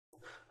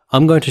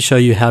I'm going to show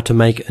you how to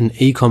make an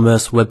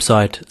e-commerce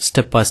website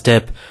step by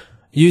step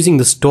using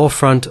the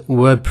Storefront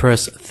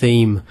WordPress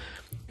theme.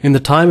 In the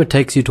time it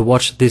takes you to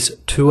watch this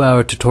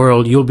 2-hour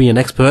tutorial, you'll be an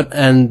expert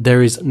and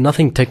there is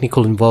nothing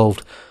technical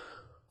involved.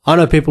 I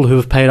know people who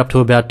have paid up to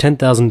about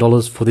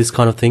 $10,000 for this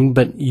kind of thing,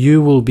 but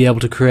you will be able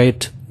to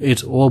create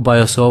it all by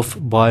yourself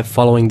by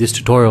following this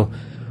tutorial.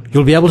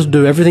 You'll be able to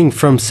do everything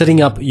from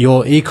setting up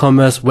your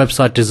e-commerce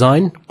website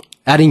design,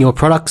 adding your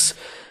products,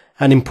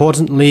 and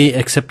importantly,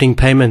 accepting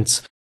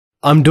payments.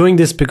 I'm doing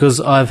this because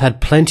I've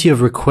had plenty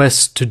of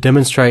requests to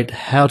demonstrate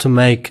how to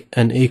make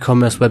an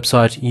e-commerce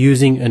website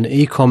using an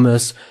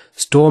e-commerce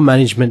store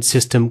management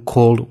system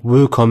called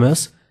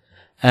WooCommERCE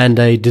and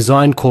a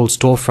design called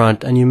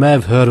Storefront, and you may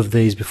have heard of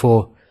these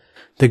before.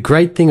 The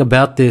great thing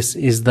about this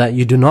is that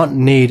you do not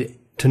need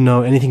to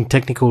know anything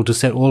technical to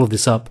set all of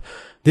this up.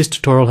 This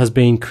tutorial has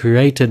been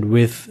created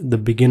with the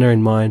beginner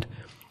in mind.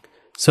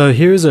 So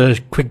here's a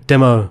quick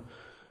demo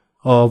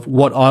of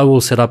what I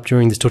will set up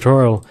during this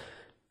tutorial.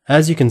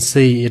 As you can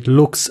see, it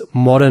looks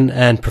modern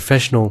and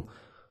professional.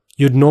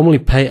 You'd normally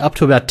pay up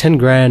to about 10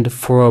 grand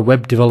for a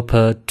web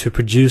developer to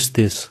produce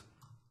this.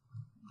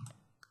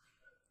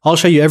 I'll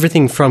show you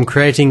everything from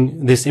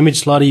creating this image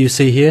slider you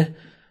see here,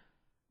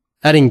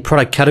 adding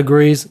product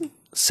categories,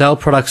 sell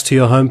products to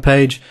your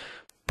homepage.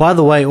 By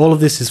the way, all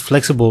of this is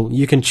flexible.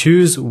 You can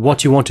choose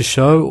what you want to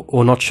show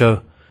or not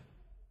show.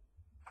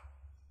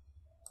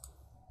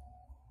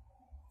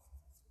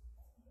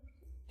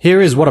 Here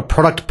is what a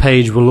product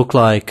page will look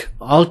like.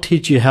 I'll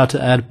teach you how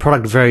to add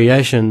product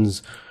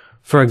variations.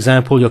 For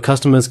example, your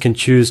customers can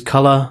choose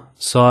color,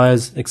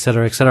 size,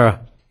 etc., etc.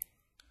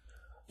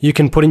 You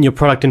can put in your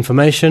product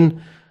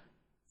information.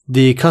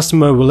 The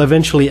customer will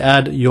eventually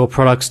add your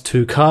products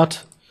to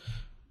cart.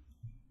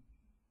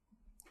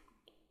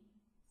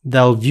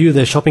 They'll view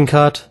their shopping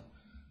cart.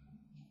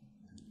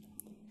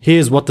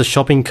 Here's what the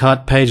shopping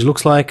cart page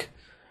looks like.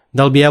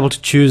 They'll be able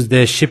to choose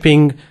their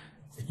shipping.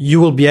 You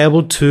will be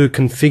able to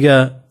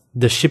configure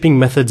the shipping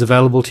methods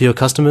available to your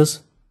customers.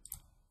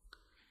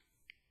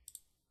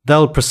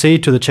 They'll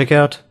proceed to the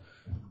checkout.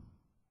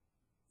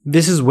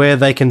 This is where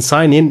they can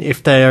sign in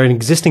if they are an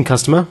existing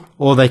customer,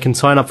 or they can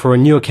sign up for a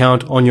new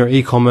account on your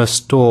e-commerce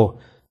store.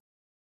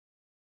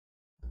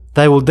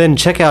 They will then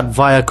check out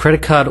via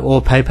credit card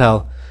or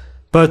PayPal.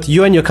 Both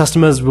you and your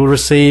customers will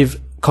receive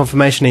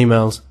confirmation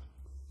emails.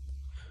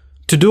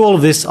 To do all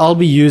of this, I'll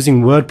be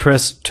using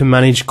WordPress to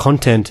manage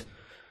content.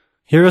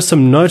 Here are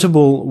some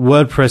notable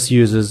WordPress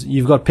users.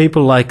 You've got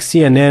people like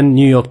CNN,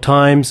 New York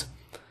Times,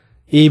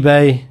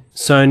 eBay,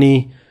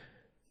 Sony,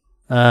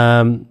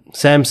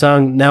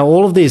 Samsung. Now,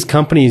 all of these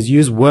companies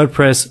use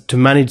WordPress to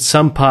manage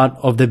some part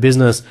of their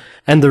business.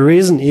 And the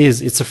reason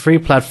is it's a free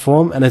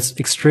platform and it's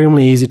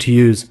extremely easy to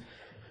use.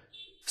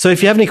 So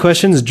if you have any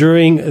questions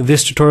during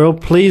this tutorial,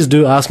 please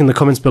do ask in the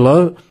comments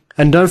below.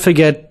 And don't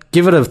forget,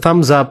 give it a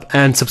thumbs up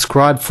and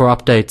subscribe for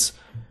updates.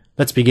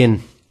 Let's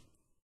begin.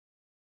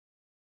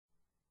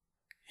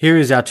 Here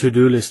is our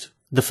to-do list.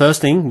 The first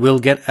thing, we'll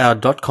get our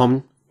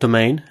 .com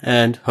domain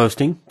and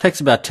hosting.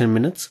 Takes about 10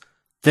 minutes.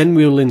 Then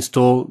we'll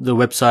install the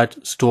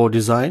website store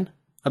design,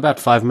 about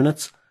 5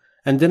 minutes.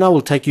 And then I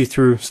will take you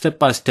through step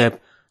by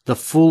step the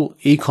full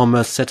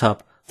e-commerce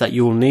setup that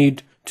you will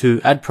need to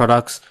add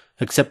products,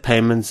 accept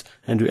payments,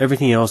 and do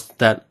everything else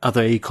that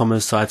other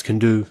e-commerce sites can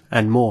do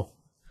and more.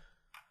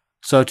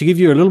 So to give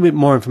you a little bit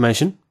more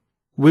information,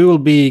 we will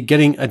be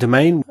getting a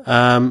domain.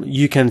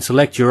 You can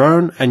select your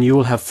own and you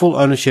will have full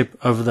ownership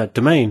over that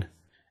domain.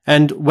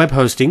 And web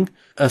hosting,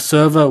 a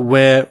server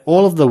where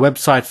all of the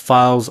website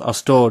files are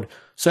stored.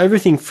 So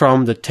everything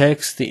from the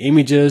text, the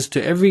images,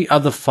 to every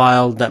other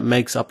file that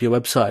makes up your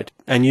website.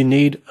 And you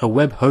need a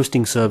web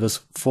hosting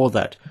service for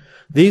that.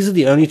 These are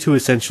the only two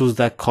essentials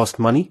that cost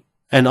money.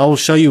 And I will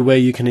show you where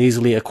you can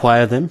easily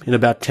acquire them in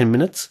about 10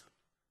 minutes.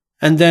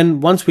 And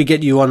then once we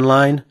get you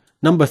online,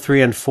 number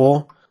 3 and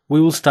 4, we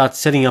will start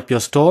setting up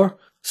your store.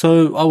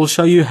 So I will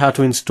show you how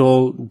to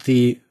install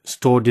the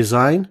store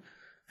design,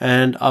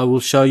 and I will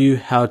show you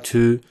how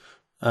to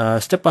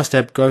step by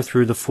step go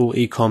through the full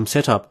e-com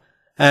setup.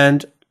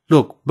 And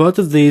look, both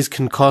of these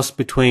can cost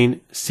between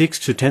 $6,000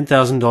 to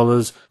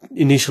 $10,000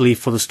 initially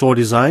for the store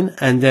design,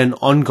 and then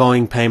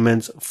ongoing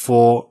payments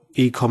for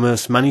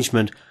e-commerce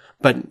management.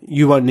 But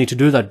you won't need to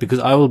do that because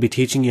I will be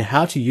teaching you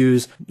how to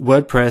use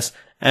WordPress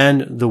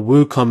and the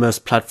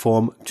WooCommERCE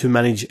platform to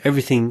manage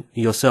everything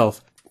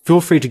yourself. Feel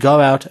free to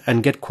go out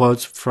and get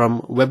quotes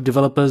from web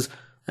developers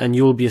and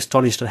you will be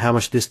astonished at how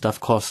much this stuff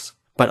costs.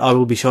 But I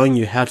will be showing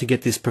you how to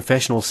get this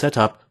professional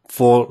setup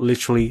for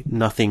literally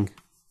nothing.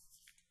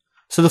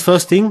 So the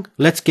first thing,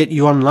 let's get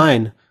you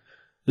online.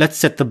 Let's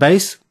set the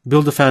base,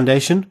 build the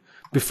foundation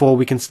before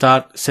we can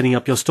start setting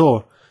up your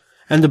store.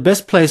 And the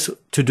best place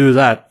to do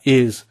that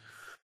is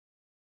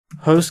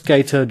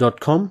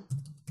hostgator.com.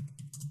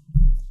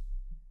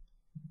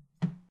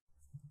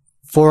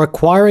 For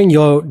acquiring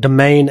your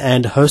domain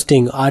and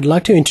hosting, I'd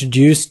like to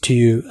introduce to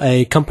you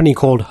a company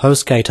called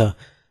HostGator.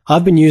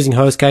 I've been using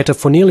HostGator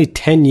for nearly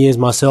 10 years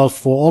myself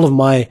for all of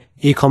my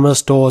e-commerce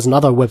stores and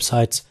other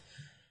websites.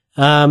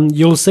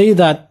 You'll see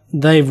that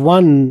they've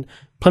won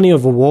plenty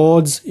of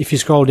awards. If you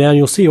scroll down,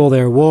 you'll see all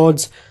their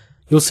awards.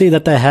 You'll see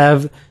that they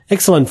have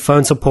excellent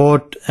phone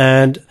support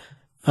and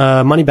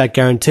money-back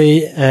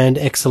guarantee and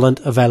excellent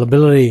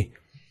availability.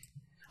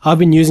 I've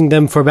been using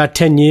them for about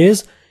 10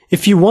 years.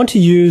 If you want to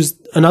use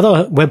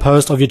another web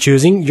host of your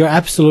choosing, you're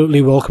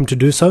absolutely welcome to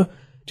do so.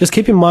 Just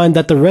keep in mind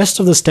that the rest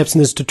of the steps in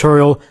this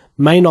tutorial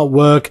may not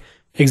work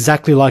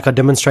exactly like I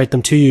demonstrate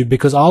them to you,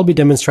 because I'll be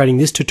demonstrating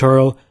this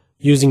tutorial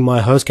using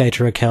my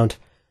HostGator account.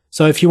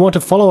 So if you want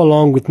to follow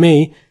along with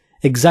me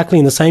exactly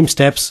in the same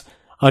steps,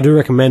 I do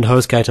recommend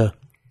HostGator.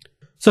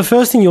 So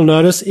first thing you'll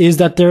notice is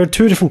that there are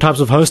two different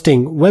types of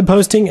hosting, web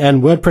hosting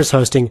and WordPress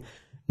hosting.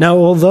 Now,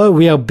 although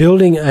we are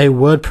building a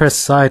WordPress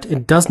site,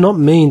 it does not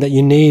mean that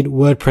you need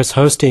WordPress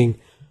hosting.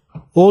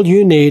 All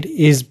you need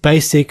is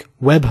basic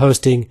web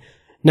hosting.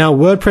 Now,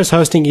 WordPress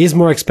hosting is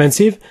more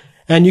expensive,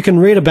 and you can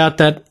read about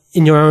that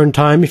in your own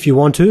time if you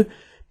want to.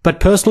 But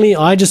personally,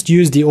 I just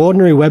use the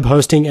ordinary web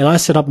hosting, and I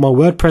set up my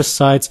WordPress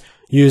sites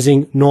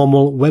using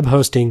normal web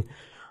hosting.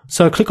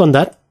 So click on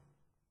that.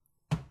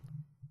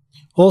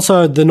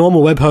 Also, the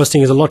normal web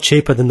hosting is a lot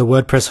cheaper than the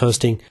WordPress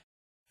hosting.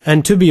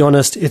 And to be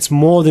honest, it's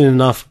more than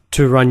enough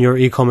to run your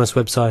e-commerce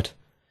website.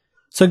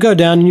 So go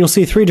down and you'll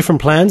see three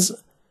different plans.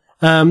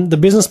 The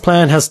business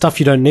plan has stuff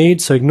you don't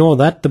need, so ignore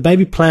that. The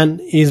baby plan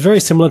is very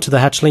similar to the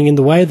hatchling in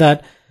the way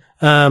that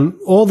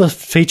all the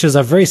features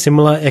are very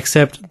similar,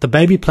 except the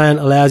baby plan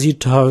allows you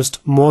to host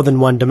more than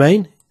one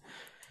domain,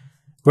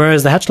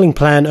 whereas the hatchling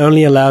plan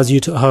only allows you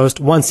to host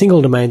one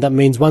single domain. That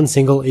means one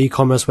single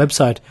e-commerce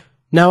website.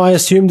 Now, I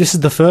assume this is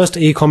the first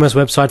e-commerce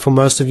website for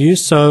most of you,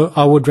 so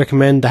I would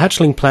recommend the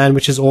hatchling plan,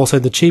 which is also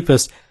the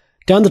cheapest.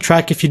 Down the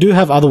track, if you do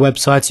have other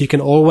websites, you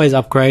can always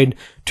upgrade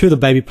to the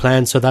baby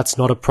plan, so that's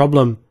not a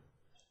problem.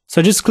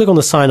 So just click on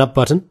the sign up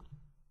button.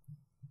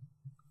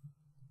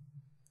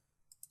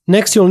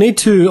 Next, you'll need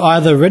to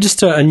either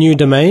register a new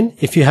domain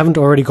if you haven't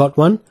already got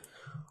one,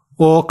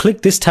 or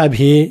click this tab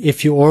here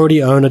if you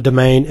already own a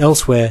domain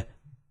elsewhere,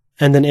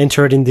 and then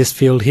enter it in this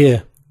field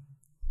here.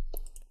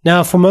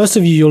 Now, for most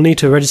of you, you'll need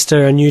to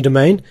register a new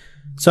domain.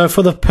 So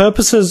for the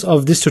purposes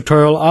of this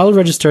tutorial, I'll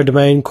register a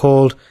domain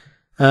called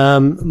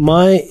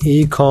My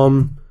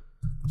eCom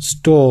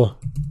Store.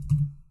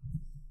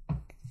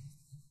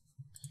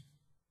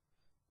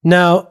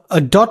 Now,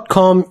 a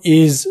 .com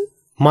is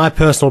my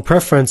personal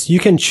preference. You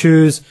can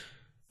choose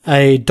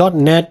a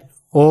 .net,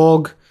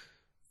 org,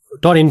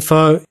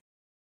 .info.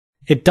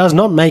 It does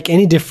not make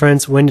any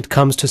difference when it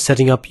comes to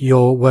setting up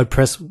your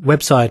WordPress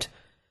website.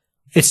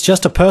 It's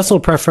just a personal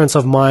preference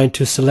of mine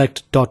to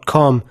select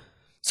 .com,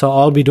 so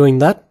I'll be doing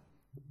that.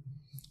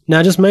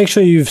 Now just make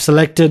sure you've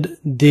selected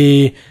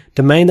the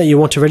domain that you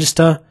want to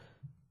register.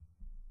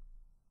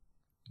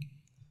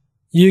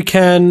 You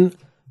can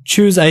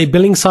choose a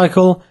billing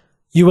cycle.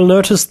 You will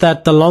notice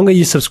that the longer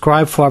you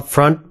subscribe for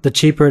upfront, the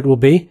cheaper it will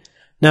be.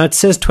 Now it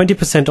says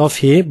 20% off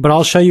here, but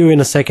I'll show you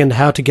in a second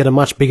how to get a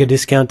much bigger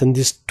discount than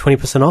this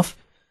 20% off.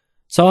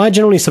 So I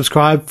generally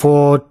subscribe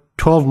for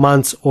 12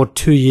 months or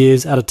 2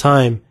 years at a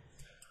time.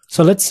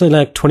 So let's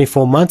select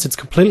 24 months. It's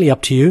completely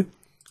up to you.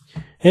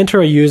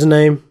 Enter a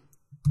username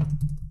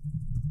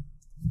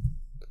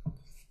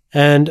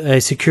and a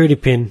security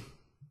PIN.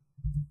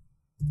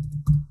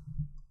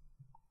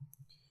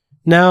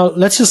 Now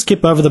let's just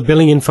skip over the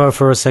billing info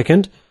for a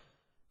second.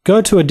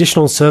 Go to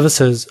additional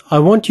services. I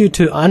want you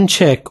to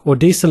uncheck or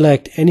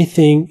deselect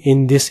anything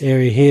in this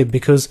area here,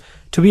 because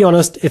to be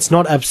honest, it's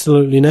not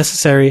absolutely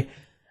necessary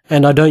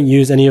and I don't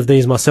use any of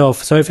these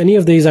myself. So if any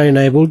of these are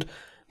enabled,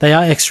 they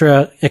are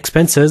extra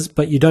expenses,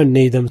 but you don't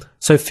need them,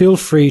 so feel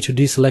free to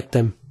deselect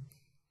them.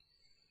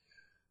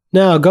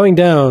 Now, going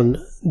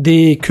down,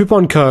 the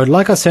coupon code.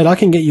 Like I said, I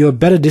can get you a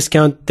better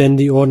discount than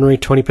the ordinary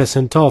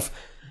 20% off.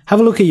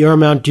 Have a look at your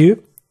amount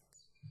due,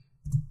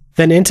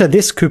 then enter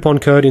this coupon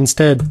code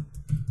instead.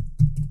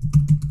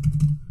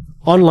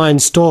 Online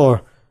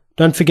store.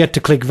 Don't forget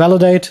to click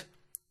validate,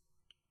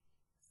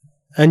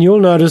 and you'll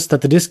notice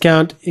that the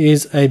discount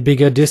is a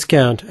bigger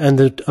discount and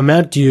the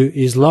amount due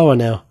is lower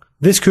now.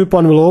 This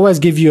coupon will always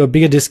give you a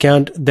bigger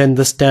discount than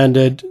the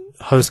standard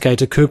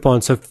HostGator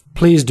coupon, so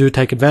please do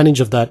take advantage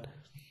of that.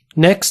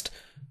 Next,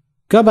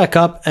 go back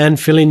up and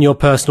fill in your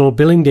personal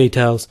billing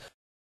details.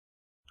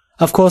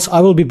 Of course, I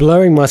will be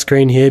blurring my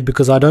screen here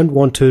because I don't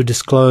want to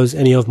disclose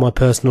any of my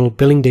personal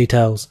billing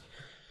details.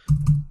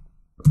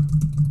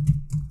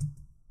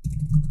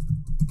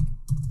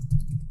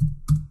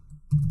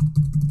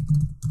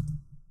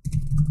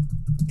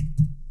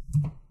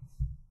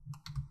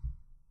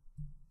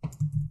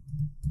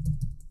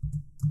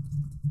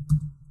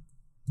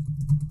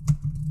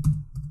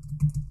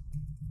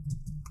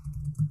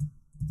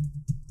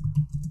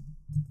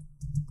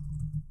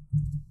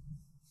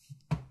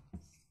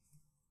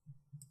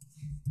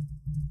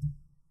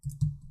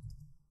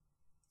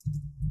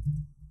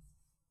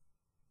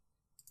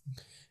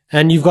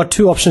 And you've got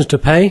two options to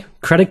pay,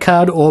 credit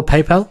card or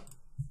PayPal.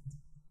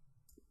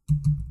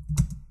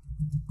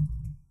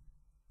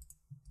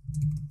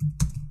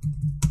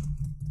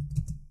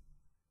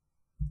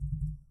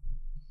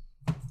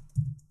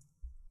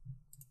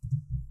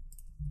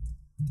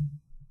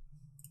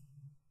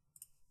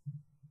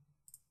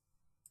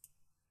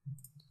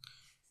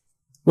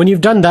 When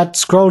you've done that,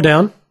 scroll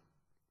down.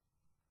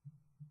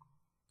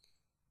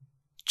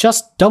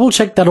 Just double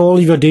check that all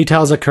of your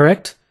details are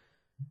correct,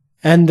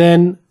 and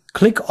then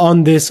click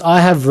on this I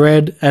have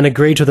read and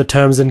agree to the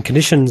terms and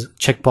conditions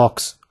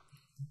checkbox.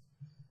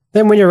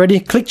 Then when you're ready,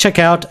 click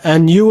checkout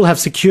and you will have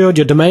secured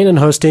your domain and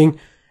hosting,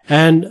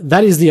 and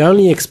that is the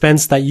only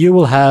expense that you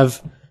will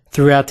have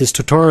throughout this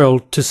tutorial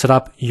to set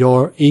up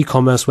your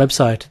e-commerce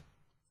website.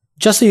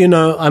 Just so you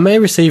know, I may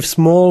receive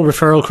small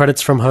referral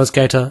credits from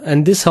HostGator,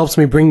 and this helps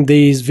me bring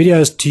these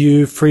videos to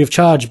you free of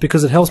charge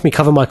because it helps me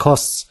cover my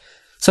costs.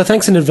 So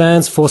thanks in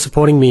advance for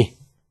supporting me.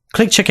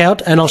 Click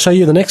checkout and I'll show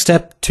you the next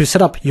step to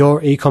set up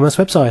your e-commerce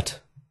website.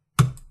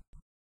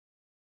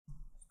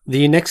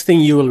 The next thing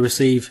you will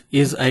receive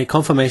is a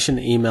confirmation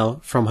email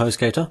from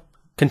HostGator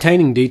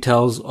containing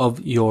details of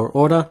your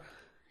order.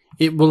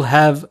 It will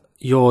have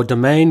your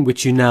domain,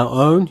 which you now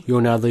own.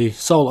 You're now the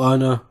sole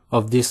owner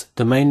of this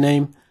domain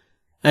name,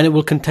 and it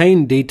will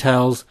contain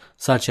details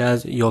such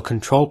as your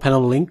control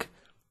panel link,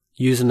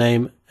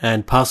 username,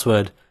 and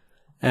password.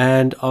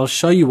 And I'll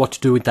show you what to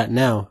do with that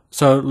now.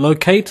 So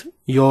locate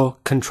your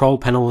control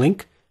panel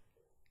link,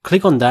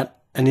 click on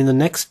that, and in the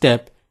next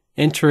step,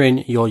 enter in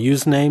your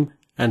username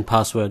and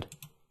password.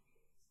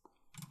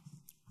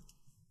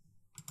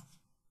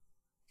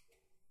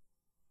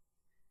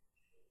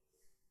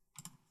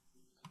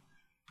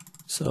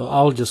 So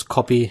I'll just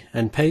copy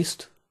and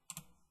paste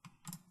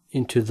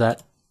into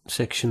that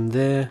section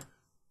there.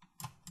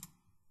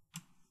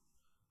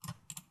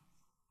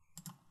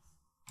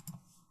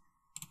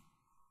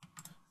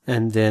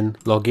 And then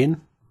log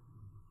in.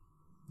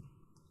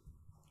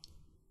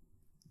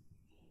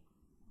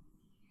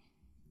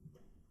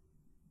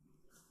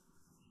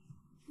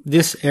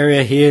 This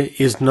area here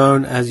is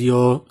known as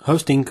your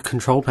hosting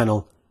control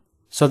panel.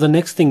 So the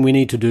next thing we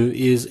need to do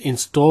is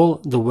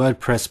install the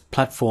WordPress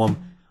platform.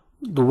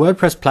 The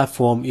WordPress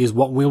platform is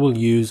what we will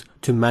use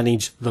to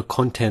manage the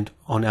content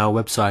on our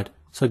website.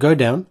 So go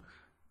down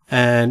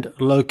and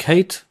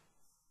locate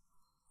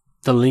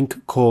the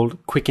link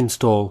called Quick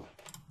Install.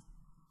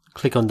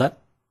 Click on that.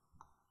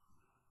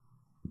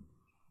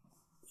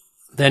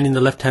 Then in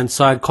the left-hand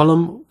side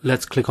column,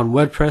 let's click on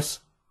WordPress.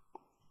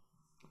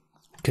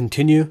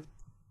 Continue.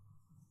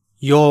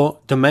 Your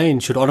domain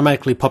should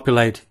automatically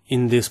populate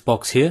in this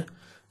box here.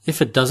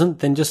 If it doesn't,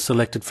 then just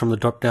select it from the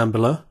drop down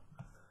below.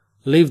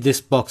 Leave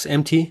this box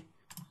empty.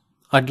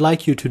 I'd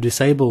like you to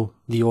disable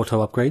the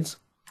auto upgrades.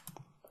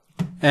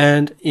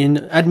 And in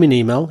admin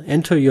email,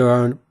 enter your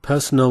own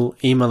personal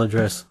email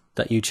address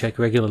that you check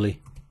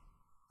regularly.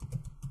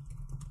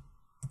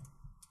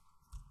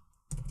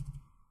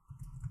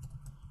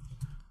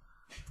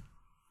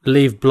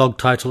 Leave blog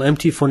title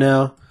empty for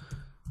now.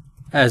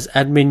 As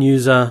admin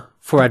user,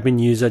 for admin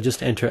user,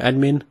 just enter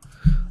admin.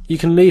 You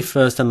can leave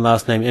first and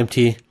last name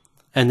empty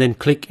and then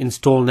click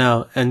install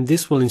now, and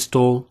this will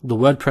install the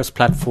WordPress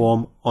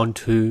platform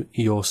onto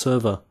your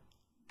server.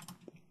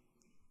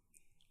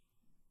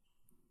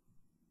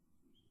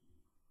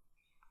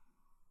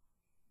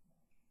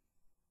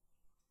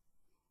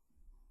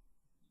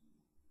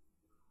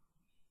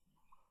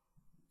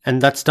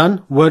 And that's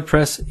done.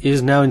 WordPress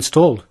is now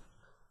installed.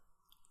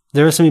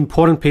 There are some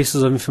important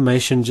pieces of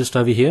information just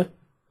over here.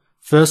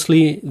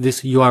 Firstly,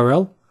 this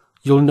URL.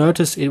 You'll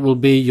notice it will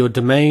be your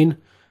domain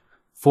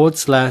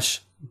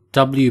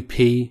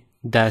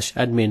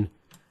 /wp-admin,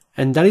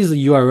 and that is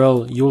the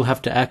URL you'll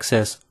have to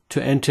access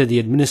to enter the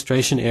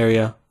administration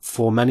area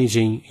for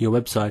managing your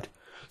website.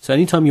 So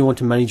anytime you want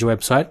to manage your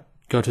website,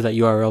 go to that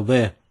URL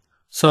there.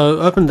 So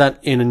open that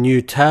in a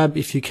new tab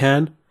if you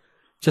can.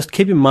 Just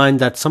keep in mind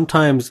that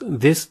sometimes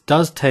this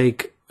does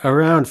take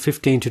around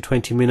 15 to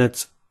 20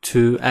 minutes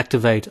to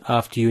activate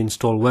after you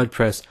install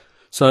WordPress.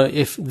 So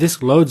if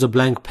this loads a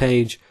blank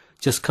page,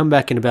 just come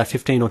back in about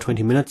 15 or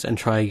 20 minutes and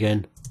try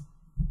again.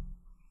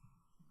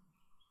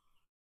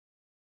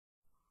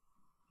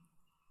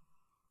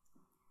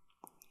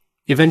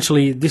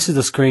 Eventually, this is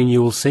the screen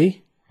you will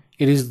see.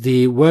 It is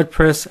the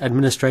WordPress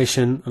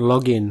administration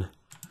login,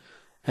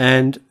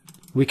 and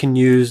we can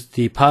use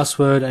the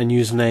password and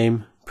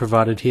username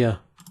provided here.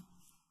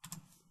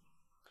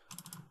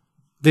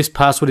 This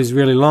password is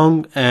really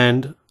long,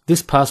 and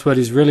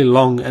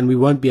we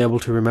won't be able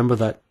to remember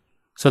that.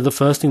 So the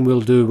first thing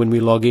we'll do when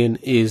we log in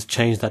is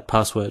change that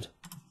password.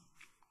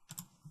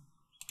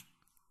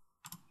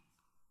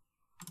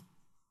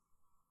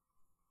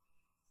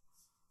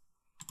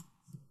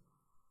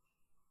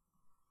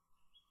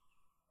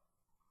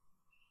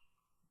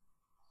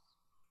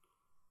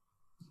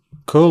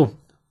 Cool.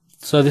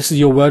 So this is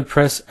your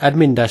WordPress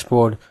admin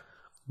dashboard.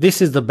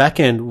 This is the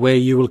backend where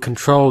you will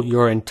control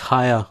your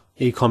entire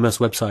e-commerce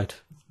website.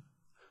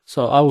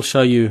 So I will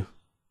show you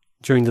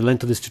during the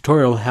length of this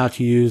tutorial how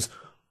to use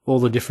all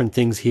the different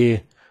things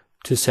here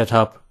to set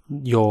up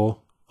your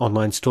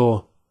online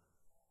store.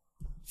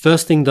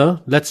 First thing though,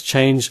 let's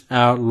change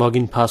our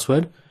login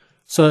password.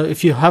 So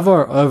if you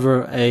hover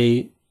over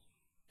a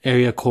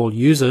area called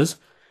users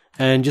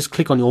and just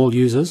click on all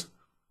users,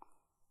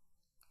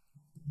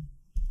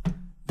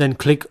 then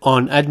click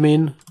on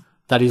admin,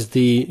 That is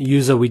the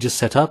user we just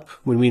set up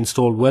when we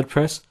installed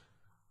WordPress.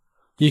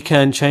 You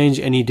can change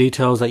any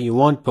details that you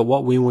want, but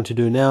what we want to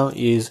do now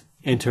is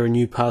enter a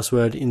new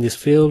password in this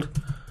field.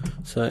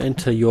 So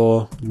enter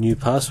your new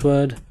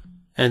password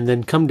and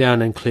then come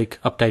down and click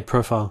Update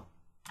Profile.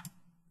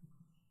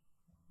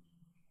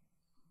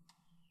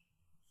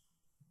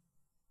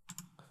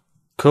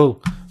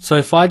 Cool. So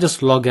if I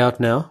just log out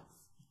now,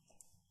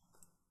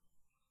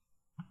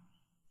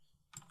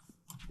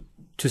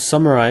 to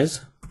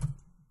summarize,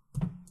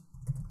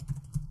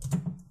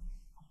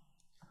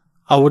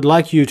 I would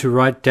like you to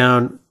write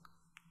down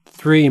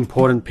 3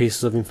 important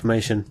pieces of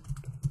information.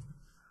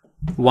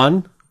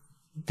 1,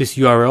 this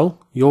URL,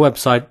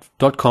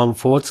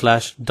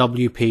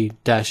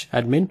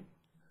 yourwebsite.com/wp-admin,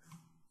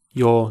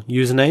 your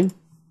username,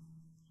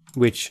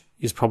 which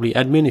is probably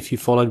admin if you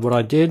followed what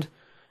I did,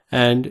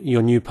 and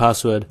your new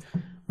password.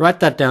 Write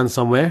that down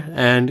somewhere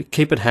and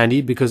keep it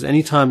handy, because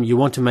anytime you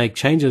want to make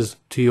changes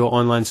to your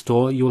online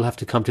store, you will have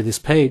to come to this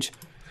page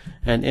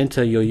and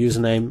enter your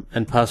username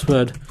and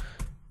password.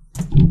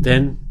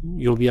 Then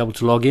you'll be able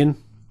to log in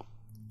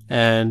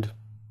and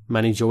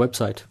manage your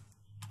website.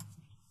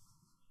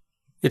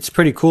 It's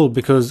pretty cool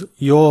because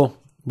your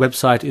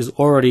website is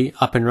already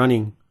up and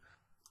running.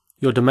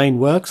 Your domain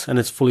works and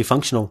it's fully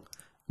functional.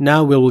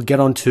 Now we will get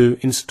on to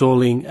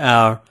installing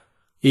our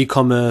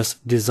e-commerce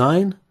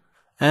design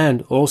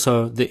and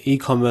also the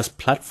e-commerce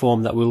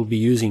platform that we'll be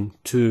using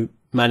to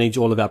manage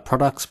all of our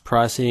products,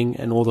 pricing,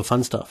 and all the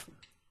fun stuff.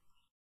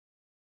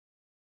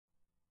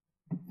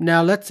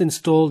 Now let's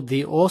install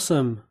the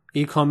awesome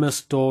e-commerce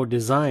store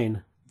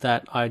design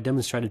that I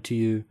demonstrated to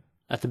you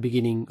at the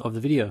beginning of the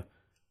video.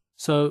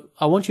 So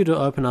I want you to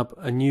open up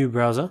a new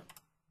browser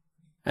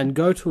and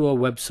go to a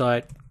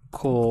website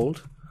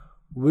called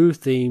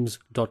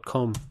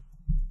WooThemes.com.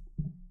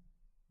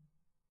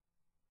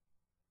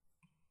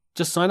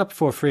 Just sign up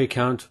for a free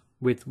account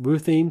with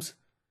WooThemes.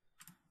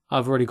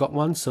 I've already got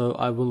one, so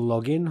I will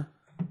log in.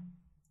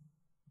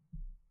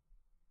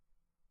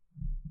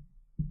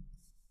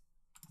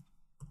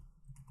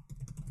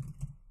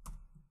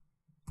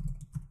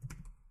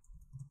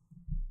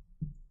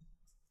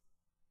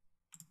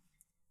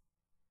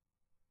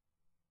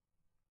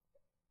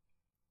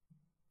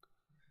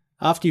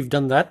 After you've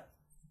done that,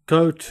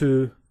 go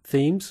to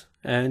Themes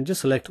and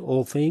just select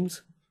all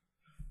themes.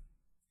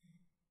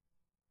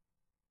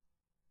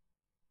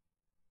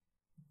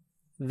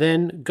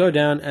 Then go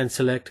down and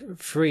select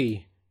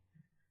Free.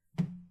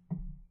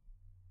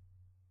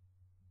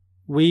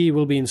 We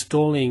will be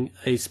installing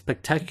a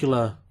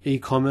spectacular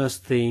e-commerce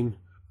theme,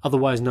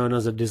 otherwise known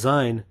as a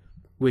design,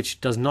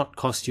 which does not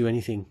cost you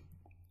anything.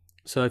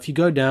 So if you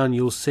go down,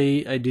 you'll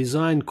see a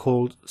design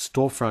called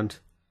Storefront.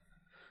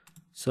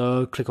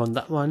 So click on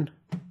that one.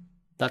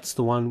 That's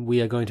the one we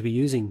are going to be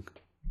using.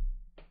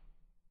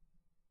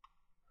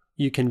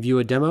 You can view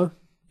a demo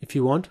if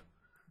you want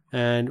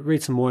and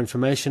read some more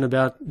information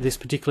about this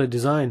particular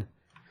design,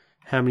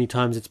 how many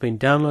times it's been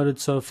downloaded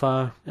so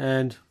far,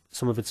 and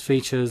some of its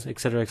features,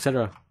 etc.,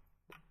 etc.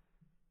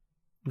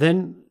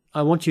 Then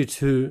I want you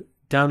to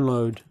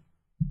download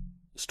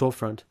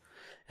Storefront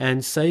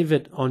and save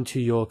it onto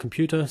your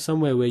computer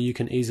somewhere where you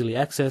can easily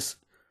access,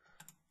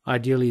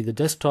 ideally the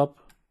desktop.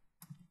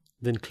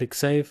 Then click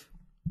Save.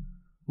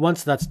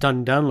 Once that's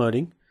done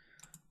downloading,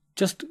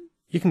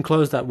 you can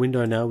close that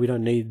window now. We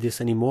don't need this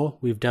anymore.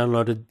 We've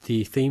downloaded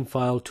the theme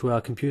file to our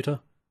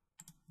computer.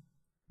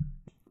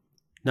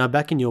 Now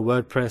back in your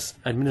WordPress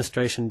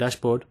administration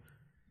dashboard,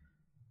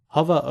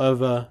 hover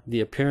over the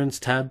Appearance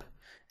tab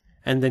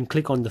and then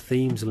click on the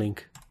Themes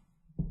link.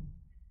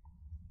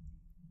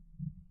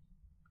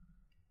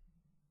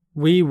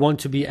 We want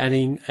to be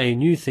adding a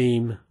new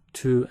theme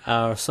to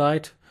our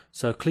site,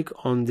 so click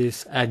on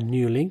this Add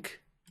New link.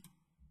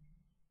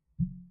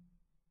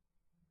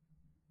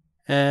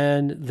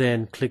 And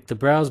then click the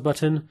Browse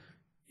button.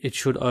 It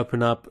should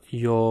open up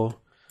your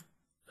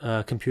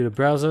computer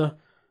browser.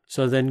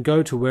 So then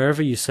go to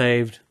wherever you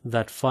saved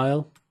that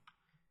file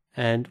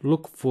and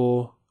look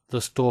for the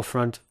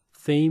Storefront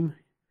theme.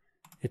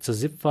 It's a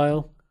zip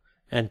file,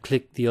 and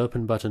click the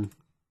Open button.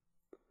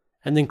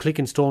 And then click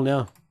Install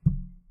Now.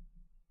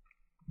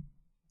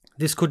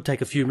 This could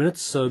take a few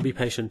minutes, so be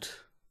patient.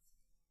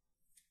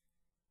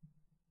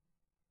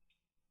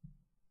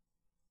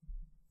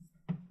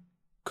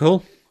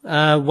 Cool.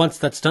 Once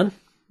that's done,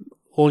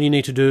 all you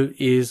need to do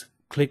is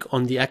click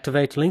on the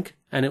Activate link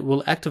and it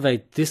will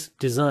activate this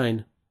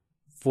design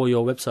for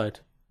your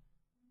website.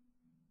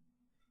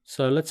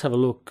 So let's have a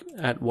look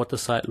at what the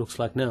site looks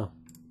like now.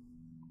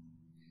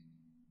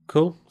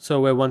 Cool, so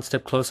we're one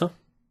step closer.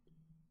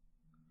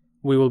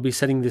 We will be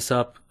setting this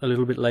up a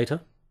little bit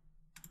later.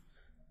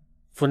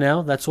 For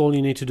now, that's all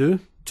you need to do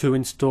to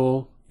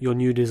install your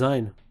new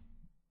design.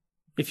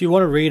 If you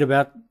want to read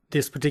about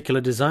this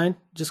particular design,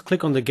 just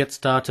click on the Get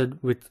Started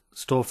with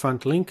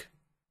Storefront link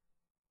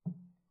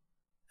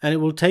and it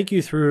will take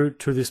you through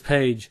to this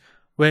page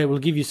where it will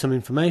give you some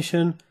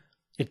information.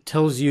 It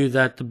tells you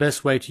that the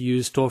best way to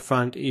use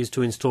Storefront is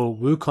to install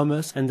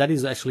WooCommerce, and that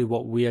is actually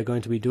what we are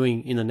going to be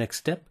doing in the next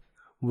step.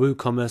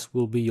 WooCommerce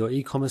will be your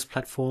e-commerce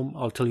platform.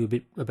 I'll tell you a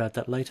bit about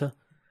that later.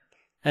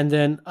 And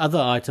then other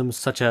items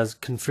such as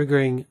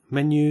configuring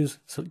menus,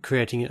 so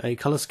creating a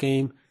color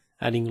scheme,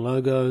 adding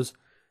logos,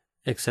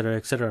 etc.,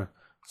 etc.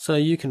 So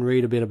you can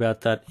read a bit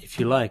about that if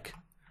you like.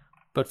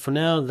 But for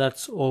now,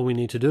 that's all we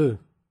need to do.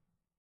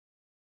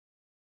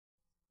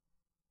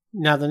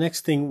 Now the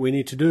next thing we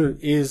need to do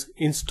is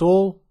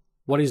install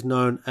what is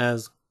known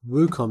as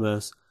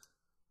WooCommerce.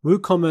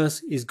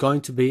 WooCommerce is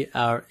going to be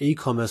our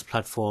e-commerce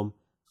platform.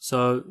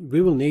 So we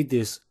will need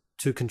this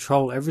to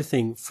control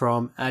everything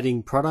from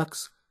adding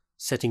products,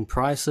 setting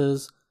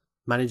prices,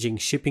 managing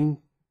shipping,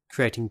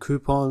 creating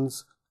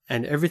coupons,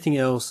 and everything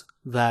else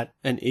that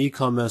an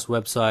e-commerce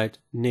website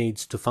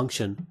needs to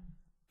function.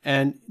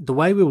 And the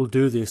way we will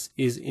do this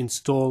is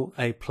install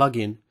a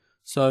plugin.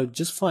 So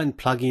just find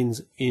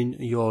plugins in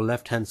your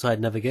left-hand side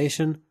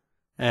navigation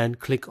and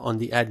click on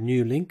the Add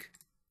New link.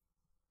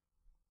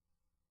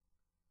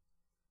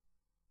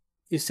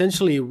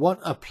 Essentially, what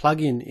a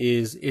plugin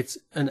is, it's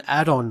an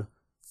add-on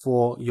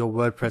for your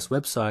WordPress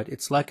website.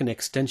 It's like an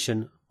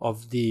extension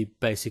of the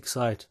basic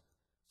site.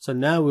 So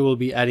now we will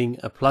be adding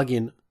a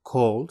plugin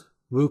called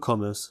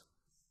WooCommerce.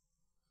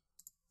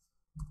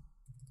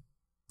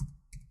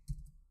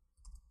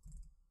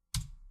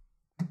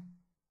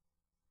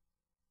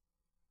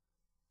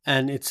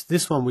 And it's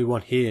this one we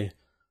want here,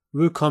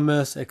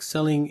 WooCommerce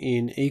excelling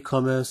in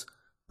e-commerce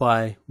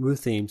by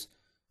WooThemes.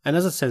 And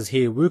as it says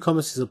here,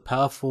 WooCommerce is a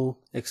powerful,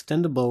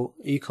 extendable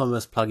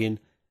e-commerce plugin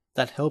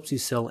that helps you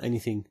sell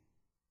anything.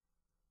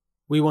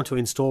 We want to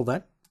install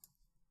that.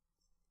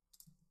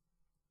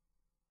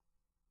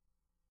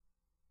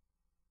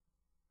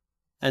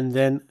 And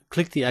then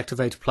click the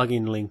Activate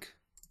Plugin link.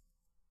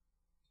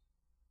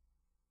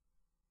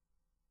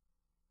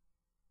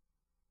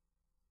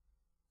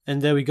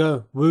 And there we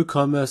go,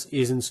 WooCommerce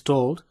is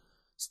installed.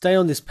 Stay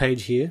on this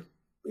page here.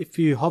 If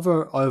you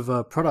hover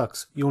over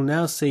products, you'll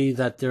now see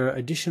that there are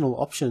additional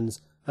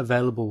options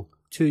available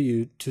to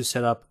you to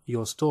set up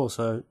your store.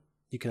 So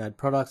you can add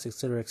products,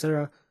 etc.,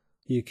 etc.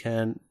 You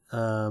can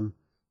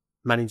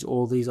manage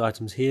all these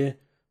items here.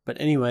 But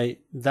anyway,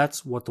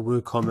 that's what the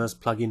WooCommerce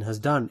plugin has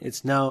done.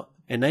 It's now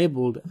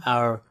enabled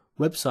our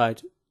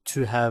website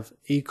to have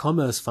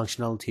e-commerce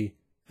functionality,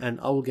 and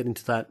I will get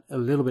into that a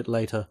little bit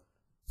later.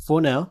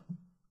 For now,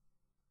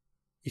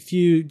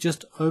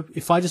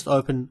 if I just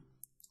open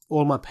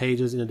all my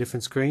pages in a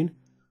different screen,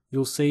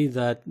 you'll see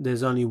that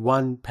there's only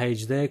one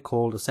page there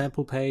called a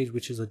sample page,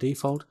 which is a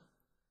default.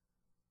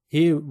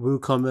 Here,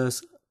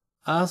 WooCommerce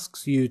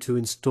asks you to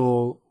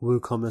install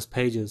WooCommerce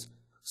pages.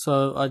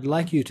 So I'd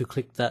like you to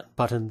click that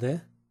button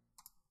there.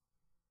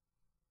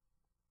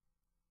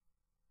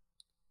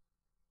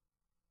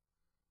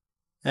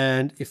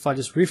 And if I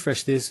just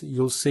refresh this,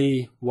 you'll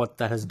see what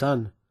that has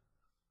done.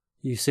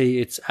 You see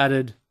it's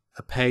added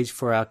a page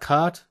for our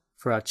cart,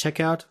 for our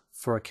checkout,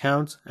 for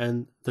account,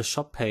 and the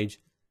shop page.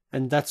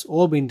 And that's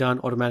all been done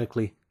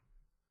automatically.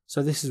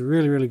 So this is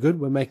really, really good.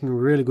 We're making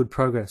really good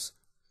progress.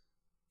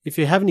 If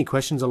you have any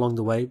questions along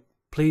the way,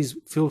 please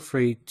feel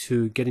free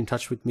to get in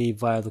touch with me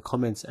via the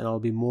comments and I'll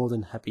be more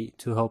than happy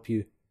to help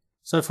you.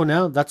 So for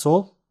now, that's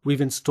all. We've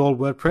installed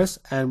WordPress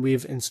and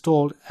we've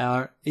installed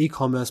our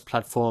e-commerce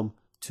platform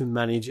to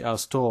manage our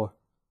store.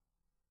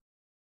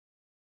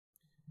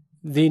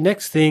 The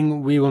next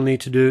thing we will need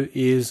to do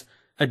is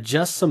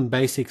adjust some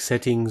basic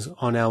settings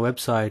on our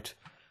website.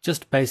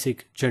 Just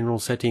basic general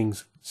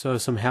settings, so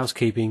some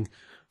housekeeping.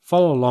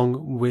 Follow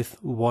along with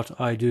what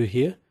I do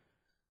here.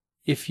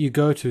 If you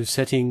go to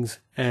Settings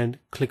and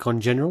click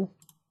on General,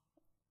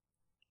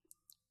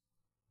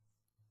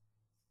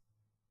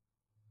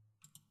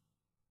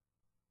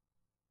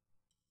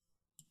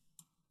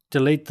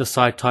 delete the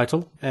site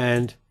title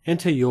and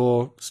enter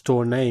your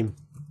store name.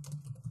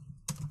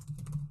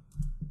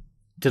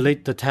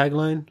 Delete the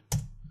tagline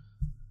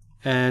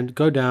and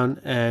go down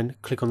and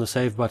click on the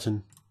Save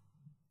button.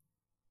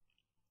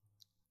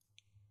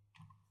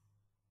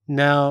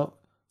 Now,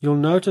 you'll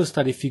notice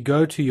that if you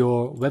go to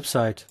your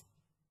website,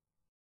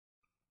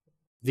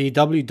 the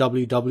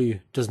www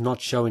does not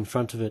show in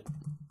front of it.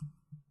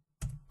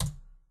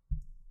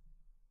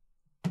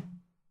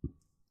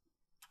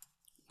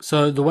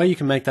 So the way you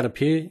can make that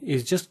appear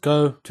is just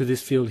go to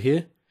this field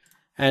here,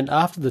 and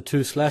after the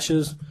 2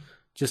 slashes,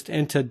 just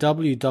enter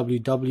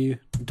www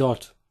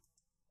dot,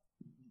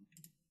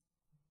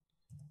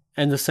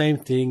 and the same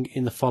thing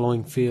in the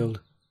following field.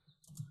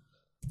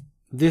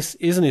 This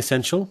isn't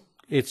essential,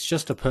 it's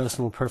just a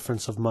personal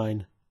preference of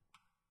mine.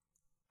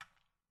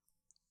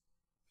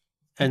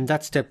 And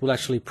that step will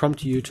actually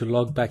prompt you to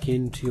log back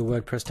into your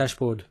WordPress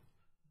dashboard.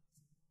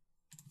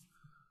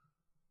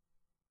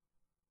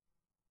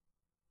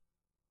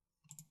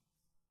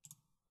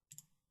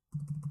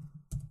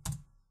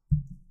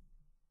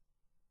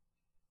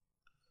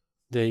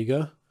 There you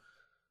go.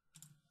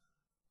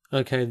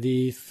 Okay,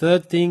 the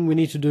third thing we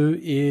need to do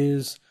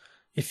is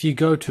if you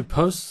go to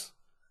Posts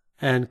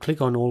and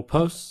click on All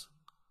Posts,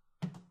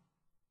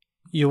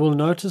 you will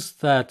notice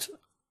that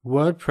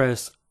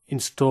WordPress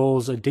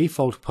installs a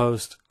default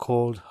post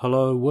called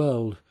Hello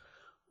World.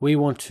 We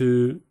want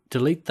to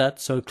delete that,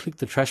 so click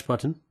the trash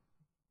button.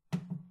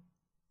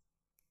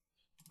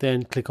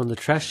 Then click on the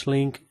trash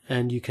link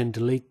and you can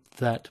delete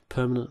that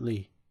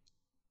permanently.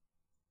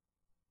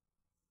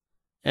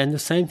 And the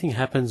same thing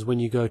happens when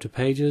you go to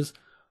pages.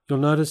 You'll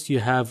notice you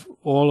have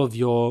all of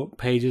your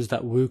pages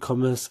that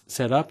WooCommerce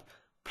set up,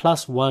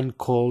 plus one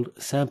called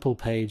sample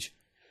page.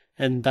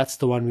 And that's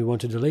the one we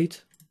want to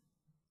delete.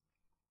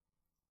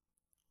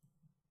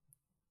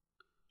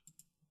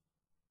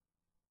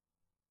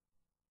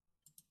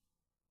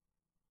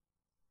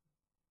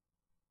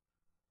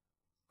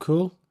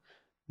 Cool.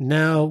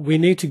 Now we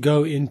need to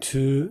go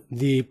into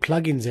the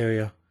plugins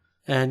area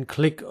and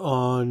click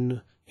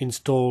on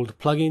installed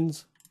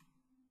plugins.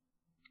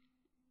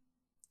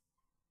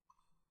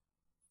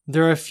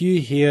 There are a few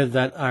here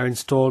that are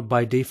installed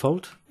by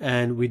default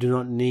and we do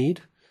not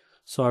need,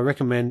 so I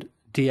recommend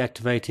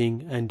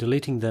deactivating and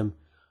deleting them.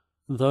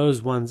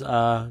 Those ones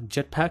are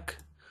Jetpack,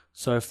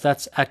 so if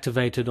that's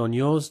activated on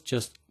yours,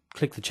 just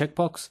click the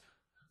checkbox,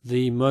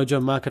 the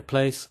Mojo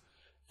Marketplace,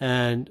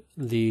 and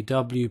the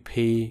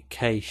WP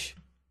Cache.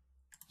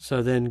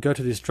 So then go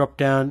to this drop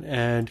down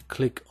and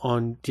click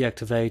on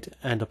deactivate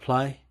and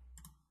apply.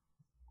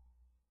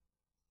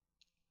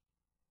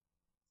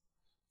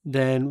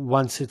 Then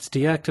once it's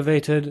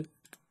deactivated,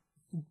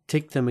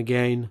 tick them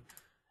again,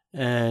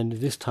 and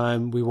this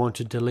time we want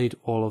to delete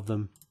all of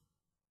them.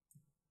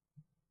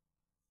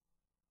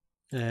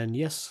 And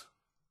yes.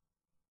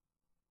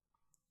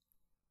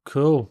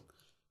 Cool.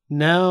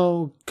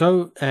 Now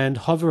go and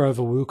hover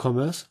over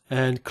WooCommerce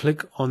and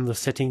click on the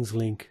settings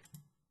link.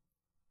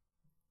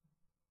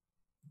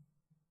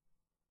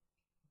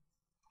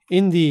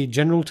 In the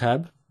General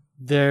tab,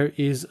 there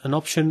is an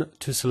option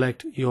to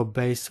select your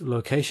base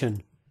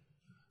location.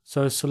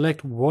 So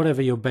select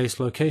whatever your base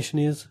location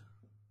is.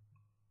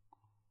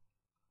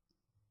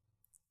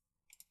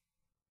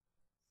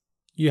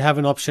 You have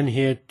an option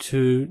here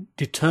to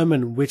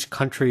determine which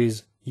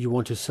countries you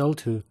want to sell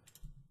to.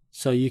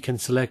 So you can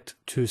select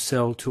to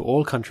sell to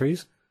all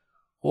countries,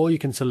 or you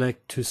can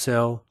select to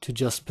sell to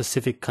just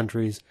specific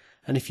countries.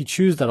 And if you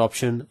choose that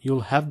option,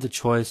 you'll have the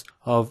choice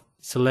of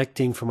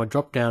selecting from a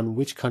drop-down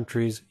which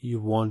countries you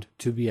want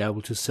to be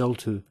able to sell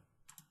to.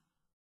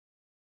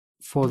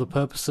 For the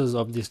purposes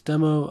of this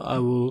demo, I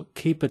will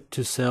keep it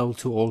to sell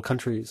to all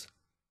countries.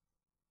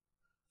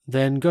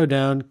 Then go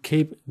down,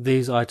 keep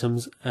these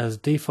items as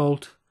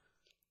default,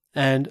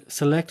 and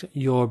select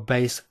your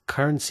base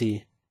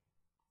currency.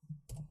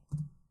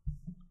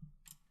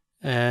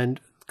 And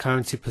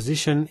currency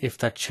position, if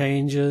that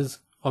changes,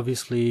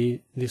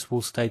 obviously this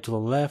will stay to the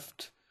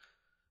left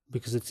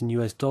because it's in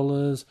US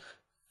dollars,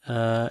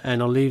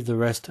 and I'll leave the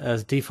rest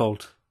as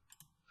default.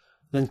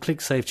 Then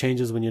click Save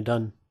Changes when you're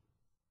done.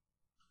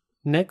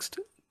 Next,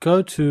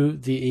 go to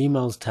the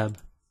Emails tab.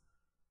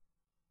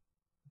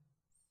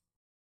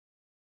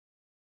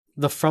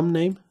 The From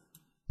name,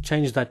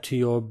 change that to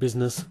your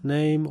business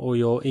name or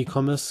your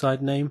e-commerce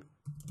site name.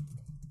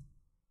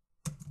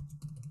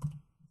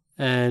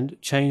 And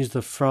change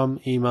the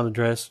From email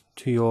address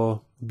to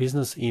your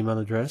business email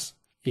address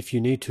if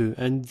you need to.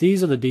 And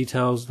these are the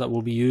details that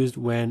will be used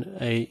when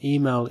an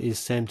email is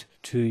sent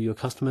to your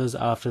customers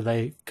after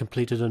they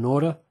completed an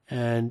order,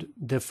 and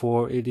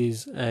therefore it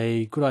is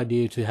a good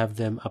idea to have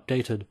them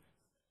updated.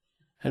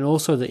 And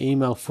also the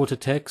email footer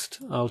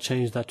text, I'll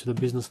change that to the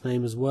business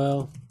name as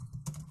well.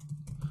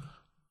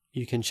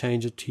 You can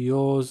change it to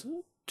yours,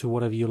 to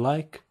whatever you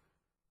like.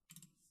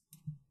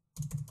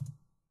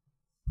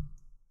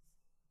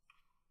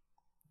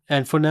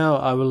 And for now,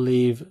 I will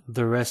leave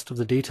the rest of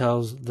the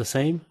details the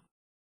same.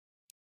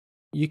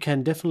 You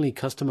can definitely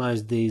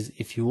customize these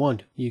if you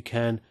want. You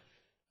can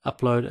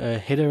upload a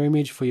header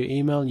image for your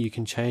email. You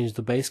can change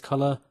the base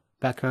color,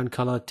 background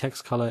color,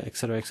 text color,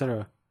 etc.,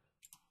 etc.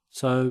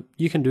 So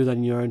you can do that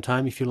in your own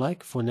time if you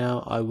like. For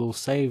now, I will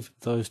save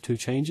those two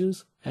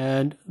changes.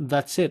 And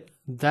that's it.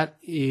 That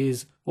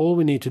is all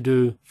we need to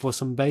do for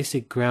some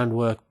basic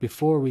groundwork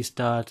before we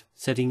start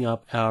setting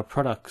up our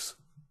products.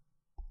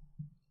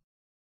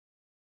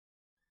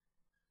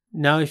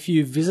 Now, if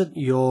you visit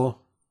your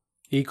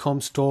e-com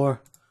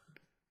store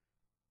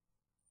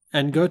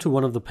and go to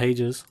one of the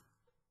pages,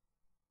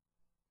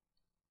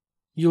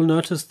 you'll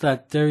notice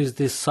that there is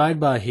this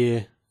sidebar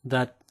here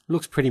that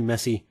looks pretty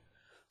messy.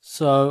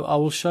 So I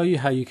will show you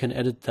how you can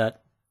edit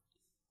that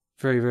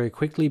very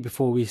quickly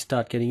before we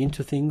start getting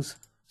into things.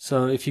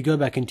 So if you go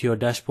back into your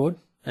dashboard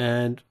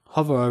and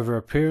hover over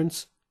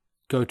Appearance,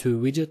 go to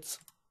Widgets.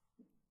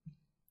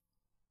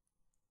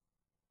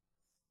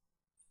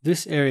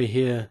 This area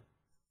here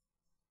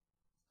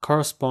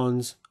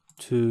corresponds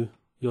to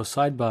your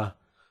sidebar.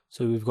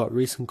 So we've got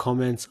recent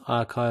comments,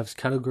 archives,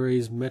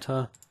 categories,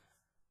 meta,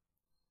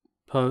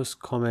 posts,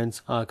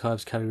 comments,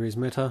 archives, categories,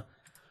 meta.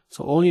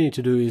 So all you need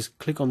to do is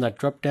click on that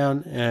drop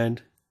down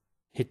and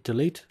hit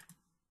delete.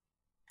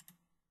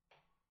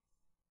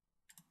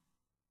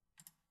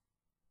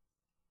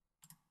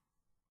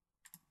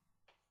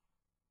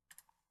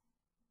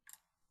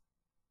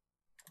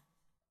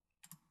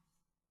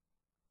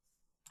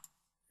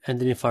 And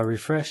then if I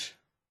refresh,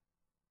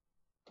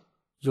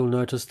 you'll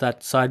notice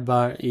that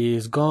sidebar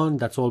is gone.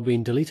 That's all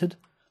been deleted.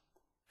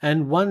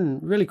 And one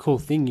really cool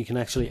thing you can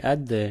actually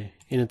add there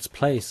in its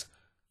place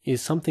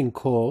is something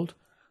called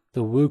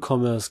the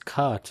WooCommerce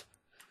cart.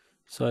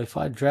 So if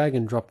I drag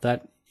and drop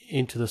that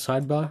into the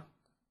sidebar,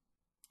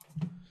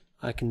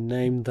 I can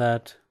name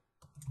that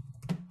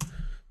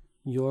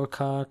your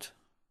cart.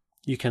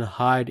 You can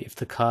hide if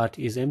the cart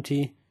is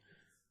empty,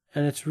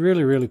 and it's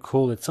really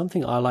cool. It's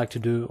something I like to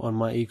do on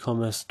my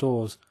e-commerce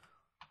stores.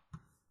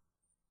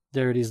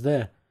 There it is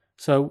there.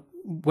 So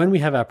when we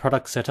have our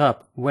product set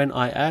up, when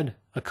I add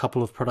a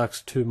couple of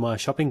products to my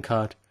shopping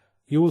cart,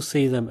 you will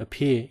see them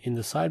appear in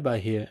the sidebar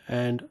here,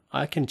 and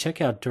I can check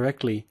out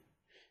directly.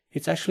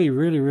 It's actually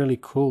really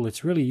cool.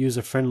 It's really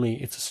user friendly.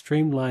 It's a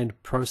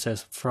streamlined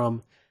process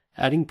from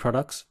adding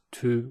products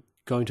to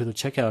going to the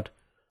checkout.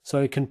 So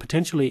it can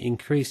potentially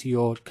increase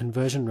your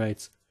conversion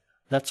rates.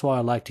 That's why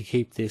I like to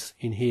keep this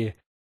in here.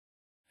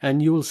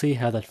 And you will see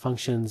how that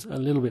functions a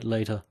little bit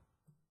later.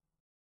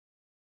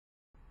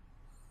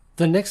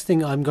 The next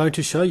thing I'm going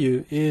to show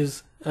you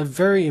is a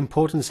very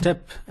important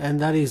step, and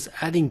that is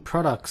adding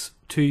products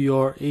to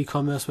your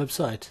e-commerce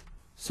website.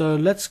 So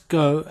let's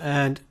go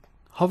and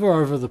hover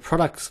over the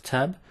Products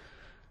tab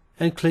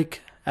and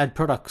click Add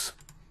Products.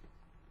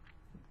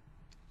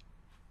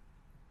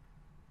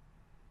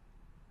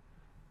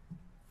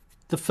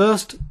 The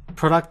first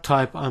product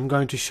type I'm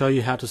going to show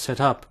you how to set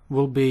up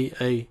will be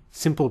a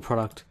simple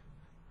product.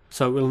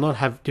 So it will not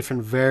have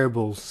different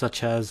variables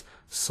such as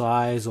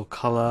size or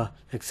color,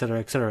 etc.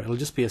 It'll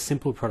just be a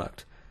simple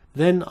product.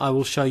 Then I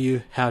will show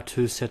you how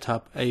to set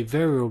up a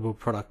variable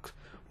product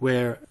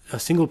where a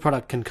single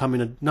product can come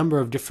in a number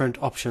of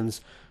different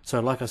options.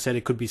 So like I said,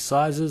 it could be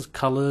sizes,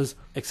 colors,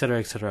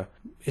 etc.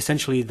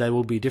 Essentially they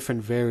will be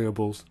different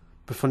variables.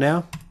 But for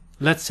now,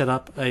 let's set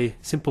up a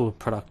simple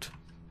product.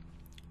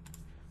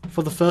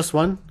 For the first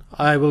one,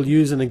 I will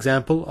use an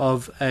example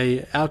of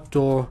an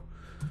outdoor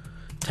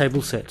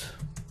table set.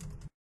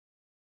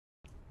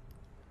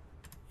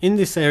 In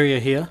this area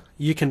here,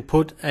 you can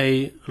put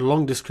a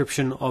long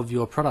description of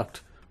your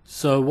product.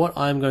 So what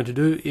I'm going to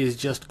do is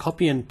just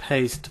copy and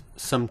paste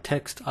some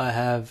text I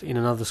have in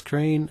another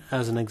screen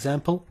as an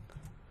example.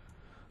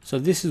 So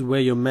this is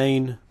where your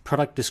main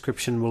product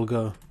description will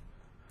go.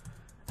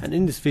 And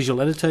in this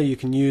visual editor, you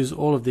can use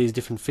all of these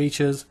different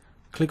features.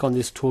 Click on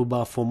this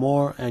toolbar for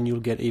more and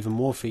you'll get even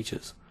more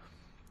features.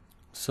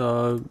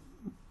 So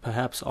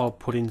perhaps I'll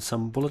put in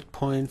some bullet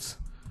points.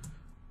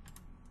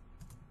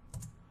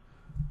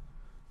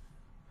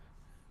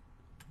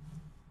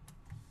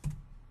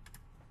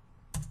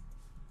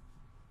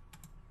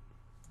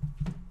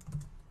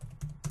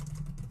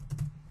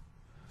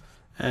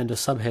 And a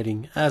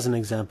subheading as an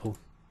example.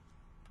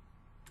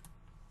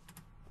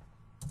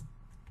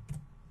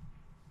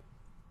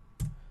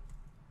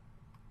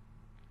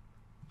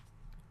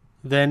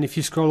 Then if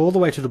you scroll all the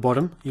way to the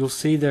bottom, you'll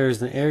see there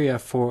is an area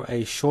for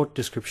a short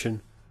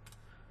description.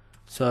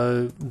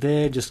 So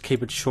there, just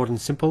keep it short and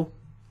simple.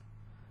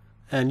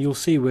 And you'll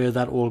see where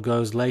that all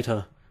goes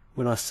later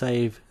when I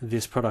save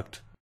this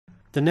product.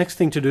 The next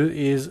thing to do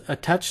is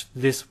attach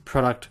this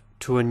product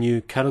to a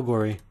new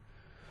category.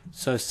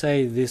 So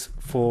say this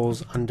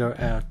falls under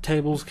our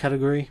tables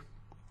category,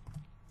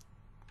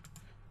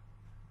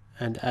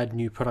 and add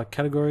new product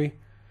category.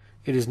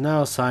 It is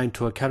now assigned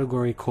to a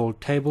category called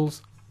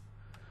tables.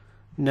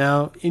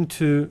 Now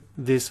into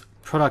this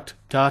product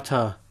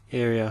data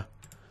area,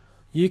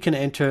 you can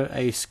enter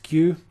a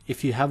SKU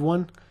if you have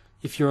one.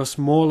 If you're a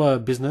smaller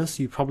business,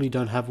 you probably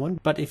don't have one,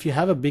 but if you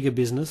have a bigger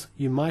business,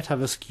 you might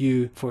have a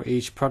SKU for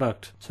each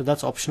product. So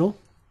that's optional.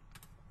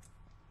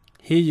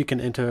 Here you can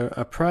enter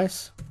a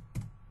price,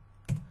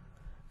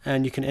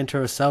 and you can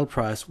enter a sale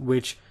price,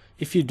 which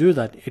if you do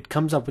that, it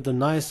comes up with a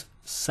nice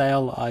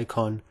sale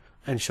icon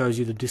and shows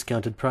you the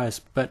discounted price.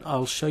 But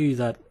I'll show you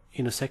that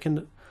in a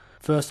second.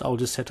 First, I'll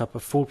just set up a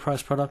full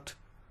price product.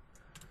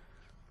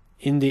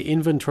 In the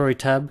inventory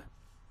tab,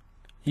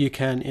 you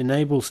can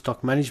enable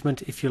stock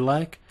management if you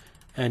like,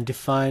 and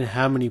define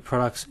how many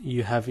products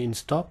you have in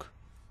stock.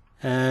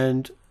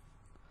 And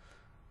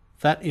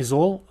that is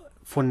all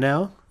for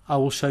now. I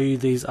will show you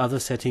these other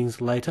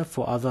settings later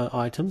for other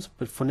items,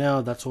 but for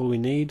now that's all we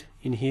need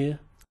in here.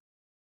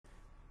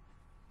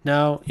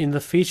 Now in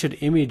the featured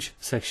image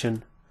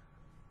section,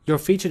 your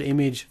featured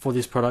image for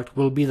this product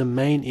will be the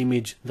main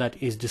image that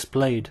is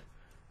displayed.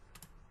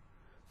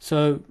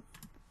 So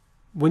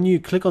when you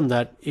click on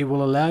that, it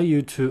will allow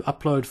you to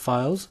upload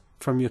files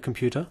from your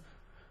computer.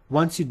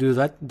 Once you do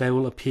that, they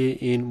will appear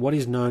in what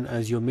is known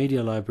as your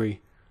media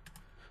library.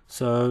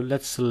 So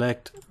let's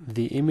select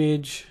the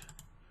image.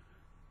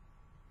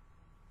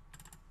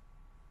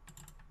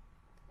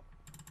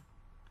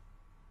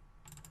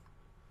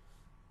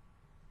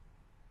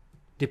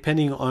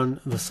 Depending on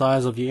the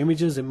size of your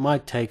images, it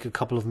might take a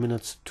couple of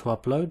minutes to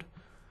upload.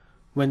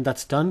 When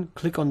that's done,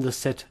 click on the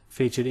Set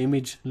Featured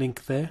Image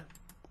link there.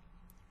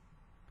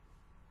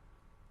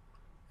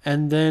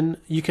 And then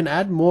you can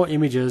add more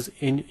images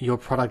in your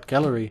product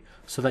gallery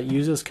so that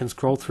users can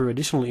scroll through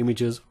additional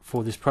images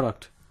for this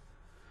product.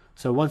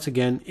 So once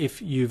again,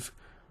 if you've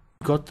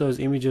got those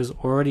images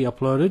already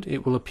uploaded,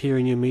 it will appear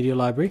in your media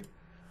library.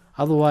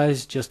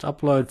 Otherwise, just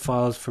upload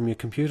files from your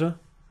computer.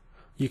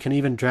 You can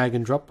even drag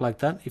and drop like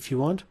that if you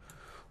want,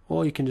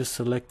 or you can just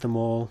select them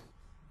all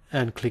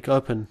and click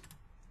open.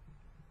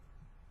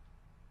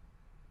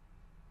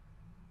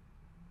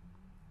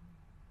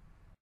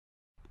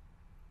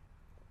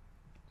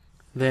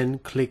 Then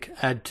click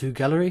add to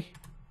gallery.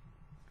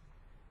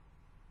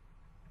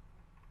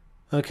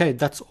 Okay,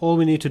 that's all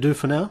we need to do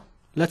for now.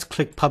 Let's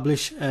click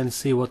publish and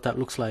see what that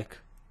looks like.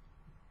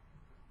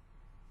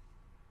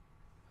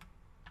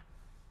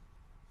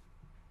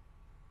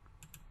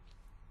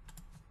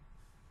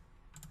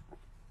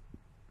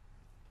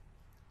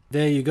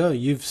 There you go,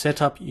 you've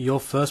set up your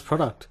first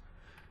product.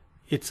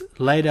 It's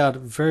laid out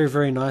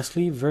very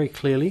nicely, very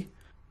clearly.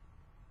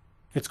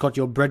 It's got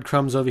your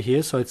breadcrumbs over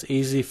here, so it's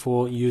easy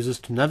for users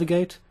to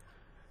navigate.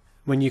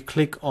 When you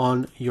click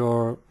on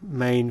your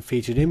main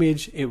featured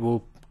image, it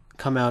will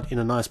come out in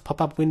a nice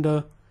pop-up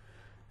window,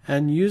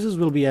 and users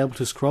will be able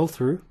to scroll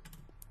through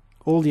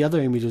all the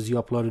other images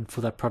you uploaded for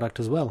that product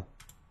as well.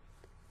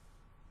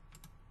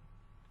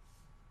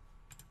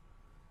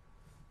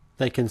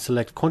 They can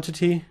select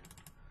quantity.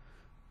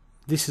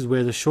 This is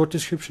where the short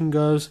description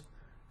goes,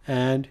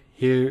 and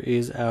here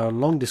is our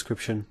long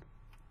description.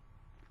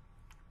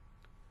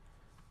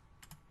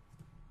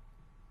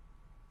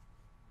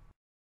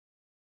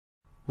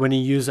 When a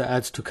user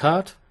adds to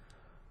cart,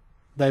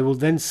 they will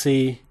then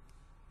see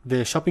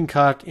their shopping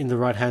cart in the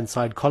right hand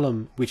side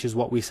column, which is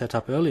what we set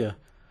up earlier.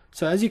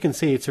 So as you can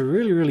see, it's a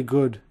really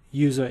good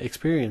user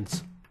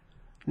experience.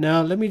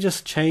 Now let me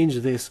just change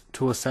this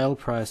to a sale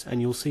price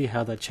and you'll see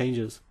how that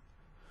changes.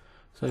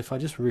 So if I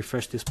just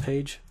refresh this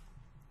page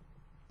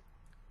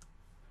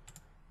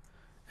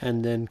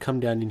and then come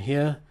down in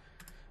here,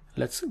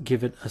 let's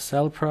give it a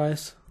sale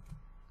price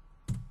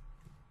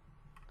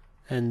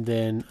and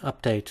then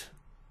update.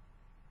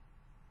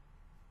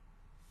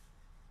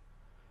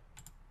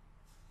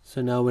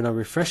 So now when I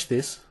refresh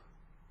this,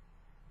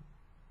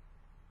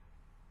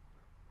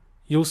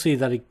 you'll see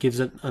that it gives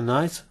it a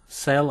nice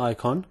sale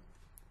icon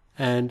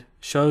and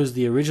shows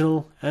the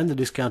original and the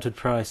discounted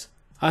price.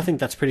 I think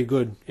that's pretty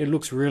good. It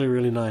looks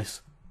really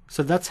nice.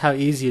 So that's how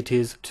easy it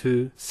is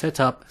to set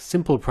up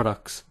simple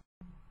products.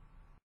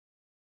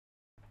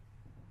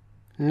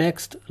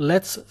 Next,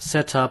 let's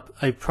set up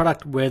a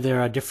product where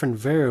there are different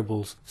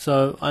variables.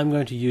 So I'm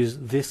going to use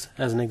this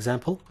as an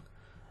example.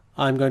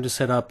 I'm going to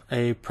set up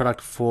a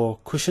product for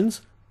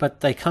cushions,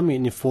 but they come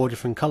in 4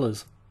 different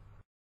colors.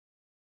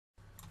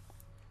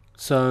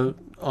 So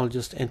I'll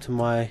just enter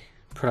my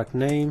product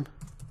name.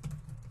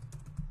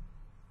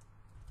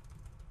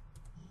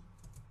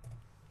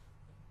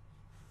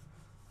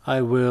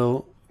 I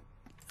will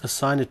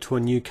assign it to a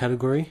new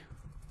category.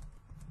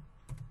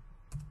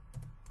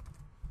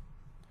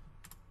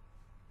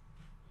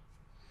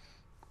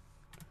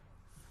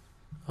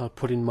 I'll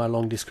put in my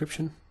long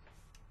description.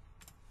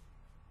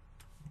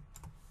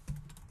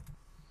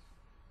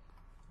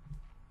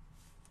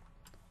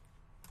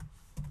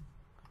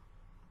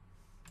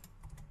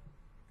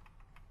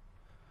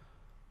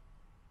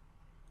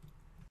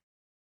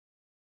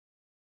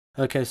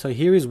 Okay, so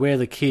here is where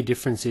the key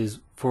difference is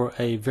for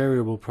a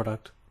variable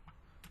product.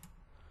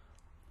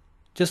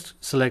 Just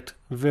select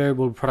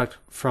variable product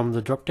from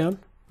the drop down.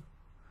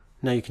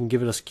 Now you can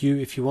give it a SKU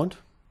if you want.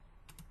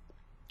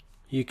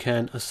 You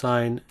can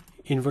assign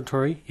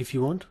inventory if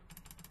you want.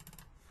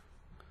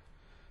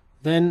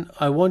 Then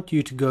I want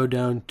you to go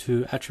down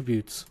to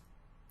attributes.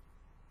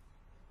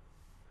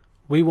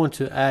 We want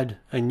to add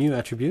a new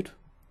attribute,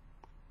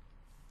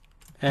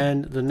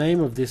 and the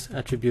name of this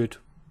attribute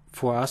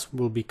for us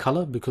will be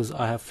color, because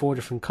I have 4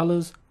 different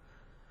colors.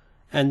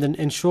 And then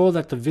ensure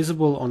that the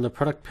visible on the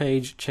product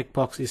page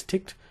checkbox is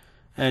ticked,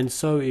 and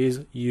so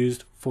is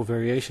used for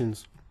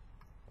variations.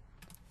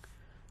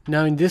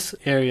 Now in this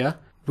area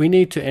we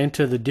need to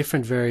enter the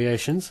different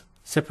variations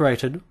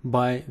separated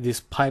by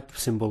this pipe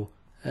symbol,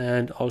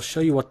 and I'll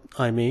show you what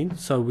I mean.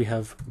 So we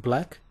have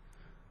black,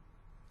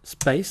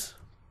 space,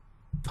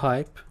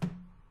 pipe,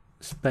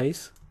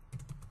 space,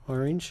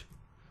 orange,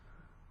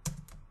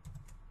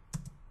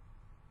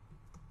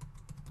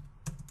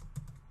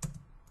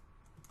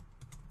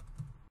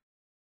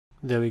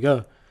 there we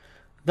go.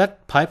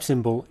 That pipe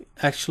symbol,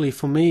 actually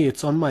for me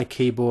it's on my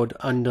keyboard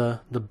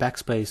under the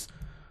backspace.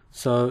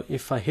 So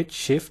if I hit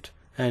shift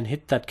and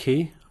hit that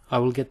key, I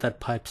will get that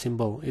pipe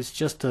symbol. It's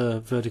just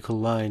a vertical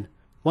line.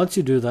 Once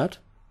you do that,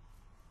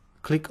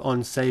 click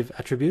on Save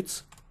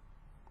Attributes.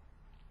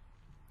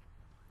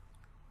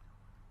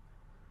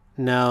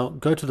 Now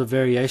go to the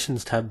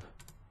Variations tab.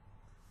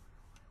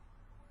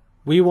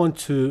 We want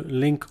to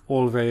link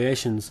all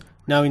variations.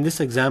 Now in this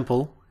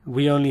example,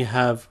 we only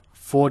have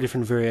 4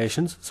 different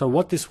variations. So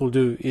what this will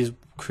do is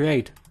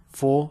create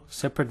 4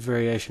 separate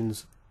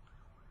variations.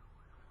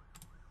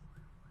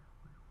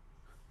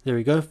 There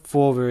we go,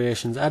 4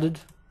 variations added.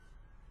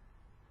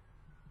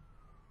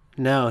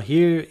 Now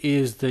here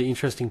is the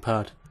interesting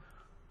part.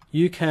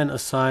 You can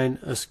assign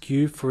a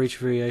SKU for each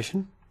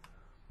variation.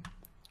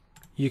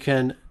 You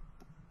can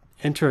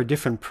enter a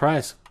different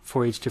price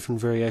for each different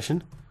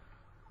variation.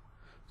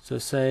 So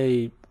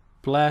say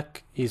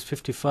black is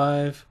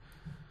 55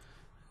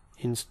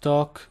 in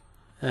stock.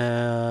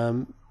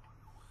 You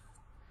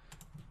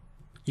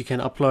can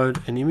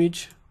upload an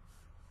image.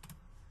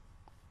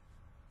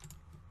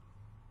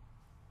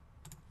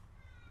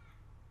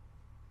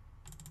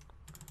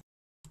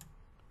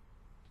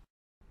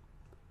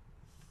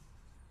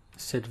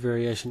 Set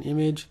variation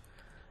image.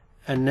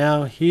 And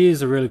now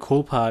here's a really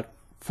cool part.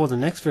 For the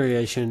next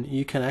variation,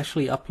 you can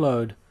actually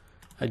upload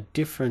a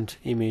different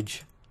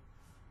image.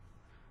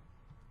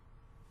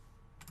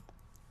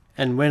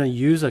 And when a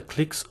user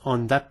clicks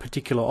on that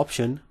particular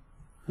option,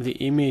 the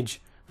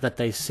image that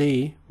they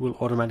see will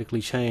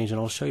automatically change, and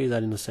I'll show you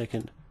that in a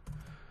second.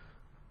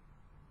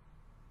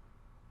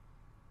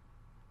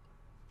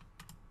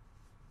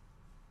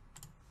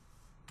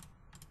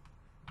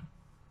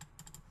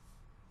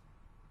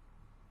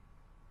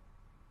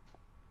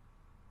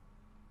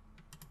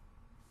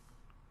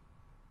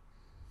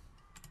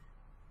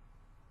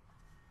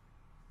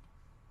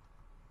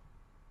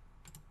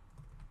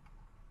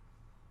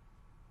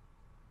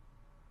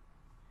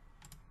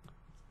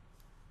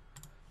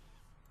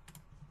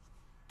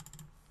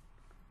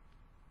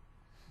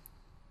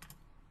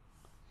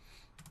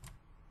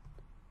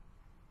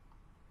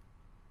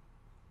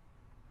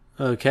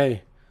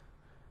 Okay,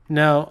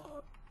 now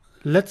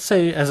let's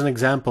say, as an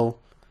example,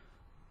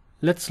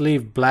 let's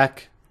leave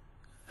black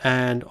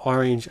and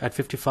orange at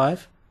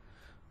 55,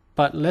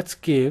 but let's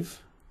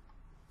give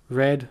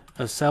red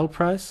a sale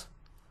price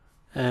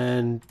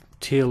and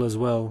teal as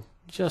well,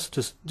 just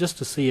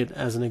to see it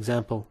as an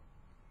example.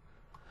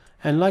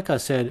 And like I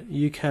said,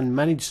 you can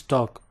manage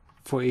stock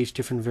for each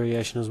different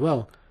variation as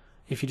well.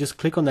 If you just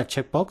click on that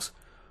checkbox,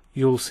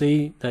 you'll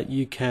see that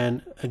you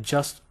can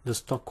adjust the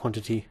stock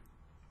quantity.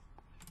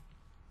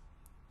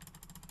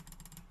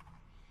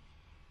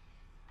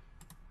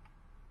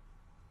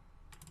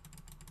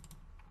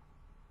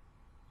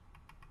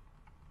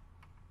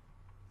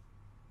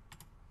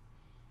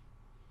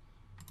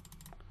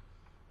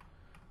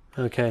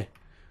 Okay.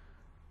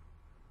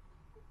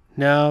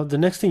 Now the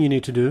next thing you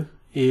need to do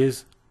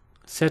is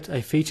set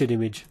a featured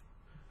image.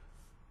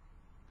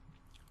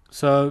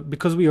 So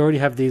because we already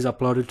have these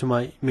uploaded to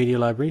my media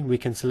library, we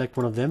can select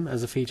one of them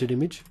as a featured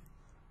image.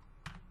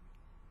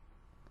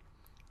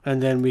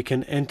 And then we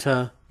can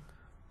enter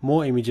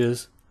more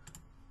images.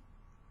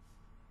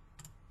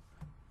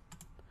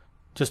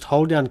 Just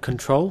hold down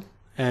Control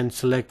and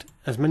select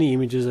as many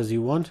images as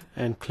you want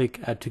and click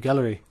Add to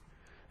Gallery.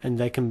 And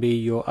they can be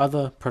your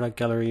other product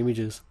gallery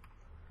images.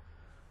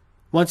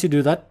 Once you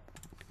do that,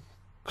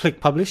 click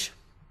Publish.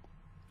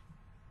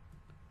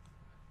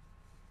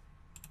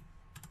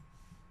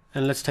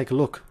 And let's take a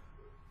look.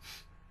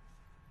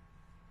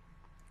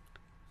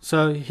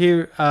 So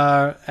here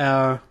are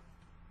our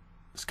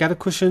scatter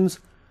cushions.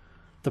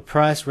 The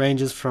price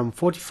ranges from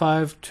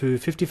 45 to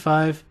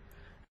 55.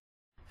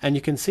 And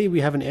you can see we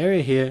have an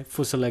area here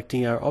for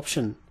selecting our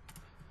option.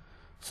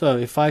 So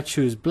if I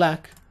choose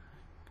black,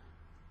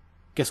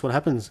 guess what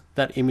happens?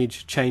 That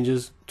image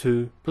changes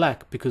to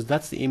black because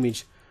that's the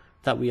image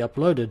that we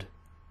uploaded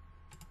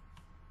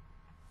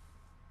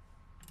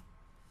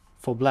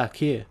for black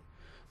here.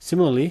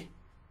 Similarly,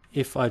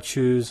 if I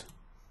choose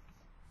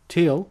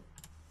teal,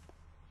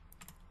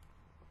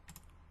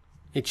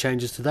 it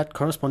changes to that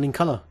corresponding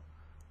color.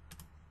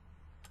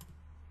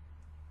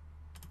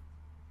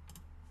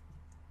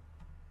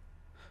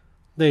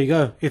 There you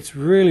go. It's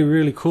really,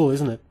 really cool,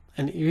 isn't it?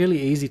 And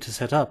really easy to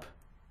set up.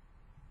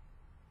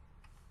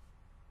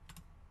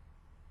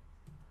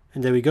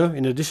 And there we go.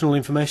 In additional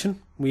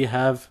information, we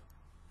have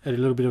a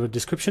little bit of a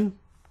description.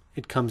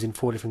 It comes in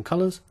 4 different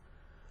colors.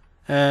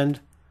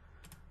 And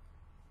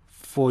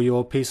for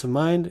your peace of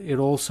mind, it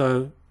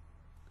also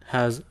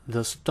has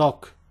the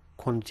stock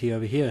quantity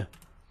over here.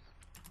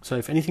 So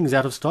if anything's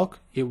out of stock,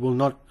 it will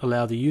not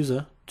allow the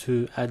user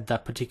to add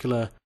that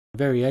particular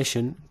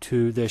variation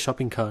to their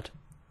shopping cart.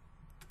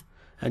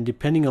 And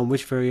depending on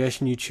which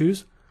variation you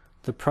choose,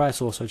 the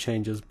price also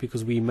changes,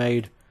 because we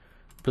made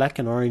black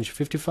and orange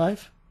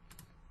 55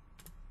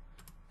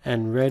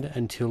 and red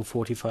and teal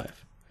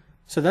 45.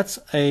 So that's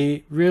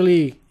a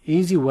really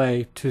easy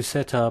way to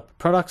set up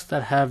products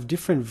that have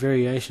different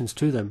variations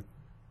to them.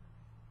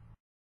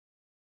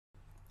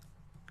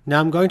 Now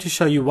I'm going to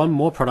show you one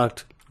more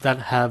product that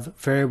have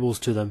variables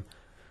to them,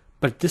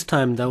 but this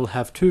time they will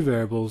have 2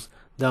 variables.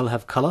 They'll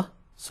have color.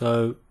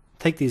 So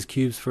take these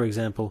cubes for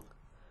example.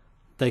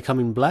 They come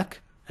in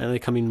black and they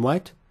come in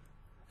white,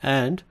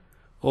 and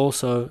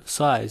also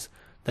size.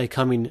 They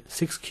come in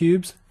 6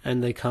 cubes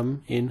and they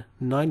come in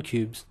 9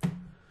 cubes.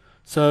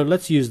 So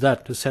let's use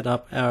that to set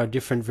up our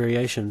different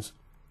variations,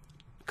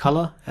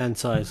 color and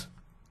size.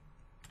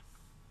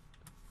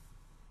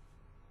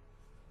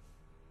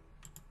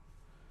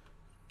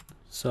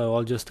 So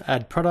I'll just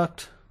add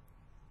product.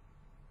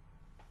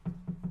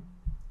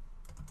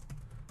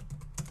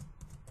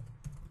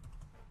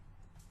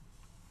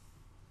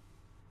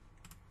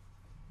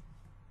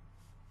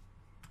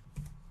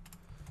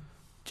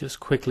 Just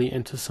quickly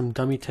enter some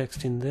dummy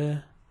text in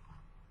there.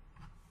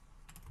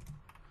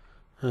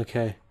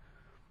 Okay.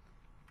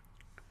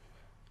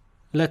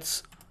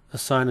 Let's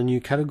assign a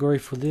new category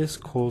for this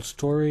called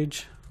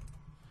storage.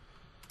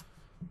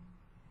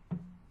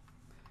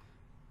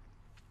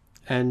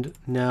 And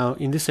now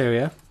in this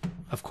area,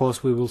 of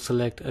course, we will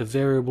select a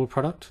variable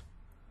product.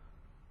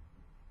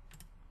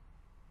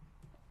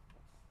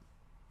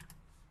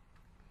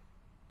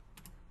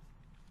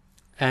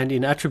 And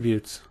in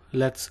attributes,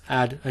 let's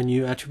add a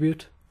new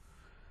attribute.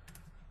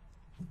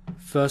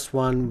 First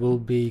one will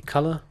be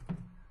color.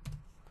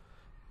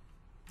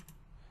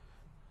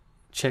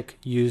 Check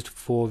used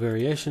for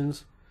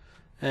variations,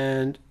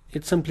 and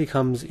it simply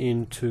comes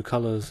in two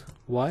colors,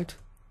 white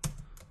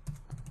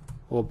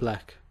or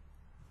black.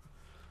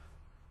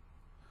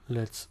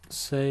 Let's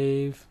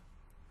save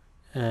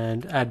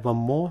and add one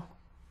more.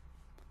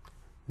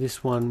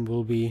 This one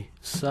will be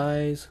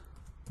size.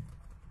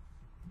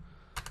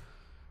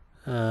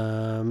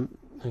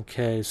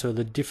 Okay, so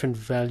the different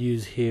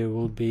values here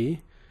will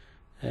be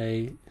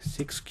a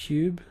 6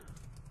 cube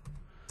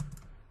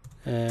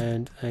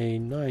and a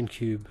 9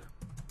 cube.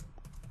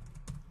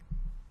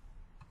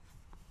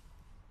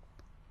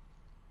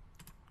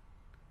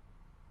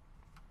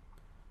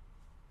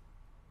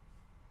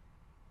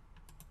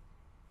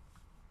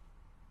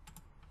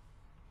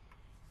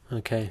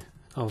 Okay,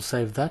 I'll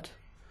save that.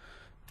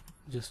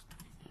 Just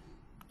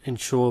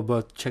ensure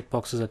both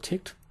checkboxes are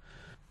ticked.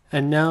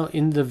 And now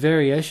in the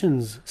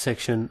variations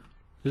section,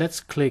 let's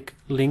click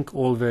link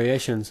all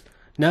variations.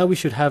 Now we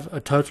should have a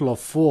total of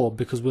 4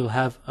 because we'll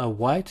have a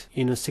white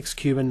in a 6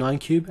 cube and 9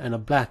 cube and a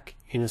black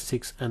in a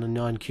 6 and a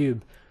 9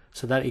 cube.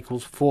 So that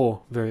equals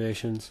 4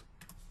 variations.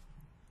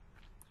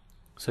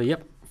 So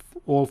yep,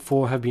 all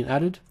 4 have been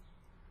added.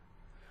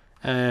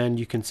 And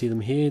you can see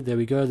them here. There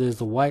we go. There's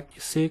the white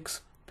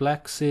 6,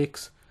 black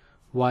 6,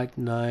 white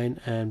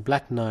 9 and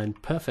black 9.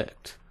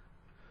 Perfect.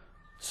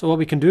 So what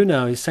we can do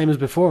now is same as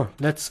before.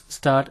 Let's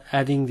start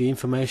adding the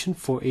information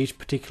for each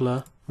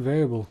particular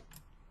variable.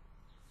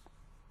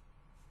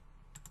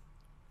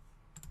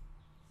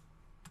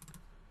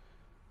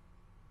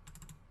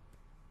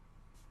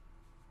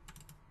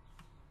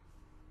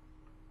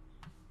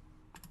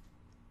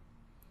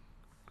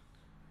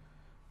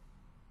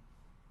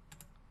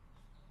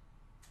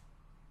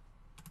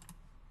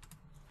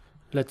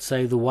 Let's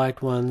say the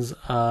white ones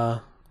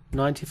are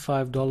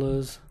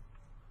 $95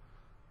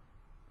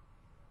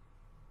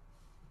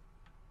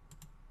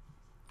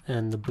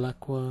 and the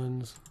black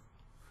ones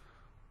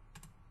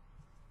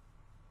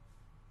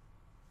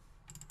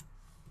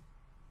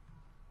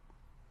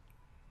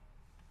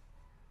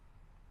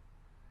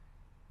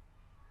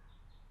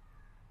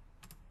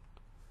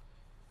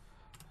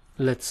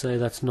let's say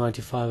that's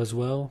 95 as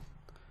well.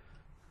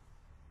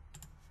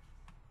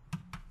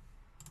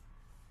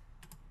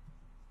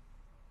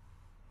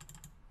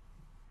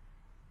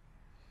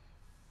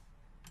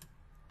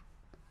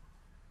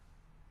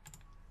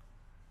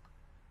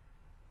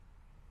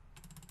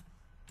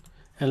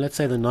 And let's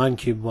say the 9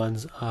 cube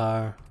ones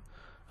are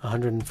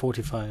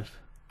 145.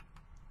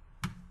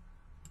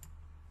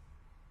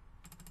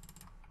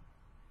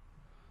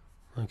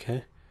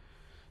 Okay.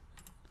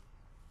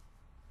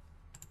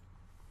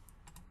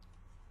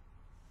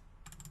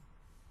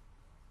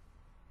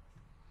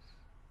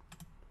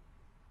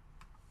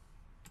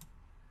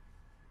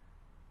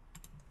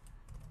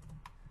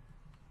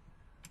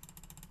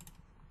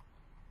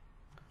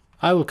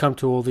 I will come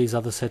to all these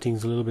other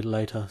settings a little bit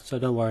later, so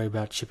don't worry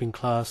about shipping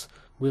class.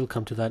 We'll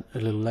come to that a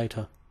little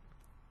later.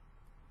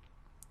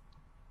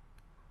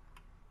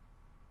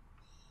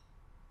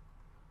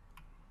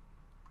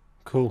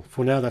 Cool,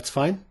 for now that's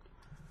fine.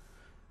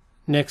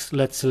 Next,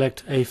 let's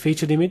select a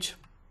featured image.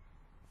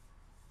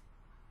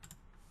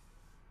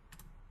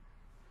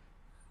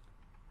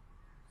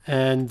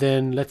 And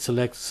then let's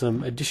select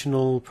some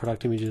additional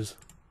product images.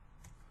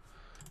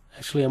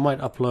 Actually, I might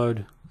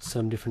upload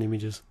some different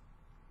images.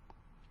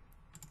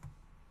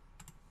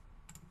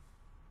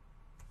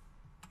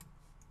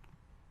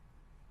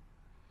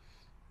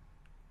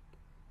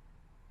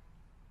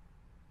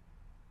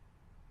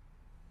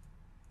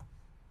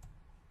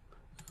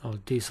 I'll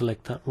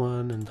deselect that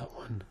one and that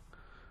one.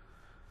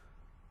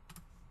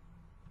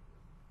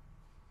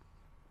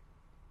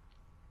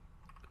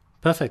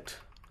 Perfect.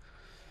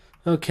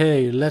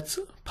 Okay, let's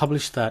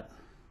publish that.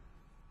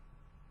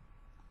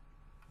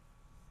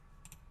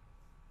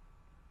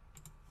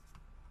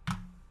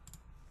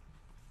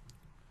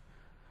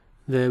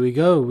 There we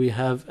go. We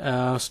have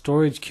our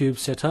storage cube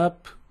set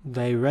up.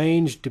 They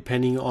range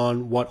depending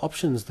on what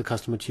options the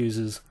customer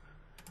chooses.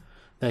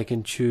 They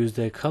can choose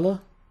their color,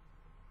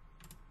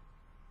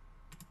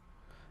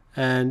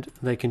 and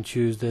they can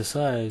choose their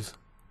size.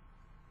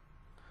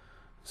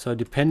 So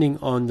depending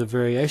on the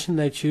variation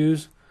they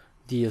choose,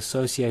 the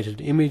associated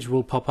image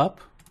will pop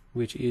up,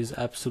 which is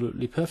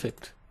absolutely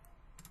perfect.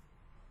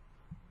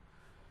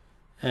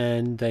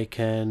 And they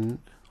can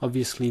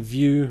obviously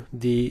view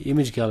the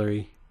image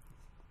gallery.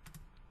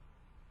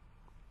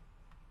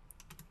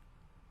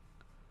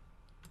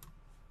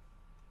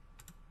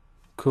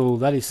 Cool,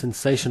 that is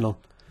sensational.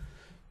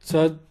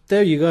 So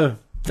there you go.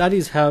 That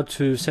is how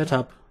to set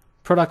up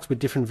products with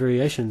different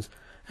variations.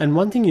 And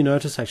one thing you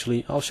notice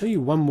actually, I'll show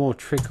you one more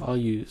trick I'll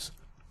use.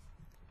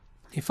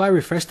 If I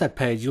refresh that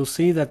page, you'll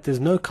see that there's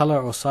no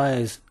color or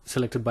size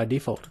selected by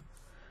default.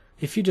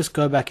 If you just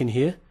go back in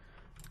here,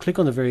 click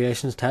on the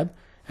variations tab,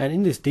 and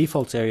in this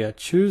defaults area,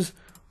 choose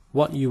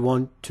what you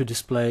want to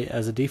display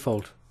as a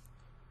default.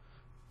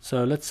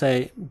 So let's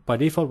say by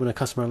default when a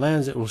customer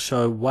lands, it will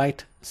show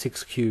white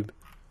 6 cube.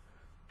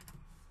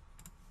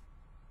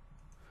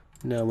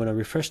 Now when I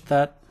refresh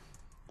that,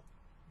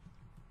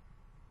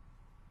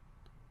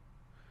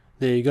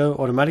 there you go,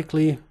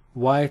 automatically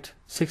white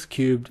 6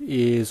 cubed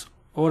is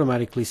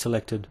automatically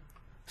selected.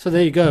 So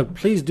there you go.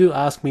 Please do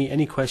ask me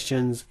any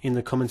questions in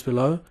the comments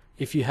below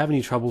if you have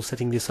any trouble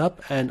setting this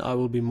up, and I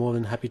will be more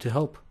than happy to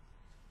help.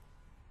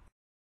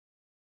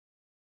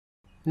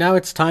 Now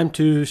it's time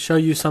to show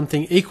you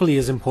something equally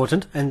as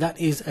important, and that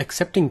is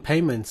accepting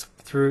payments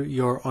through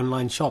your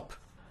online shop.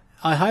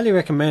 I highly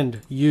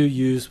recommend you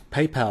use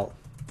PayPal.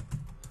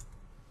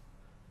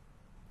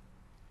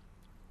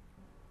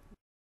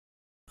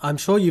 I'm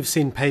sure you've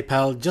seen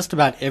PayPal just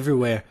about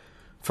everywhere,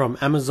 from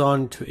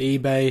Amazon to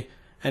eBay,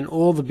 and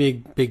all the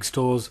big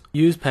stores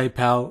use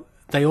PayPal.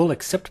 They all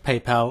accept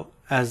PayPal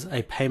as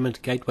a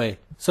payment gateway.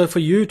 So for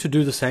you to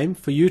do the same,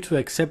 for you to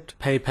accept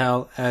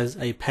PayPal as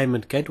a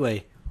payment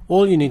gateway,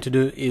 all you need to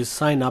do is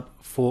sign up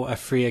for a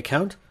free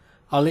account.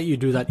 I'll let you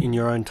do that in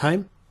your own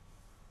time.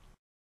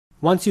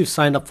 Once you've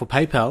signed up for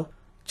PayPal,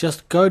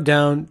 just go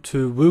down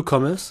to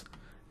WooCommerce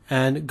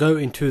and go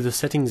into the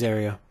settings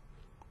area.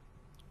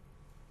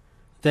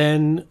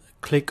 Then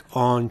click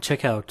on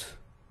checkout.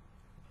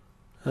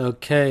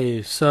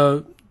 Okay,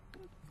 so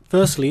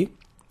firstly,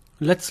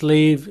 let's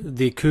leave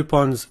the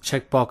coupons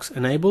checkbox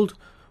enabled.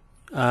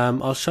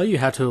 I'll show you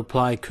how to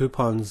apply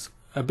coupons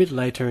a bit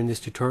later in this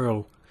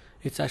tutorial.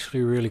 It's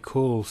actually really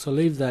cool. So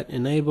leave that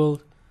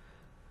enabled.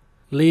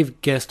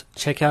 Leave guest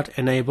checkout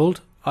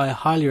enabled. I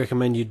highly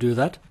recommend you do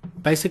that.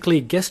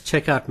 Basically, guest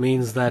checkout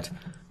means that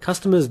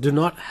customers do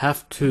not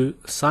have to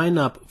sign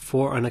up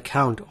for an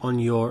account on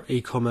your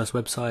e-commerce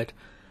website.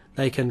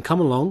 They can come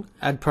along,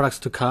 add products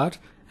to cart,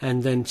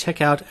 and then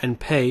check out and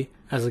pay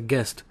as a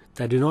guest.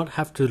 They do not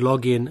have to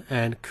log in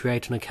and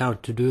create an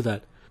account to do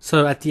that.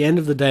 So at the end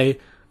of the day,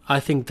 I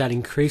think that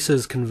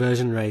increases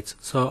conversion rates.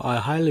 So I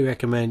highly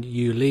recommend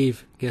you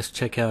leave guest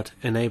checkout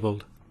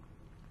enabled.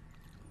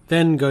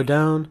 Then go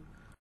down,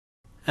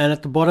 and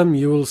at the bottom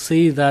you will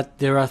see that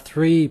there are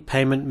 3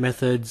 payment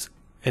methods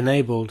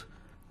enabled: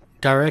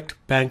 direct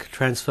bank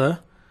transfer,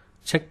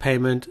 check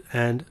payment,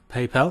 and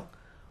PayPal.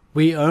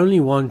 We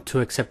only want to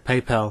accept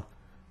PayPal.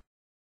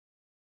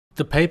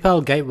 The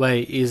PayPal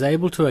gateway is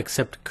able to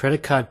accept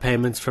credit card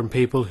payments from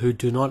people who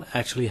do not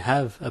actually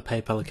have a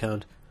PayPal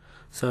account.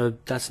 So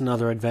that's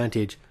another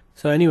advantage.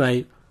 So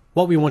anyway,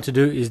 what we want to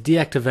do is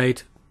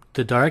deactivate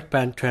the direct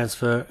bank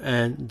transfer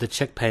and the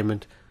check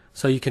payment.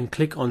 So you can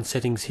click on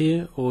settings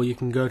here, or you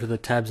can go to the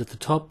tabs at the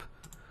top.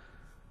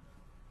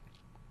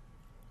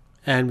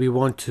 And we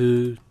want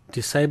to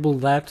disable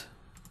that.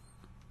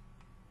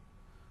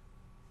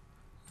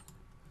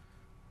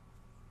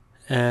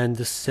 And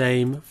the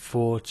same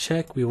for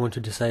check, we want to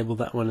disable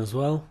that one as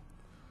well.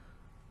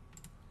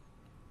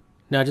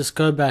 Now just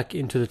go back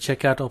into the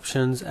checkout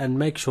options and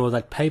make sure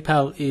that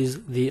PayPal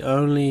is the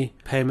only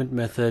payment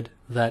method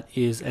that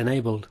is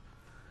enabled.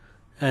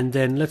 And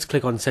then let's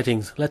click on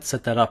settings, let's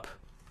set that up.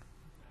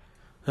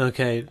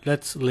 Okay,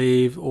 let's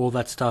leave all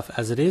that stuff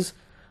as it is.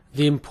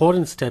 The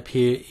important step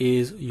here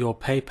is your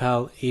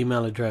PayPal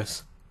email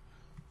address.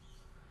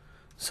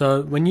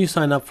 So when you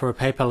sign up for a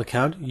PayPal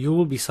account, you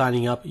will be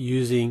signing up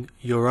using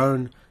your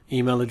own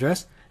email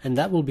address, and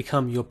that will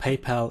become your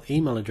PayPal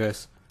email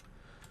address.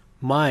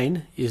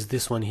 Mine is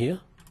this one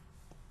here.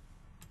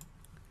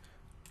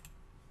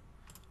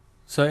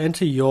 So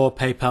enter your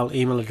PayPal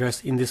email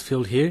address in this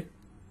field here.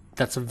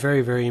 That's a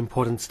very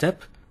important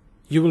step.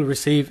 You will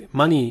receive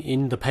money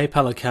in the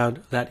PayPal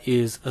account that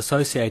is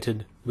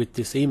associated with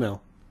this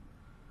email.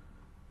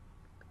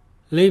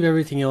 Leave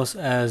everything else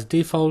as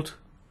default.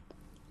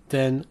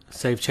 Then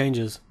save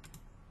changes.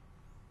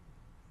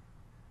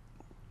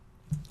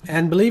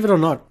 And believe it or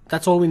not,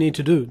 that's all we need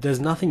to do. There's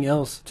nothing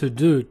else to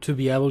do to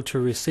be able to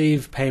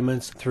receive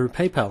payments through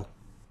PayPal.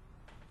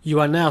 You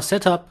are now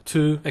set up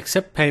to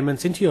accept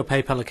payments into your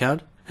PayPal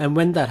account, and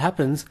when that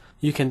happens,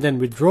 you can then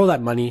withdraw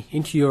that money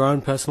into your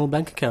own personal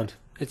bank account.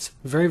 It's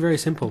very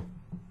simple.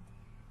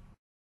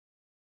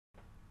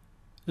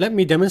 Let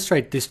me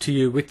demonstrate this to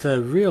you with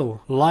a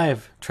real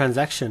live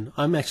transaction.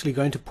 I'm actually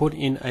going to put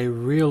in a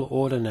real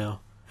order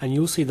now, and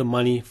you'll see the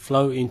money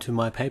flow into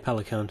my PayPal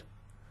account.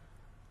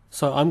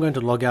 So I'm going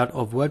to log out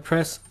of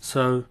WordPress.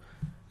 So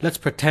let's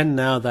pretend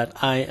now that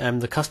I am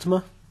the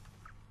customer.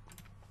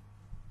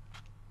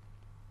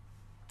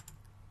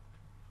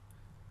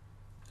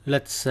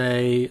 Let's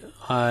say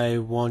I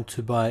want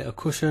to buy a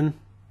cushion.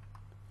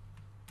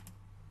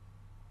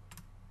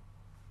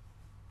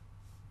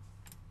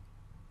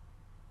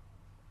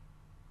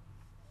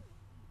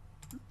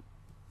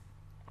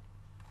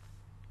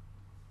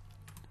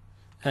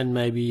 And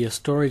maybe a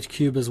storage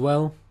cube as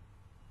well.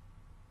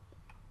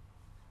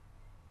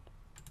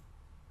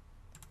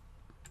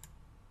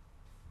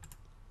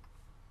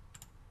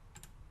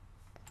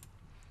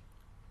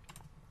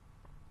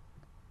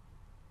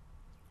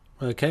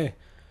 Okay,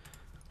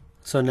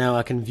 so now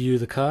I can view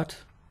the cart.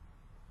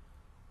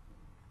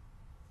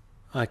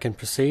 I can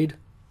proceed.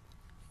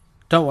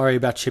 Don't worry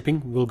about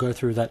shipping, we'll go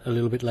through that a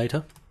little bit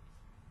later.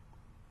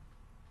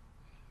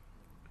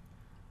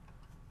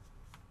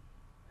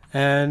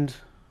 And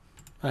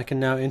I can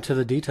now enter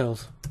the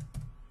details.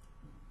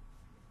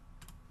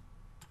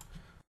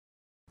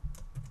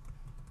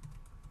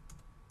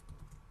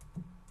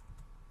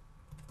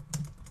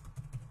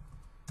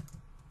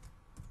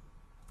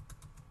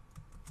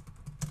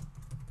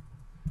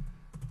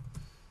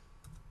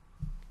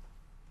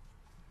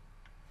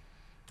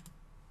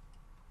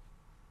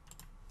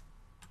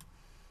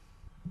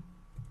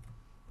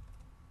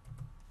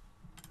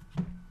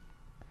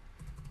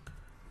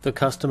 The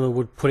customer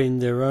would put in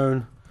their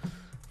own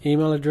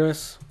email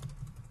address.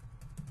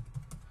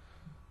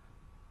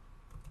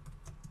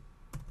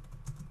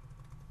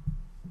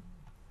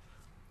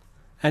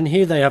 And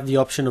here they have the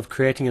option of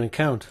creating an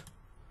account.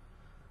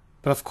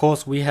 But of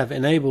course we have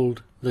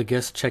enabled the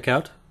guest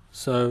checkout,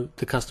 so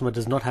the customer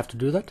does not have to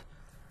do that.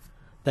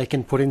 They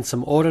can put in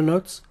some order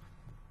notes,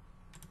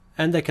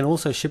 and they can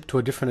also ship to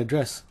a different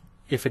address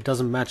if it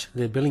doesn't match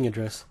their billing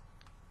address.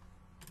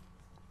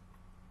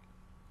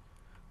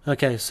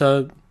 Okay,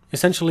 so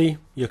essentially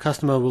your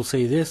customer will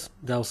see this,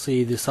 they'll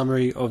see the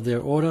summary of their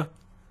order,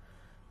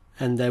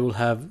 and they will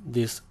have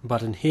this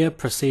button here,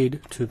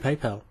 proceed to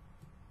PayPal.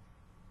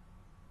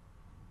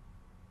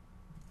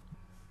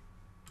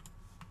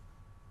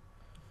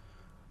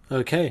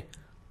 Okay,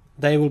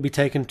 they will be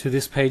taken to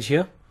this page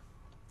here.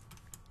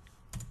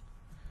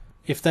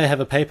 If they have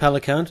a PayPal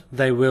account,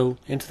 they will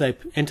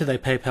enter their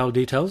PayPal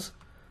details.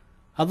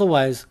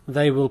 Otherwise,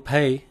 they will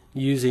pay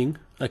using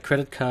a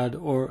credit card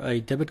or a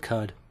debit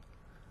card.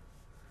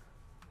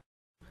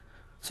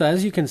 So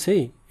as you can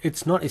see,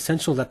 it's not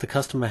essential that the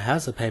customer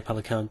has a PayPal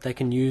account. They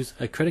can use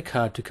a credit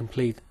card to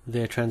complete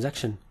their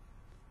transaction.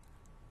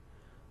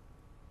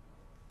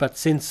 But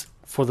since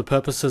for the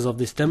purposes of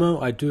this demo,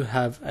 I do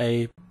have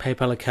a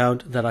PayPal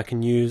account that I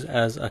can use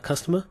as a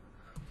customer.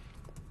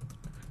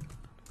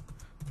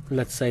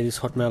 Let's say this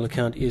Hotmail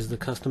account is the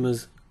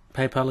customer's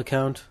PayPal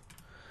account.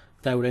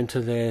 They would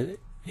enter their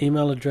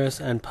email address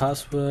and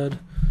password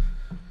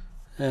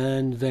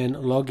and then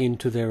log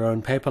into their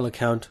own PayPal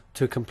account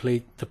to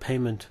complete the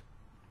payment.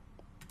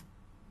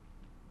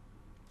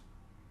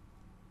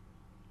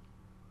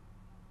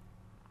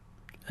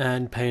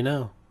 And pay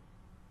now.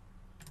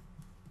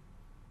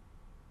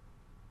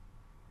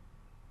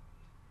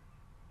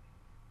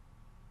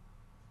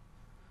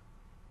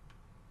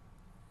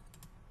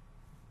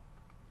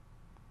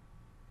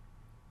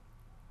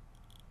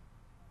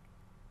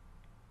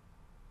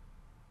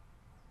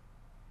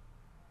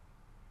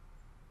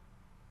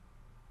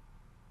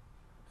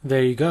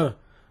 There you go.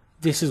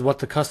 This is what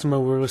the customer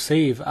will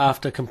receive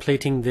after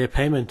completing their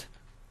payment.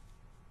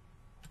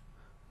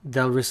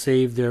 They'll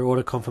receive their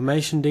order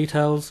confirmation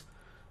details,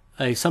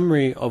 a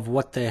summary of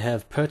what they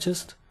have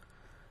purchased,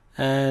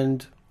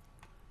 and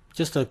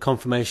just a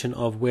confirmation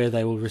of where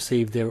they will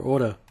receive their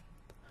order.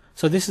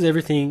 So this is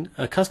everything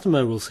a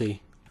customer will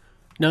see.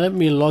 Now let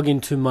me log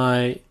into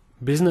my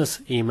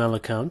business email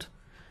account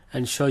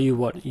and show you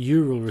what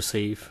you will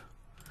receive.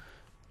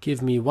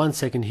 Give me 1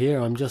 second here,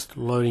 I'm just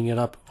loading it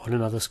up on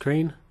another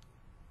screen.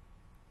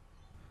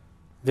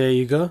 There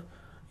you go.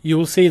 You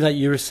will see that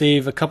you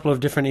receive a couple of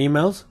different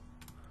emails.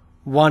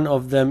 One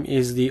of them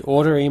is the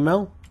order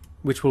email,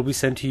 which will be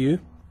sent to you,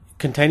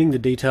 containing the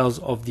details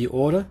of the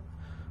order.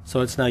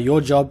 So it's now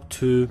your job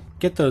to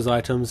get those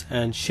items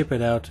and ship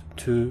it out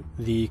to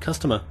the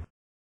customer.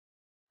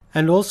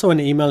 And also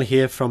an email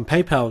here from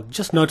PayPal,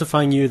 just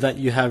notifying you that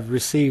you have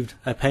received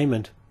a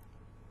payment.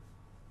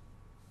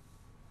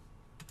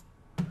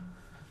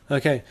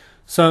 Okay,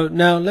 so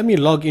now let me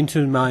log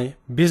into my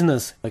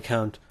business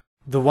account,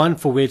 the one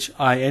for which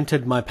I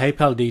entered my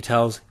PayPal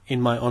details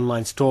in my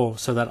online store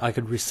so that I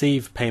could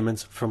receive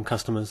payments from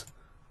customers.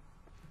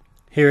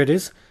 Here it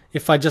is.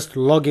 If I just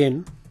log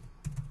in,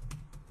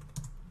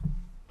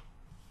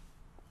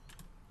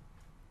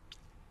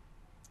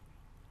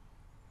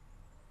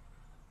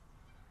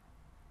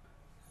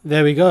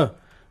 there we go.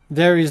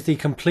 There is the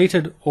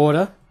completed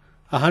order,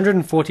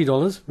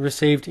 $140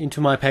 received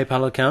into my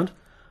PayPal account,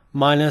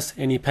 minus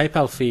any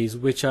PayPal fees,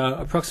 which are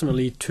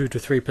approximately 2 to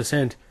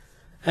 3%.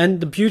 And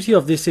the beauty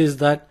of this is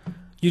that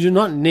you do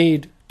not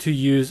need to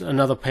use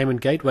another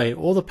payment gateway.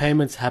 All the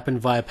payments happen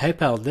via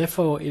PayPal.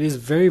 Therefore, it is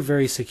very,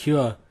 very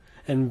secure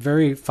and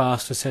very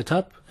fast to set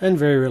up and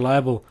very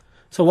reliable.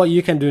 So what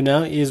you can do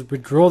now is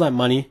withdraw that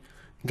money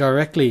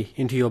directly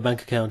into your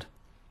bank account.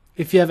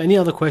 If you have any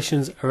other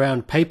questions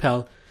around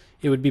PayPal,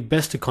 it would be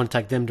best to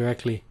contact them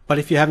directly. But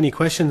if you have any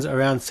questions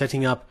around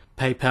setting up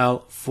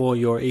PayPal for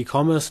your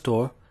e-commerce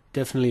store,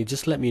 definitely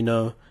just let me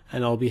know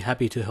and I'll be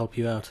happy to help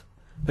you out.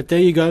 But there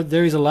you go,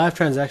 there is a live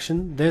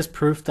transaction. There's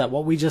proof that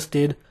what we just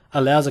did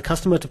allows a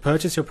customer to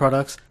purchase your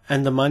products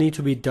and the money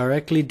to be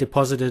directly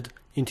deposited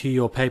into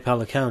your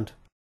PayPal account.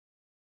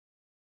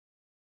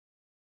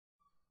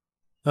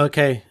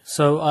 Okay,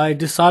 so I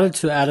decided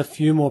to add a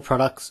few more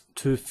products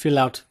to fill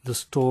out the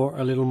store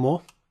a little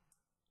more.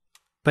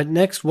 But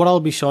next, what I'll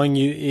be showing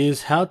you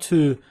is how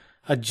to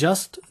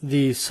adjust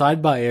the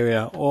sidebar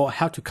area, or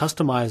how to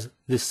customize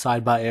this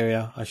sidebar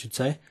area, I should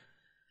say,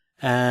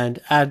 and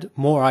add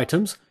more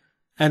items,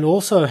 and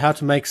also how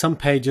to make some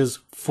pages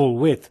full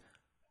width.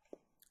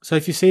 So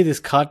if you see this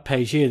cart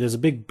page here, there's a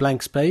big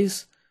blank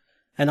space,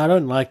 and I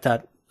don't like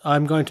that.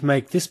 I'm going to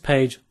make this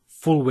page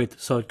full width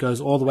so it goes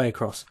all the way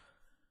across.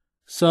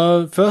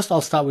 So first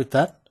I'll start with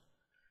that.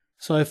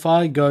 So if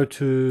I go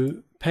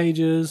to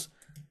pages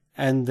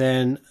and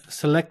then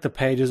select the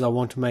pages I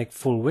want to make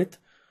full width,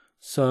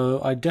 so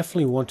I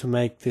definitely want to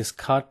make this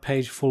cart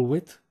page full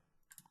width.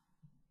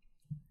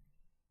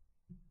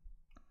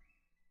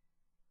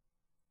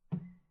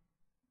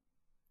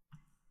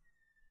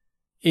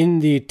 In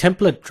the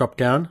template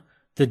dropdown,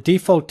 the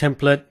default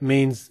template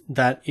means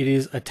that it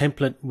is a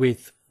template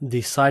with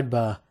the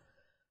sidebar.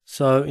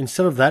 So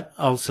instead of that,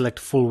 I'll select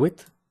full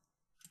width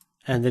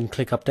and then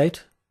click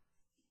update.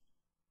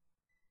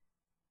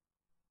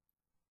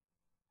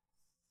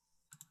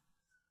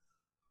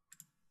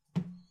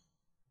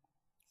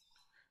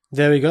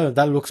 There we go,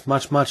 that looks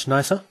much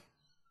nicer.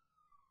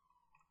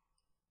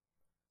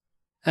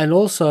 And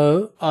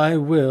also I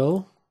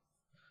will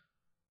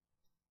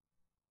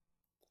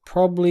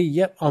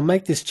probably, I'll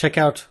make this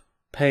checkout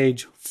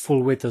page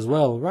full width as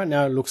well. Right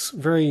now it looks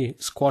very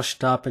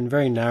squashed up and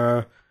very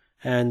narrow,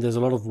 and there's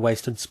a lot of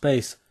wasted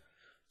space.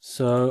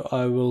 So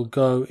I will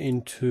go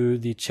into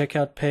the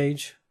checkout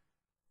page,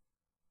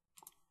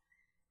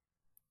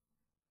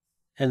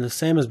 and the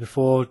same as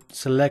before,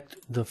 select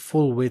the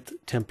full width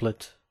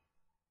template.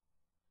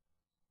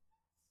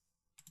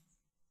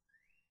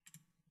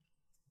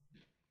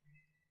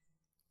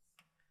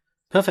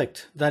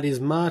 Perfect, that is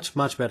much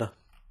better.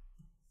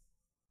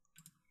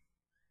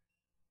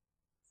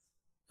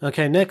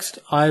 Okay, next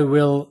I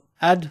will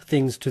add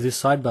things to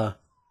this sidebar.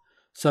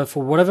 So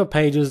for whatever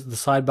pages the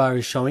sidebar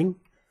is showing,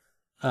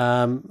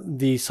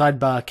 the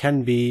sidebar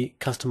can be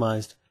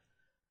customized.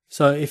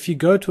 So if you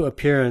go to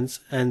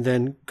Appearance and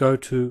then go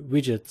to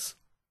Widgets,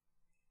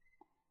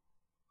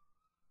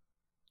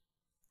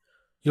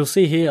 you'll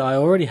see here I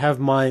already have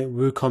my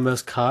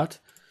WooCommerce cart,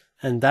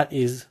 and that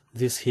is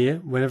this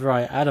here. Whenever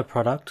I add a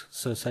product,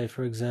 so say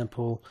for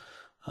example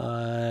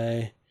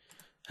I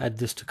add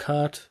this to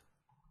cart,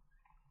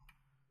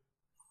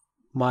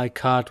 my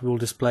cart will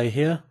display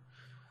here.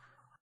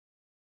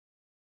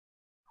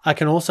 I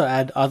can also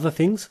add other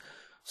things.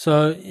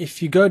 So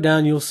if you go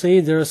down, you'll see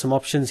there are some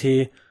options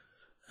here.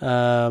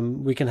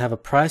 We can have a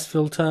price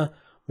filter,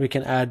 we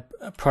can add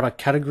a product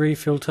category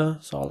filter,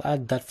 so I'll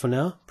add that for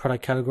now,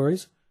 product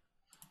categories.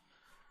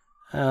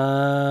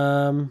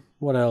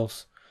 What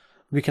else?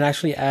 We can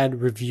actually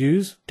add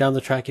reviews down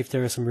the track if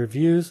there are some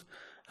reviews,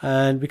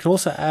 and we can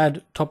also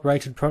add top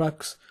rated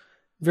products,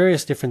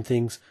 various different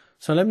things.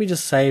 So let me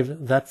just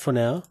save that for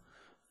now.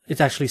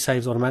 It actually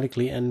saves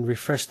automatically, and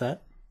refresh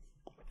that.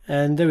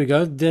 And there we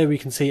go. There we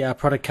can see our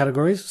product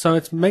categories. So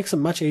it makes it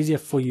much easier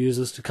for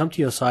users to come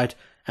to your site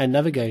and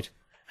navigate.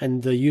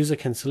 And the user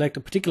can select a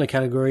particular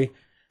category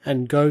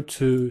and go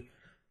to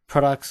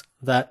products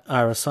that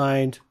are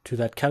assigned to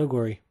that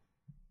category.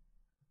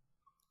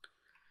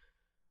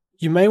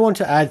 You may want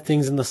to add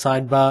things in the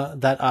sidebar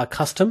that are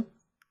custom.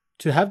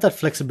 To have that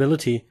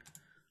flexibility,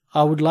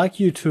 I would like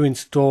you to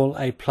install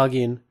a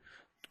plugin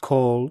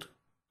called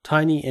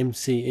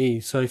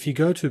TinyMCE. So if you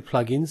go to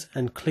plugins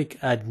and click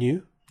add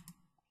new,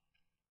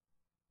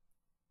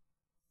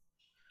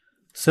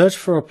 search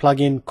for a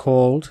plugin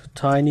called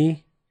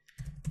TinyMCE,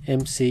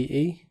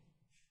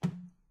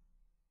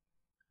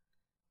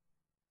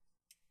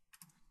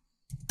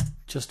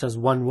 just as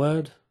one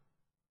word.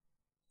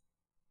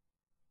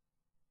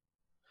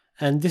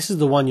 And this is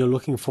the one you're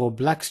looking for,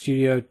 Black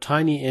Studio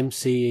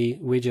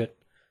TinyMCE widget.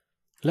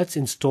 Let's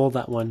install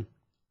that one.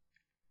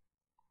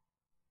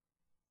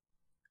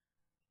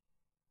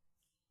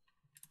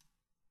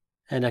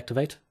 And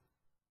activate.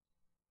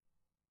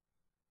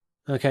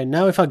 Okay,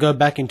 now if I go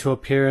back into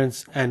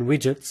Appearance and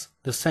Widgets,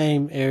 the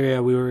same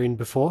area we were in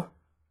before,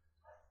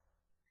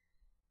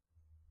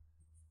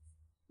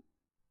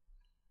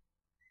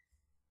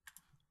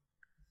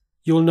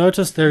 you'll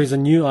notice there is a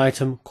new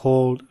item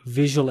called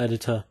Visual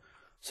Editor.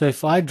 So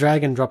if I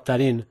drag and drop that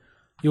in,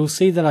 you'll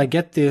see that I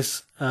get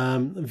this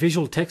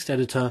visual text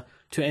editor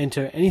to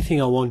enter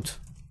anything I want.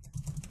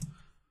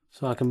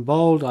 So I can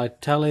bold,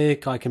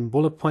 italic, I can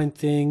bullet point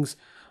things,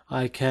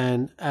 I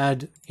can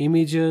add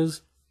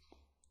images,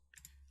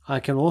 I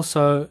can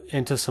also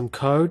enter some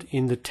code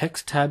in the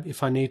text tab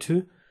if I need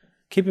to.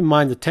 Keep in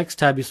mind the text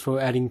tab is for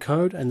adding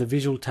code and the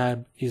visual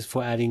tab is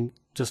for adding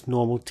just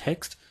normal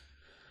text.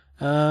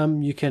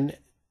 You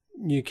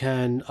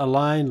can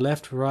align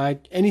left,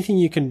 right, anything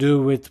you can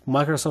do with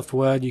Microsoft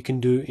Word you can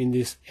do in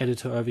this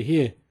editor over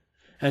here.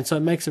 And so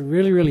it makes it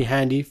really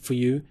handy for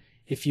you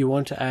if you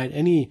want to add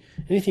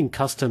anything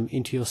custom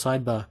into your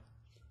sidebar.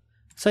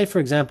 Say for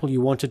example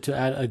you wanted to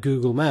add a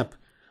Google map.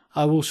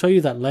 I will show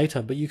you that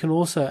later, but you can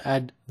also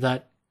add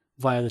that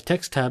via the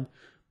text tab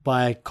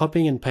by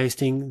copying and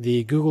pasting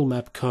the Google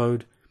map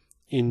code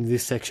in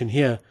this section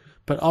here.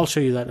 But I'll show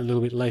you that a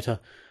little bit later.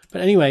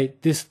 But anyway,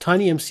 this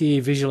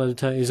TinyMCE visual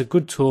editor is a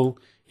good tool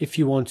if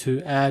you want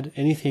to add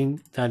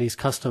anything that is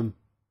custom.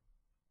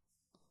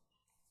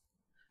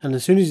 And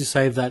as soon as you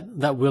save that,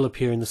 that will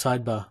appear in the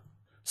sidebar.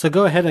 So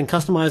go ahead and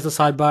customize the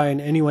sidebar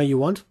in any way you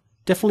want.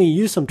 Definitely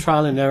use some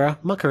trial and error,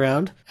 muck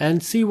around,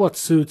 and see what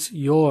suits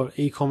your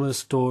e-commerce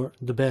store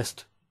the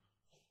best.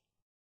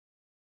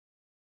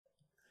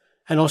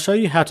 And I'll show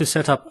you how to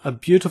set up a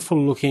beautiful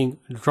looking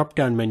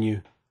drop-down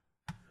menu.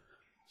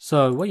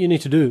 So what you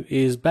need to do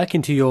is back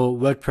into your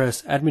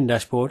WordPress admin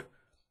dashboard,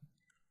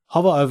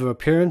 hover over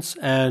Appearance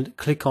and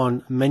click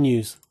on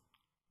Menus.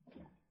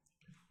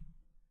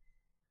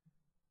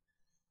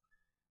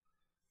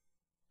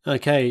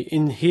 Okay,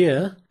 in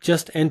here,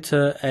 just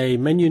enter a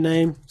menu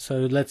name.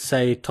 So let's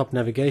say Top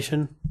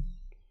Navigation,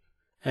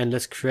 and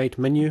let's create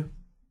menu.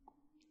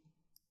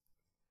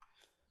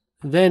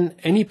 Then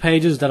any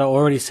pages that are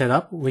already set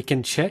up, we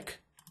can check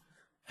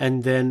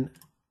and then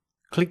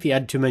click the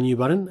Add to Menu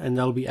button and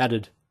they'll be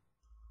added.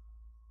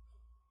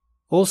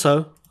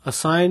 Also,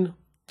 assign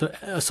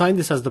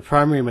this as the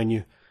primary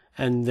menu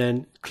and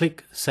then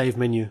click Save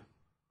Menu.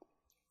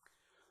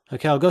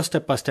 Okay, I'll go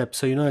step by step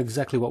so you know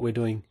exactly what we're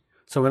doing.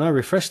 So when I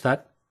refresh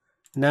that,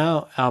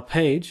 now our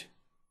page,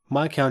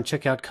 My Account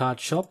Checkout Cart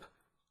Shop,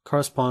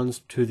 corresponds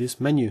to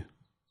this menu.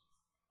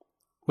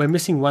 We're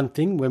missing one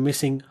thing, we're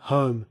missing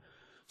Home.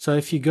 So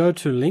if you go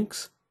to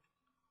links,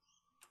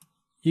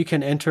 you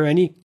can enter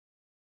any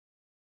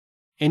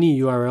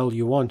URL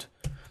you want.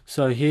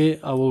 So here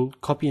I will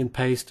copy and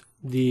paste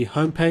the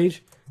home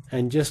page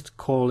and just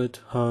call it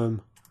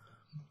Home.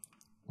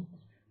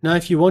 Now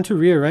if you want to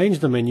rearrange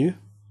the menu,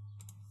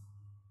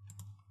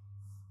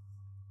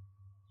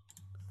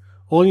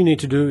 all you need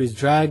to do is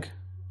drag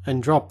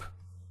and drop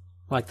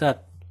like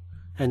that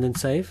and then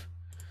save,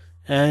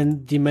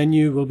 and the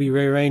menu will be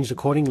rearranged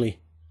accordingly.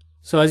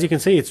 So as you can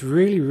see, it's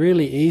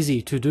really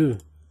easy to do.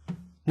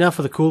 Now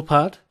for the cool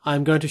part,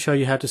 I'm going to show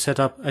you how to set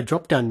up a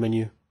drop-down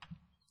menu.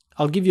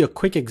 I'll give you a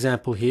quick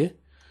example here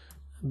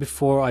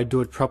before I do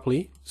it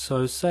properly.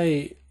 So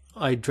say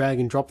I drag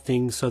and drop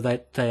things so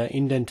that they are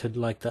indented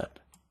like that.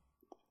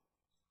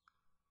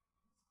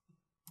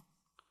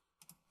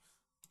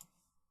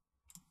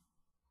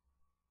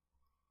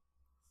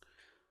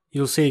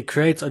 You'll see it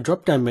creates a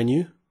drop-down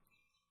menu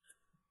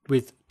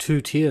with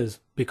 2 tiers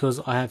because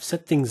I have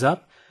set things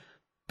up.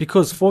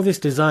 Because for this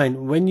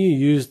design, when you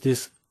use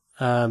this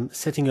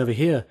setting over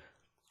here,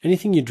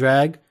 anything you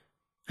drag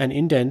and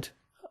indent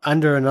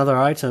under another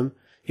item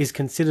is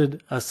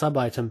considered a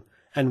sub-item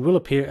and will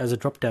appear as a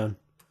drop-down.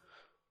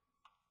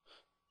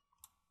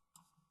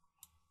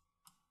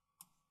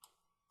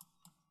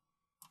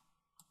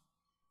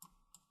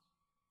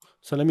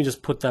 So let me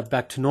just put that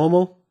back to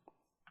normal.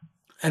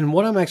 And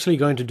what I'm actually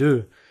going to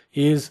do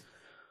is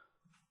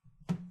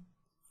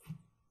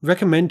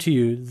recommend to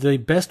you the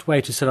best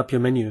way to set up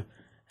your menu.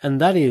 And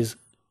that is,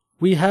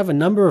 we have a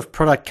number of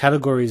product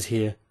categories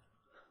here.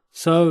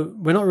 So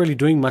we're not really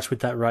doing much with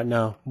that right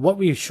now. What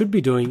we should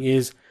be doing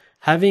is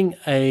having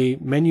a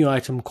menu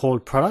item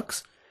called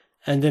products.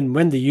 And then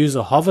when the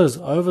user hovers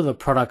over the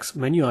products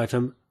menu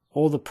item,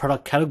 all the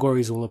product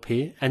categories will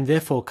appear, and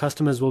therefore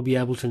customers will be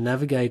able to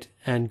navigate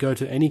and go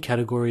to any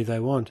category they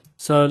want.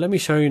 So let me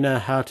show you now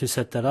how to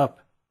set that up.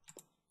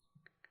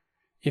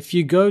 If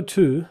you go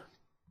to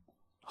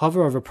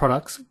hover over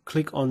products,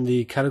 click on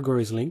the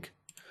categories link.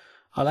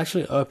 I'll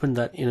actually open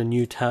that in a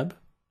new tab.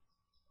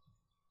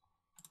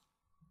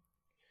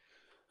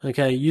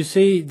 Okay, you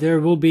see there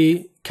will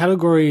be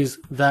categories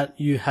that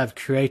you have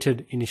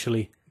created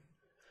initially.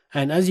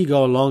 And as you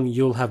go along,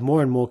 you'll have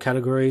more and more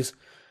categories,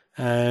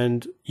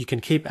 and you can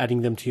keep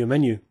adding them to your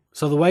menu.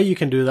 So the way you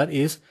can do that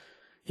is,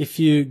 if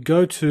you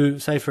go to,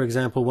 say for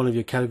example, one of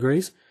your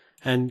categories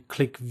and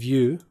click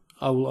View,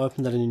 I will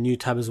open that in a new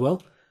tab as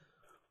well.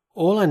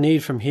 All I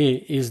need from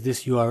here is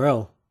this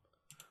URL.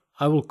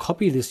 I will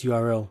copy this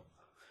URL.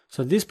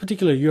 So this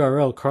particular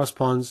URL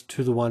corresponds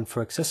to the one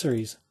for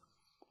accessories.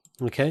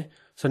 Okay,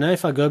 so now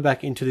if I go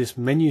back into this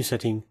menu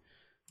setting,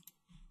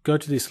 go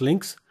to this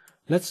links,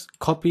 let's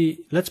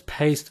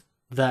paste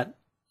that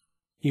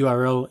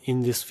URL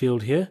in this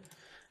field here,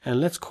 and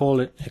let's call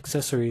it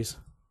accessories.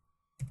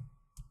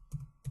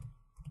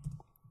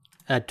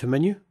 Add to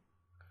menu.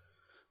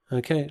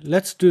 Okay,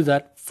 let's do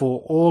that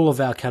for all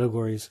of our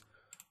categories.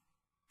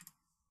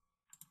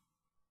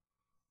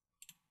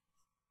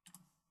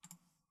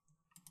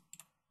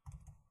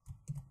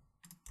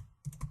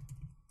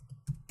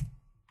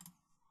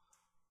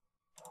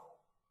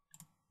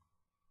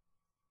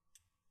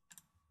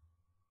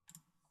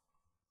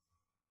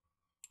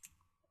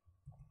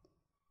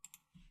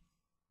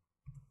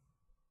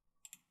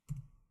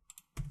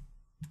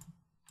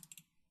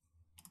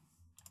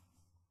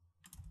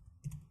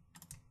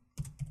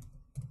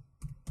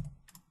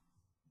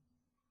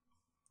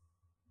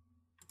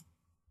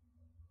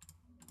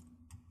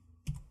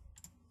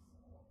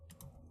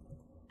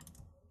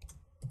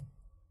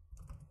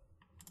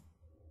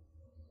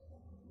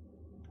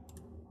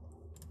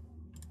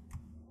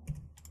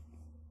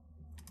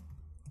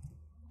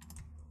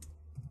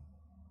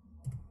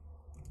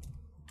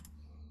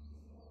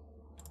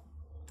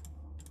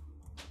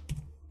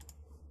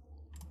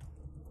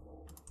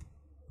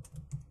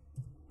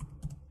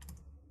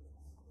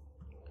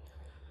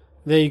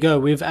 There you go.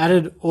 We've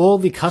added all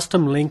the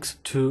custom links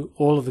to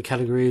all of the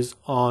categories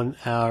on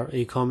our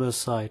e-commerce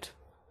site.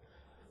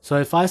 So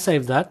if I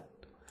save that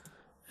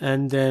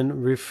and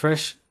then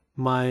refresh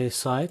my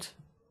site,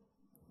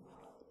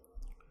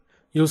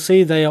 you'll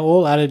see they are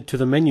all added to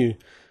the menu,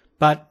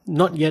 but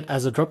not yet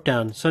as a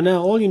drop-down. So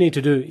now all you need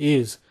to do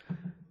is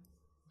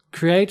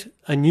create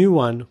a new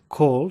one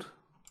called,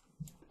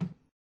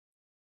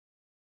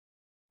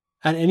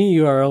 add any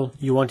URL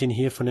you want in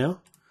here for now,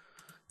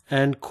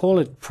 and call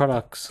it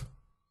products.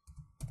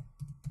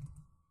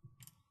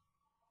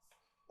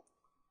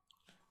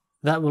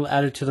 That will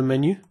add it to the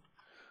menu.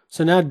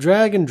 So now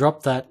drag and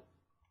drop that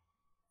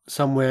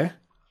somewhere,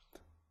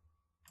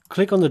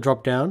 click on the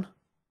drop down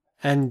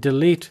and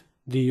delete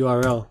the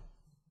URL.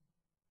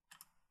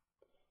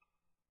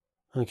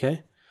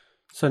 Okay,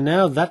 so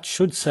now that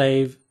should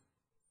save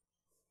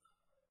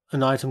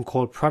an item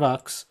called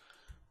products,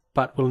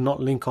 but will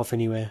not link off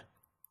anywhere.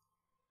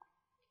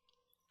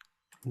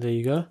 There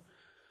you go.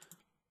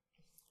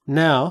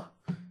 Now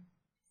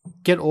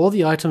get all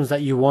the items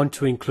that you want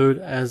to include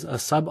as a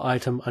sub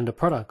item under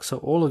products, so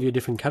all of your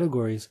different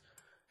categories,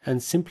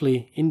 and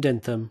simply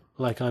indent them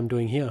like I'm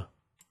doing here.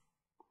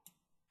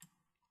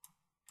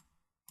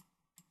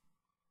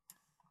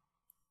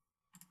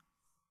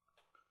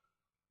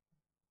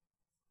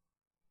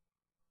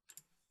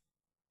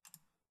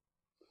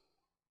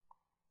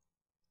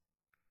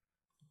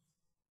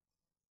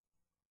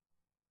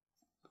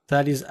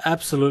 That is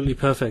absolutely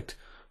perfect.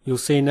 You'll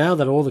see now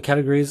that all the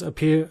categories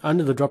appear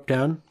under the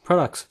drop-down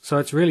products, so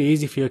it's really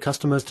easy for your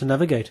customers to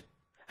navigate.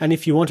 And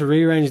if you want to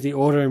rearrange the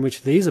order in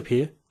which these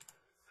appear,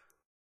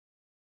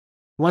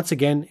 once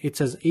again,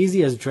 it's as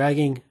easy as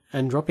dragging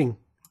and dropping.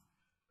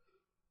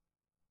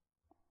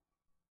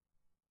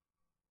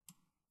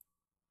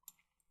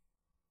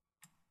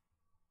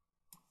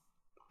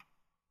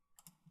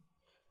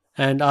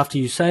 And after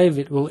you save,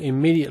 it will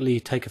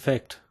immediately take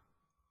effect.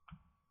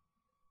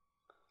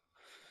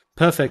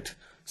 Perfect.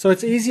 So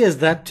it's easy as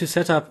that to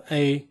set up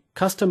a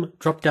custom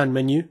drop-down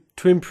menu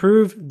to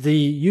improve the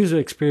user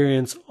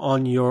experience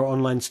on your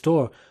online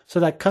store so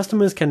that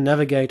customers can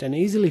navigate and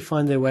easily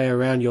find their way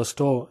around your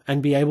store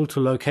and be able to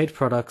locate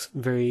products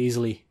very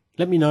easily.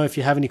 Let me know if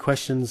you have any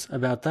questions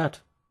about that.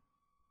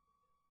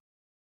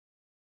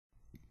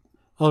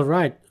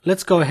 Alright,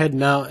 let's go ahead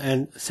now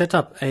and set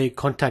up a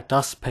Contact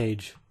Us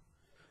page.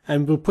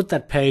 And we'll put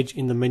that page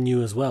in the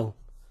menu as well.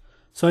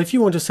 So if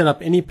you want to set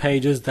up any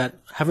pages that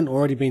haven't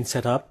already been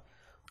set up,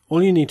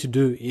 all you need to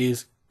do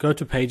is go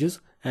to Pages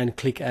and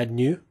click Add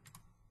New.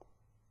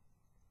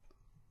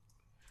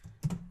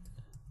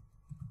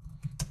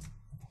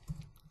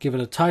 Give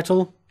it a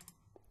title.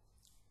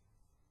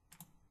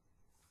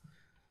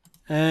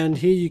 And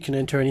here you can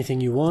enter anything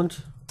you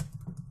want.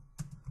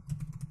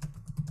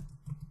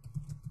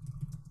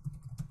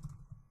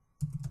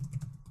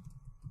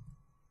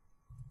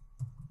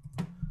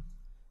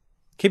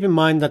 Keep in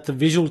mind that the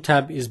visual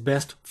tab is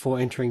best for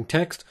entering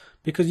text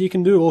because you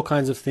can do all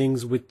kinds of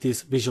things with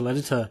this visual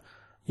editor.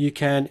 You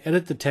can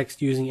edit the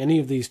text using any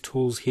of these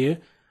tools here,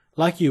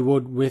 like you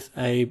would with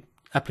an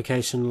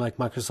application like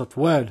Microsoft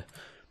Word.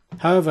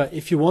 However,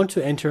 if you want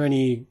to enter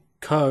any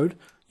code,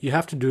 you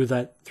have to do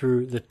that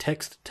through the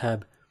text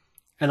tab.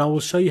 And I will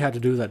show you how to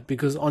do that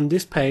because on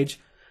this page,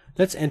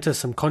 let's enter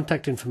some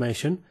contact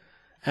information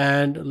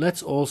and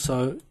let's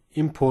also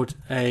import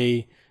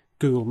a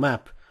Google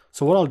map.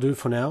 So what I'll do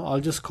for now, I'll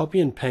just copy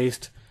and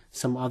paste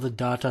some other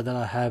data that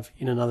I have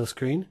in another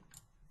screen.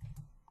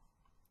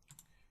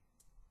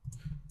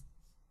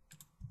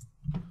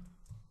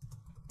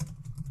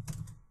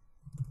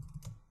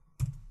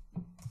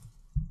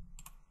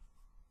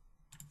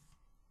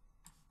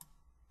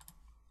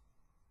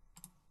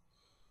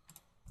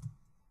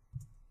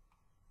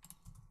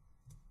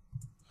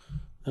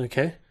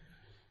 Okay.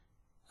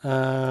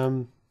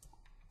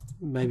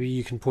 Maybe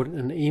you can put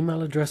an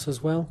email address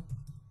as well.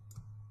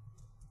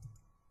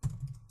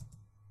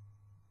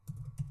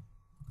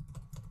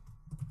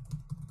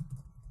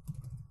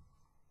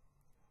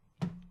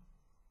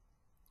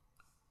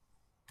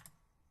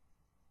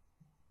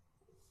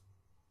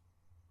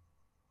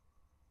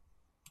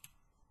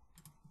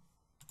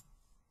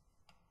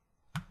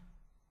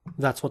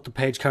 That's what the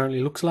page currently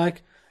looks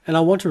like, and I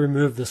want to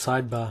remove the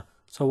sidebar.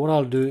 So what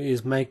I'll do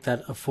is make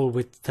that a full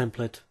width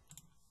template.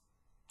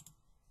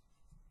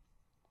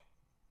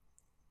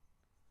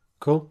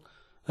 Cool.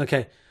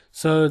 Okay,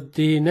 so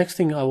the next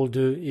thing I will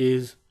do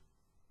is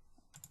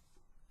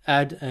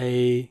add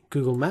a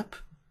Google map.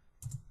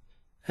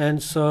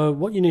 And so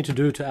what you need to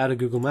do to add a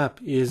Google map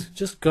is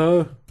just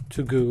go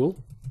to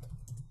Google.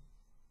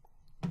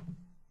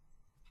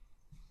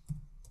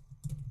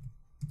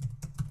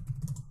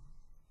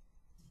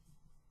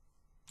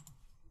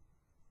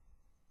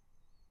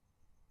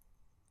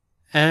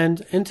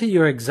 And enter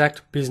your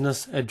exact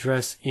business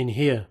address in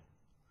here.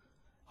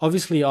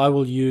 Obviously, I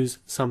will use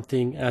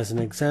something as an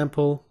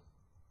example.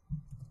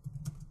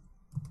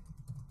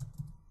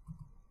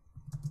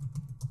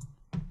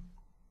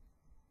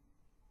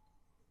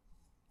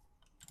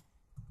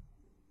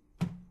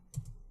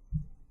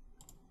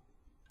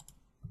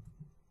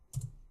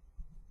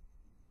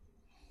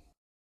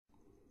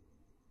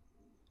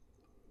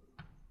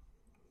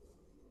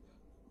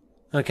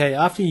 Okay,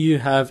 after you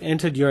have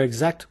entered your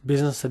exact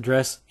business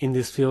address in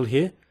this field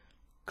here,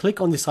 click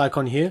on this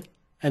icon here,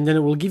 and then it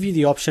will give you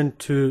the option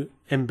to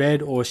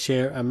embed or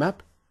share a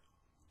map.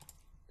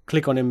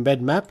 Click on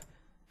Embed Map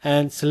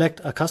and select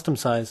a custom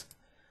size.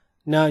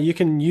 Now you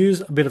can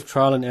use a bit of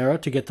trial and error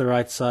to get the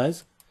right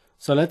size.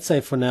 So let's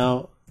say for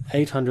now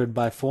 800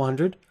 by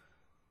 400.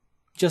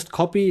 Just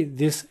copy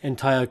this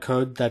entire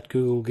code that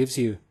Google gives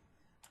you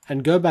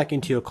and go back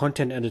into your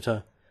content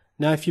editor.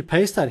 Now if you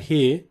paste that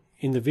here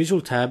in the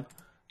visual tab,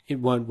 it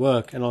won't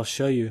work, and I'll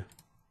show you.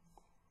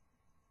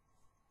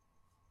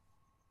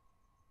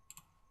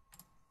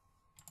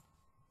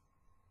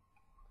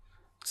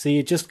 See,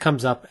 it just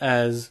comes up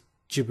as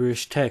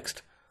gibberish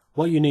text.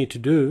 What you need to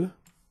do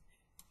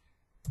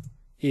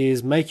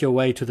is make your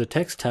way to the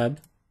text tab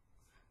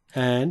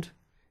and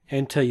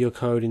enter your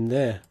code in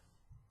there,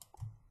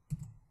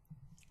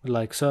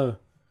 like so.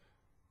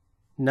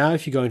 Now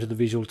if you go into the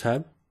visual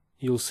tab,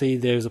 you'll see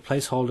there's a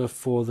placeholder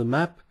for the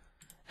map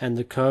and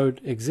the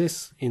code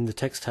exists in the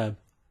text tab.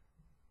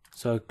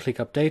 So click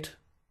update.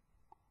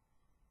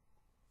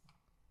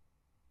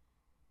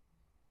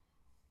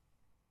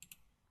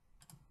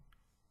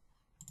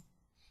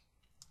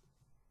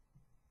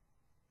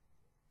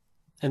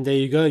 And there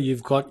you go,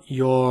 you've got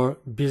your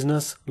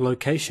business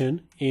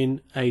location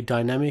in a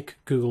dynamic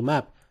Google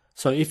map.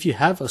 So if you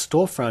have a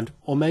storefront,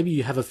 or maybe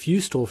you have a few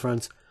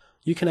storefronts,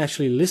 you can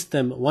actually list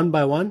them one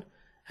by one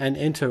and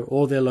enter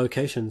all their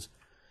locations.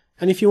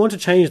 And if you want to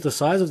change the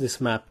size of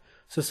this map,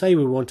 so say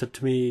we want it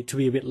to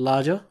be a bit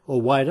larger,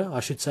 or wider I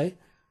should say,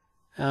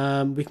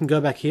 we can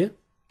go back here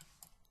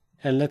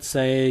and let's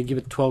say give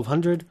it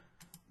 1200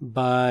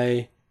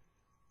 by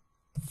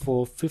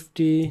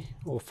 450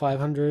 or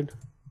 500.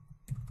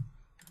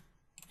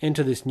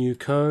 Enter this new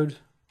code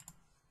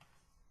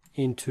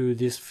into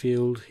this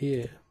field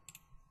here.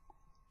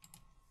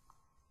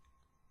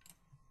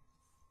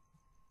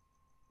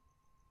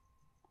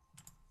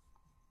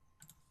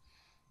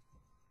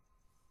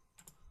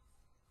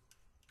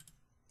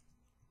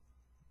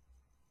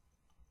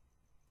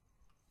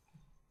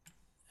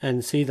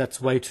 And see, that's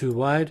way too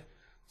wide.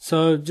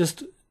 So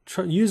just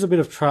use a bit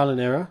of trial and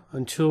error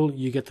until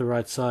you get the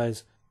right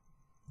size.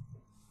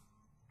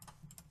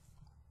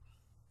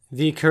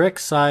 The correct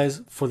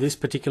size for this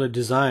particular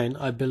design,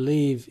 I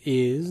believe,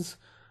 is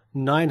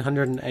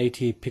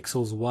 980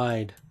 pixels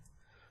wide.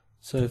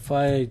 So if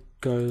I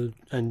go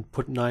and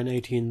put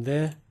 980 in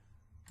there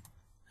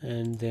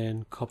and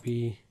then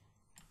copy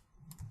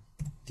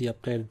the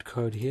updated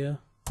code here.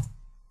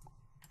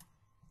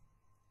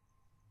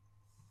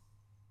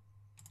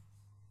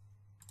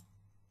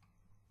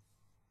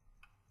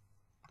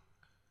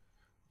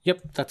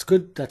 Yep, that's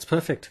good, that's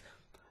perfect.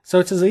 So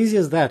it's as easy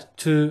as that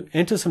to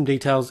enter some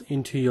details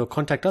into your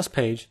Contact Us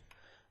page.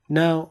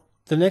 Now,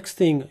 the next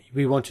thing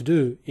we want to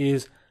do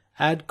is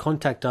add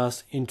Contact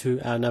Us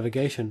into our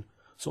navigation.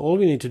 So all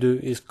we need to do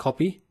is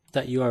copy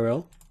that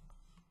URL,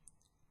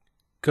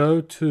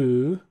 go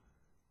to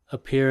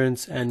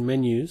Appearance and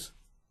Menus,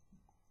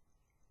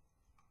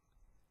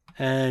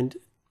 and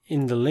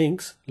in the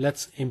links,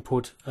 let's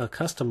input a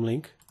custom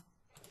link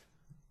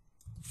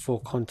for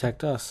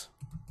Contact Us.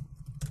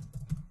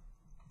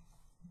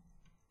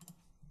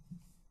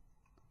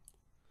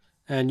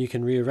 And you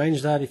can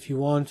rearrange that if you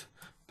want,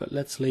 but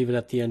let's leave it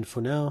at the end for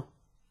now.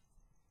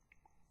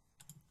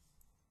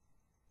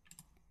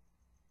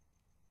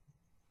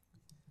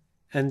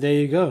 And there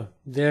you go.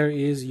 There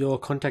is your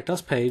Contact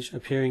Us page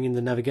appearing in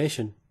the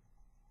navigation.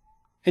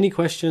 Any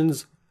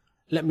questions,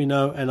 let me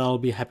know and I'll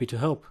be happy to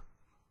help.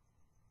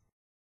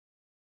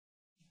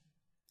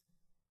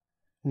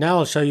 Now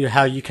I'll show you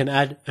how you can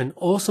add an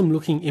awesome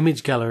looking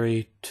image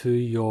gallery to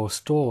your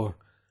store.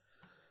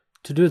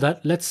 To do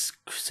that, let's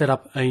set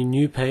up a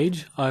new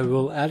page. I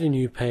will add a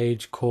new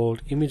page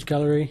called Image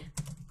Gallery.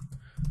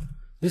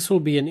 This will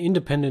be an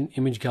independent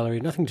image gallery,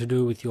 nothing to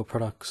do with your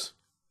products.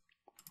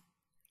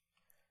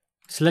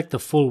 Select the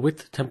full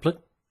width template.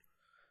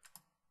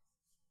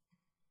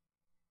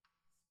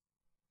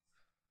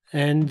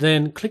 And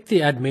then click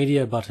the Add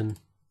Media button.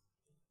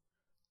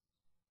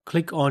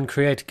 Click on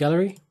Create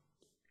Gallery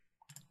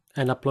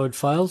and upload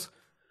files.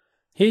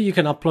 Here you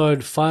can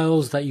upload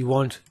files that you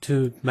want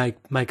to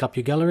make up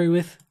your gallery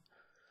with.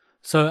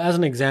 So as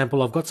an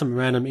example, I've got some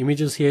random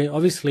images here.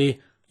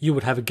 Obviously, you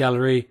would have a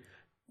gallery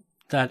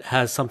that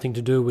has something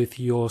to do with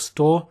your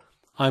store.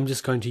 I'm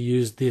just going to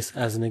use this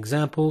as an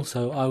example.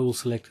 So I will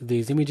select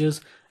these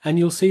images and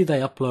you'll see they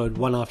upload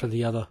one after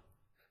the other.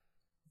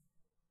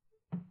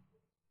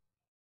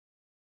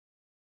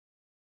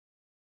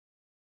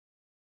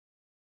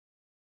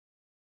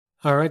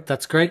 Alright,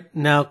 that's great.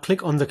 Now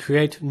click on the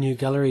Create New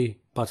Gallery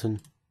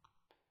button.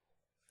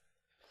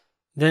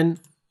 Then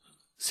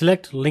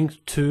select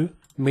Link to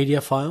Media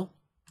File.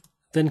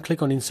 Then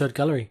click on Insert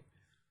Gallery.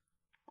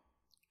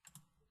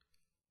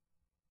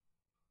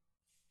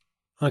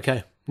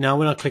 Okay, now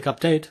when I click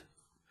Update,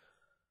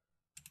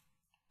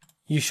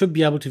 you should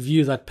be able to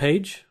view that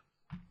page.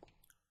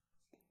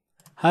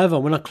 However,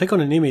 when I click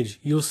on an image,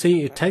 you'll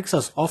see it takes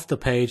us off the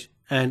page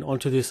and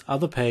onto this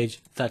other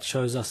page that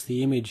shows us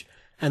the image.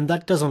 and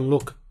that doesn't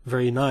look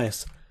very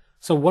nice.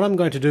 So what I'm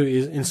going to do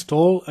is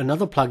install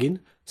another plugin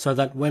so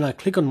that when I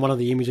click on one of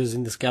the images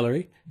in this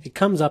gallery, it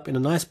comes up in a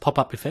nice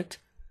pop-up effect,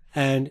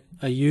 and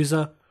a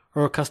user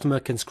or a customer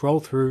can scroll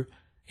through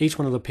each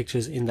one of the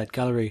pictures in that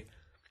gallery.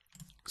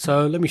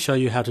 So let me show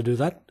you how to do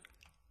that.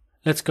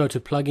 Let's go to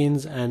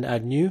plugins and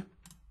add new.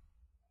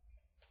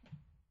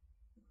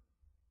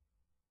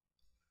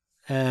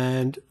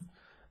 And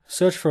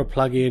search for a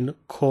plugin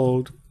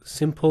called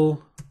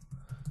Simple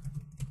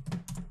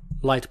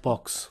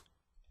Lightbox.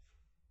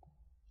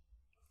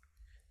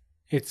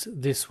 It's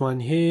this one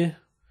here.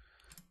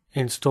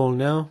 Install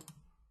now.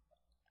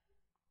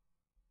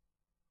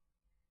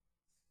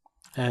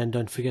 And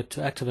don't forget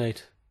to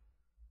activate.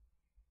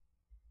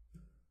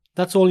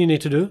 That's all you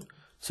need to do.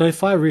 So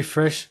if I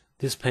refresh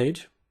this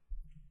page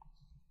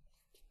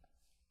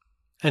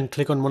and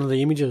click on one of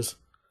the images,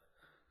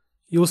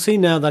 you'll see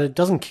now that it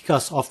doesn't kick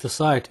us off the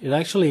site. It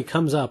actually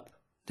comes up,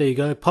 there you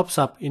go, pops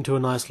up into a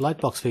nice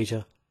lightbox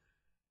feature.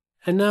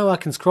 And now I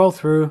can scroll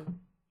through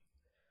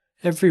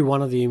every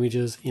one of the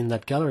images in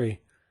that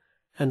gallery.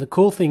 And the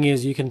cool thing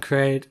is you can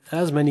create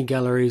as many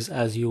galleries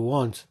as you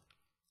want.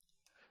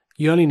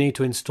 You only need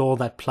to install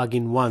that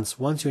plugin once.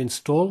 Once you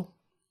install,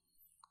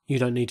 you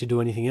don't need to do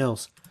anything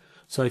else.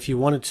 So if you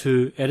wanted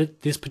to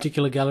edit this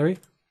particular gallery,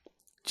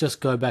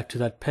 just go back to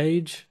that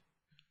page.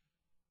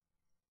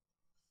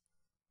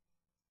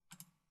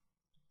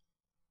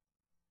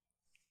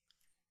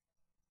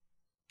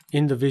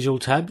 In the visual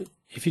tab,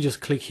 if you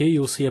just click here,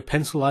 you'll see a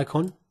pencil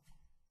icon,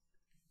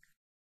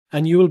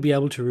 and you will be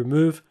able to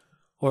remove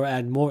or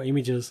add more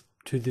images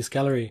to this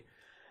gallery.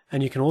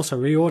 And you can also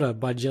reorder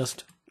by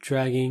just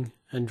dragging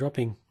and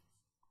dropping.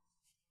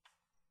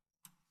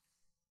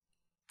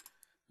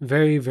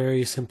 Very,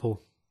 very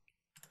simple.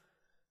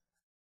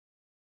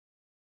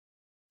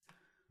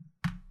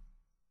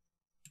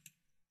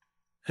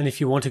 And if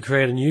you want to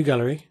create a new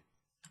gallery,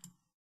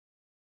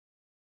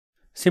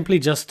 simply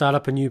just start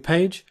up a new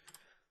page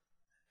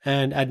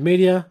and add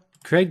media,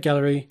 create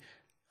gallery,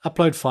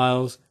 upload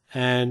files,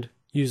 and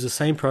use the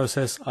same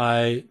process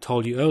I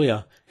told you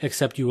earlier,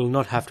 except you will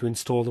not have to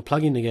install the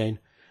plugin again.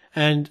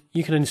 And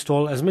you can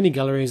install as many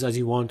galleries as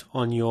you want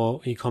on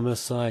your e-commerce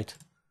site.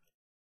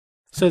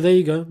 So there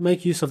you go,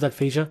 make use of that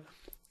feature.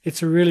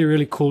 It's a really,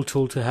 really cool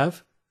tool to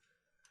have.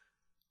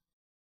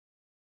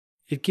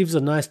 It gives a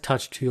nice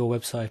touch to your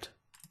website.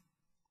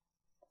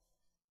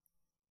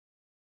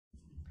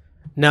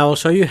 Now I'll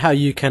show you how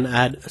you can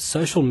add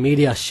social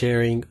media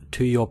sharing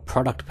to your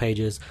product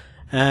pages.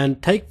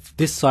 And take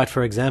this site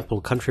for example,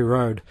 Country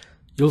Road.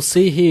 You'll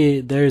see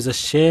here there is a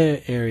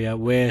share area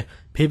where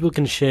people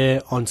can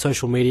share on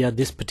social media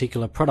this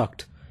particular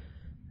product.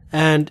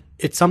 And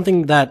it's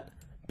something that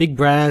big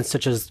brands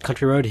such as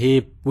Country Road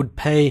here would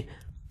pay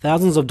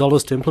thousands of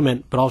dollars to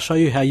implement, but I'll show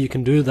you how you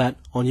can do that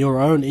on your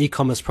own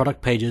e-commerce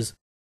product pages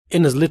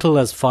in as little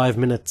as 5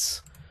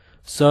 minutes.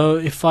 So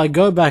if I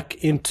go back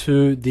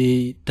into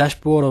the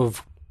dashboard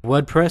of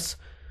WordPress,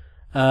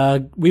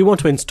 we want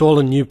to install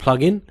a new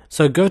plugin.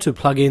 So go to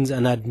plugins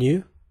and add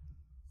new.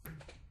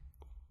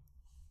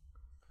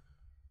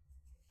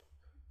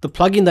 The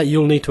plugin that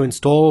you'll need to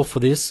install for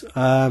this,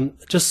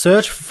 just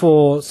search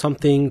for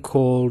something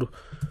called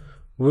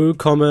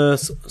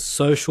WooCommerce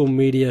Social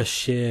Media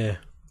Share.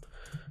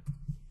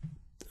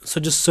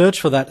 So just search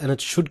for that and it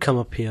should come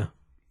up here.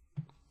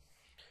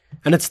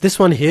 And it's this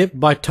one here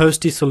by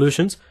Toasty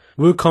Solutions,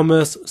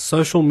 WooCommerce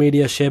Social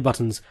Media Share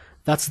Buttons.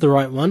 That's the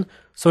right one.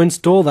 So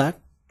install that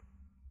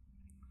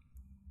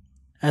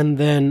and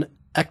then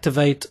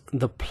activate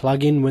the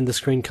plugin when the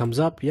screen comes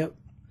up. Yep.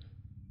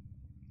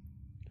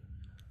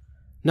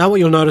 Now what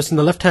you'll notice in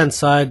the left hand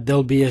side,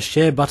 there'll be a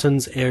share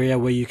buttons area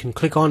where you can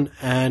click on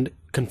and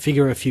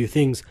configure a few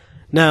things.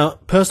 Now,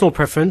 personal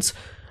preference,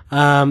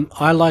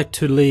 I like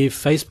to leave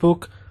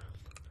Facebook,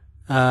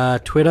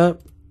 Twitter,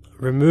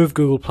 remove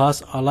Google+,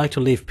 I like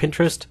to leave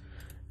Pinterest,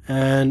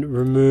 and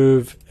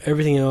remove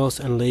everything else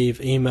and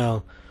leave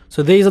email.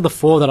 So these are the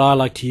 4 that I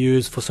like to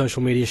use for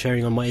social media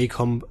sharing on my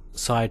e-com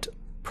site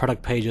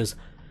product pages.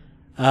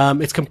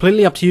 It's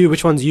completely up to you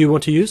which ones you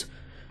want to use.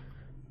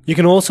 You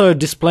can also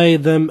display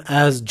them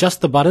as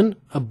just the button,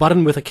 a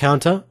button with a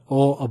counter,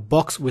 or a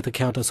box with a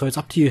counter. So it's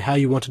up to you how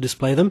you want to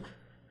display them.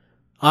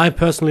 I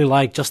personally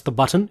like just the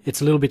button. It's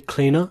a little bit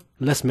cleaner,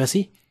 less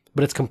messy,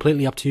 but it's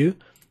completely up to you.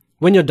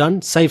 When you're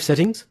done, save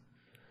settings.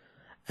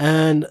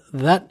 And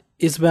that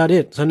is about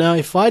it. So now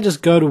if I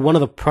just go to one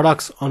of the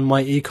products on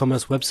my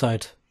e-commerce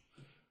website.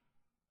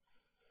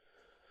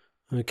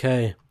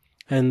 Okay.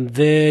 And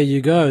there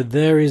you go.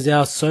 There is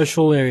our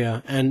social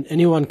area. And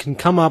anyone can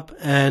come up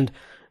and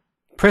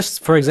press,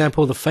 for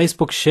example, the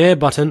Facebook share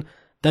button.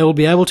 They will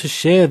be able to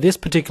share this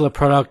particular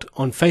product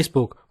on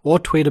Facebook or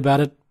tweet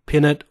about it,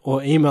 pin it,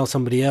 or email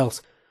somebody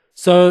else.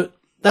 So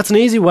that's an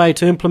easy way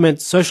to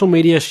implement social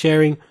media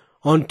sharing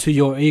onto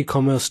your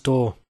e-commerce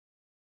store.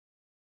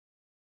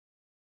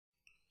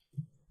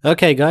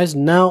 Okay guys,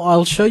 now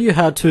I'll show you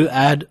how to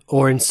add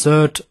or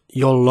insert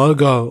your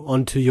logo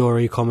onto your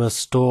e-commerce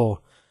store,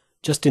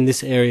 just in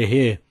this area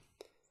here.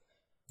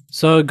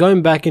 So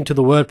going back into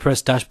the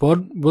WordPress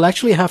dashboard, we'll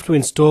actually have to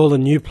install a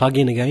new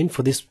plugin again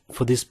for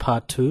this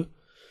part too.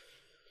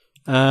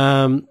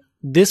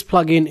 This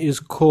plugin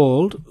is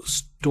called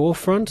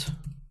Storefront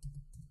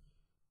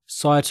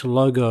Site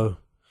Logo.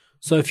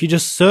 So if you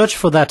just search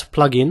for that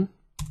plugin,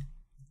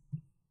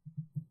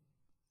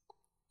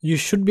 you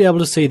should be able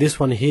to see this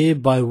one here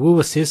by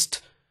Woo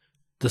Assist,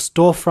 the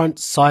Storefront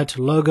Site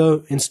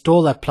Logo.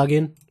 Install that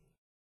plugin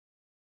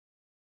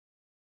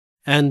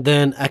and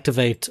then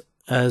activate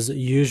as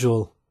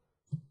usual.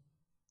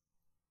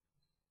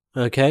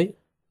 Okay,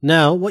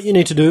 now what you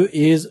need to do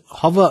is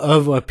hover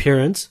over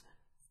Appearance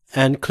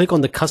and click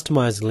on the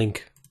Customize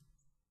link.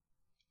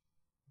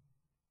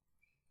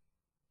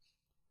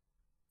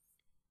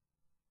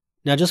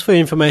 Now, just for your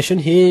information,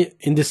 here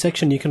in this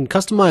section you can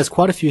customize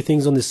quite a few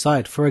things on this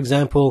site. For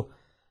example,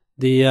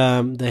 the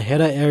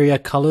header area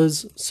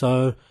colors.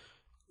 So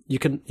you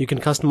can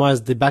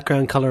customize the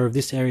background color of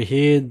this area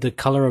here, the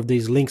color of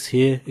these links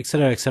here,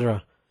 etc.,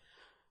 etc.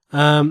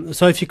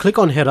 So if you click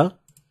on header,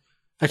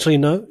 actually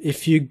no,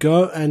 if you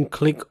go and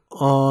click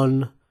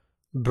on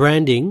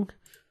branding,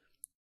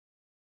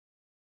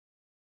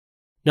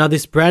 now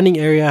this branding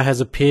area has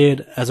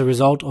appeared as a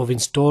result of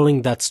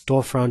installing that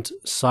Storefront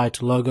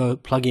Site Logo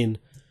plugin.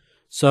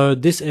 So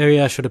this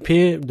area should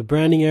appear, the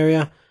branding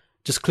area.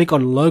 Just click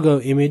on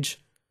logo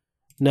image.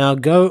 Now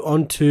go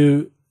on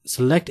to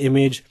select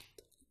image,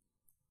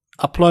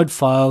 upload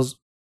files.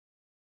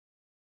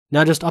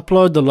 Now just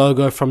upload the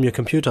logo from your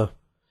computer.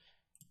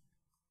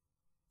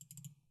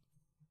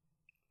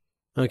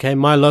 Okay,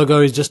 my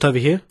logo is just over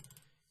here.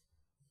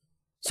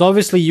 So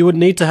obviously you would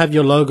need to have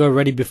your logo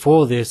ready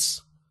before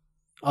this.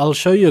 I'll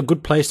show you a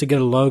good place to get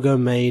a logo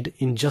made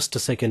in just a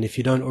second if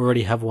you don't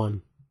already have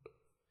one.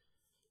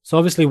 So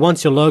obviously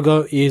once your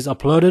logo is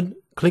uploaded,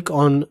 click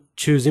on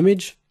choose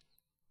image.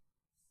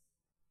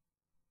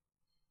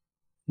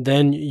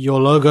 Then your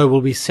logo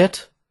will be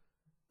set,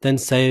 then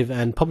save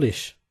and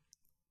publish.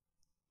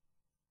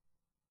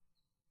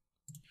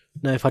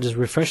 Now if I just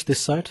refresh this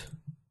site,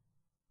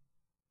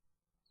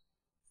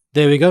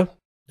 there we go.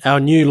 Our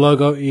new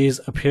logo is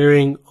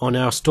appearing on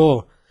our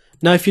store.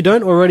 Now if you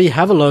don't already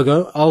have a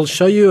logo, I'll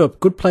show you a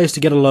good place to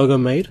get a logo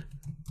made.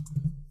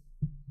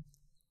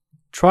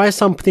 Try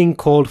something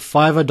called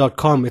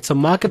Fiverr.com. It's a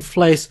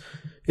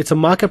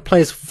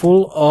marketplace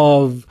full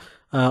of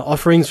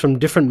offerings from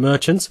different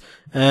merchants,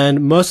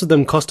 and most of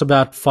them cost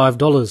about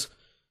 $5.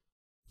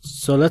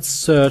 So let's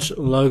search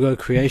logo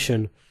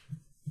creation.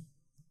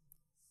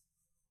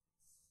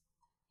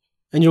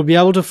 And you'll be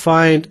able to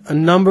find a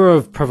number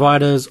of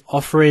providers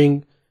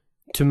offering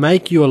to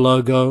make you a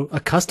logo, a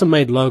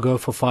custom-made logo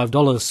for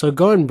 $5. So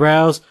go and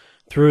browse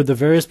through the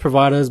various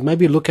providers,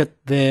 maybe look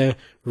at their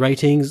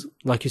ratings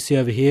like you see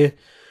over here,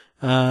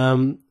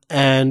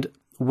 and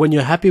when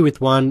you're happy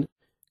with one,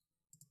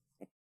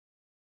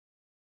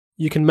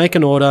 you can make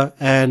an order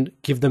and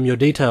give them your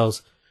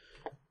details.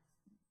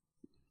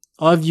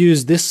 I've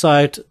used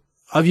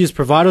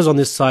providers on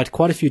this site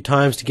quite a few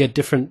times to get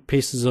different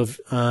pieces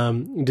of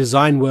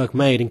design work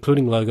made,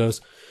 including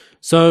logos.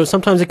 So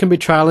sometimes it can be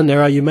trial and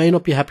error. You may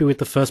not be happy with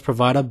the first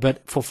provider,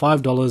 but for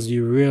 $5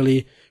 you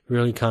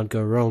really can't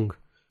go wrong.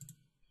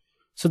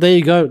 So there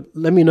you go.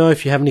 Let me know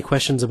if you have any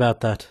questions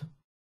about that.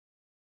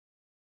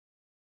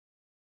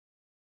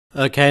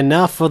 Okay,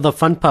 now for the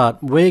fun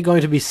part. We're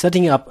going to be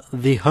setting up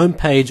the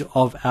homepage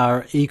of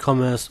our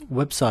e-commerce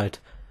website.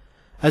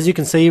 As you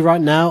can see right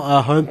now,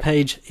 our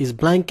homepage is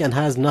blank and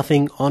has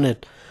nothing on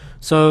it.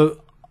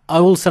 So I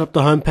will set up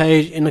the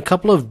homepage in a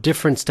couple of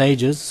different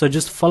stages, so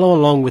just follow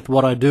along with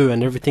what I do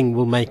and everything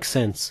will make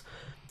sense.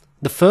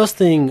 The first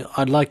thing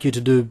I'd like you to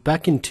do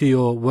back into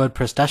your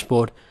WordPress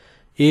dashboard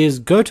is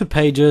go to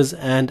Pages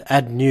and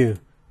Add New.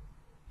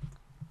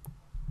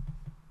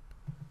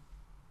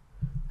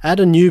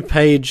 Add a new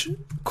page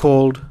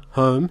called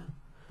Home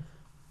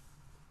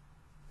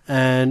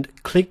and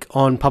click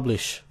on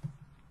Publish.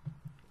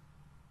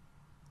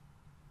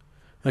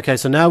 Okay,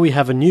 so now we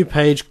have a new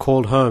page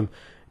called Home.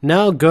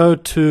 Now go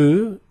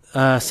to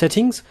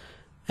Settings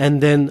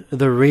and then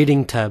the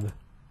Reading tab.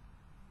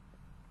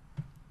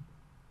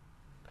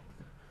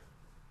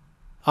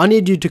 I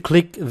need you to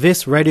click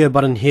this radio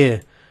button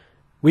here.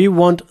 We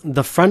want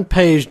the front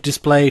page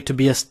display to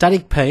be a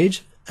static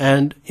page,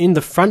 and in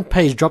the front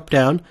page drop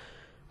down,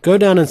 go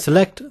down and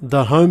select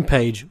the home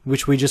page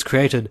which we just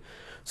created.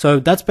 So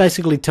that's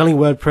basically telling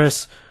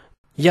WordPress,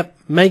 yep,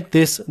 make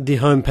this the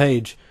home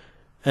page,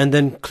 and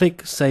then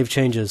click Save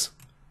Changes.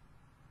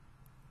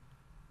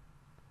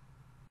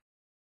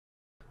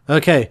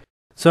 Okay,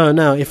 so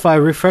now if I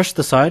refresh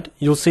the site,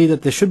 you'll see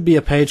that there should be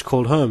a page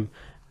called Home.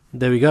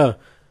 There we go.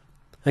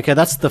 Okay,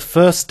 that's the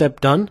first step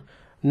done.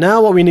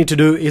 Now what we need to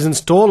do is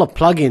install a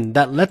plugin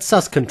that lets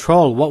us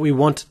control what we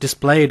want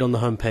displayed on the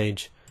home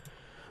page.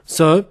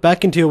 So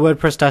back into your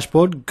WordPress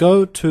dashboard,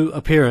 go to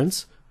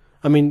Appearance,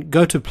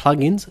 go to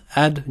Plugins,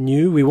 Add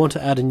New. We want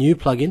to add a new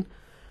plugin.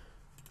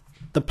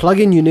 The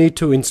plugin you need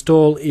to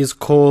install is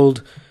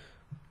called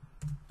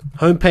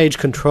Homepage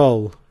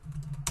Control.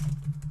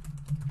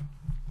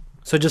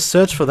 So just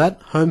search for that,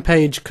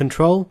 Homepage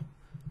Control,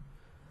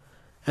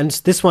 and it's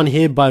this one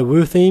here by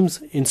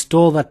WooThemes.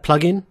 Install that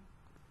plugin.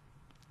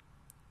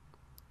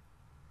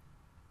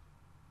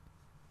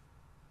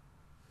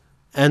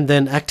 And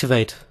then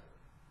activate.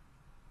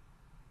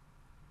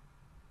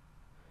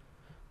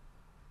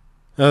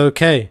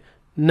 Okay,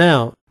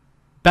 now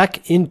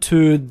back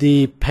into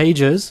the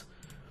pages.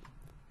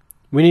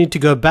 We need to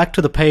go back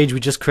to the page we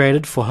just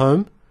created for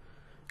home.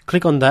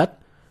 Click on that,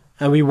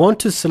 and we want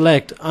to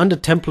select under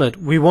template.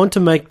 We want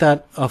to make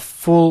that a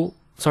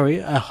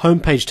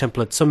homepage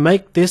template. So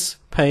make this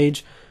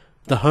page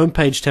the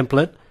homepage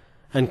template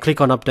and click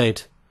on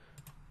update.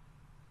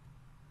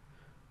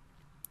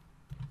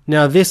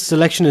 Now this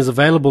selection is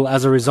available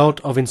as a result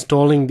of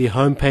installing the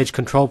homepage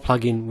control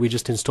plugin we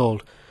just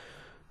installed.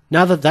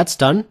 Now that that's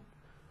done,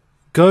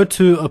 go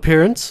to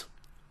appearance,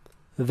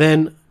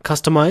 then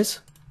customize.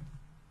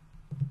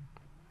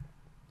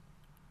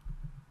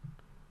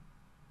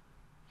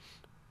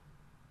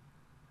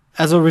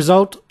 As a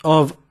result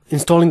of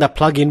installing that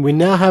plugin, we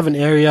now have an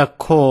area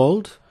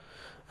called,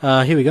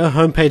 here we go,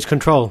 homepage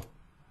control.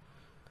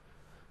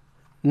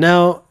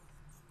 Now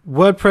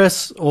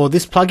WordPress, or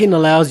this plugin,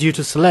 allows you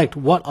to select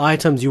what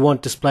items you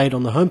want displayed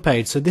on the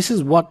homepage. So this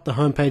is what the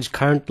homepage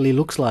currently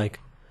looks like.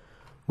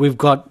 We've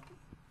got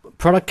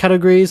product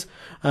categories,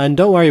 and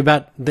don't worry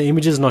about the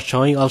images not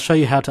showing. I'll show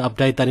you how to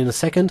update that in a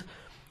second.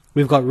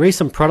 We've got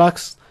recent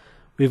products,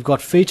 we've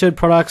got featured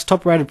products,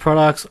 top rated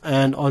products,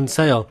 and on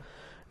sale.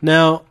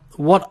 Now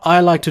what I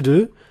like to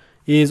do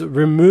is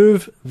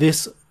remove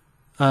this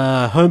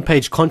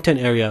homepage content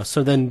area,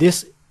 so then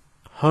this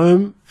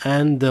home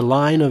and the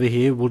line over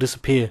here will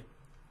disappear.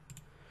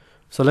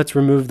 So let's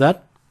remove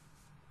that.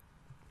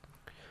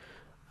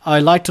 I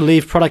like to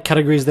leave product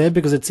categories there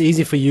because it's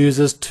easy for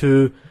users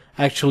to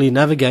actually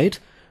navigate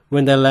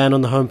when they land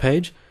on the home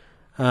page.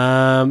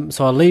 So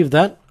I'll leave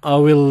that. I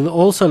will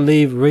also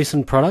leave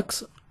recent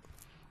products.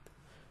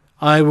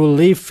 I will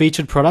leave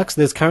featured products.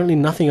 There's currently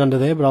nothing under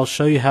there, but I'll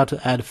show you how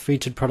to add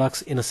featured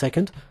products in a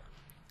second.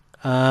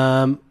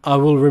 I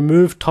will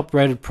remove top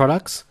rated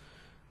products,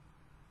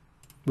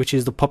 which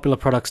is the popular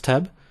products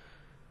tab,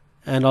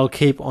 and I'll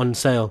keep on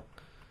sale.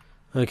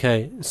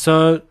 Okay,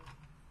 so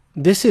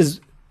this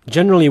is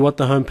generally what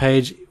the home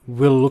page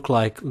will look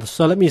like.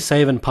 So let me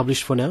save and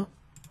publish for now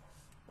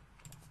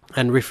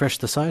and refresh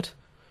the site.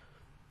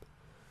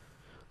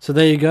 So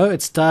there you go,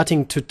 it's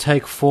starting to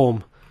take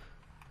form.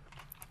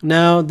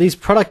 Now these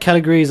product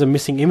categories are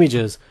missing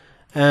images,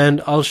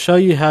 and I'll show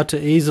you how to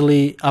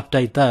easily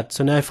update that.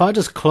 So now if I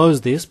just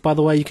close this, by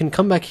the way, you can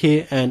come back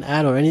here and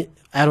add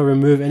or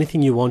remove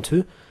anything you want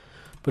to,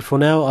 but for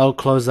now I'll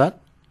close that.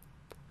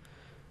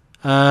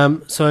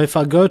 So if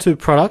I go to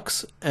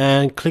products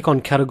and click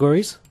on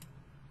categories,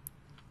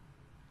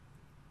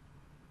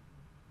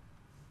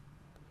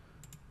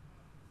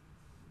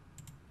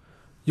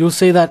 you'll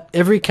see that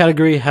every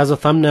category has a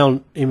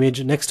thumbnail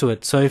image next to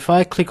it. So if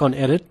I click on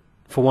edit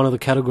for one of the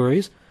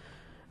categories,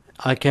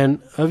 I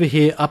can over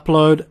here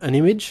upload an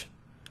image.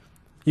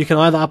 You can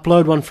either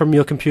upload one from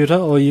your computer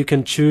or you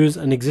can choose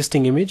an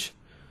existing image.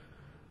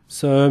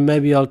 So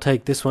maybe I'll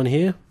take this one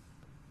here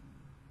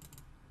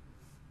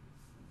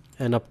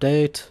and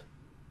update.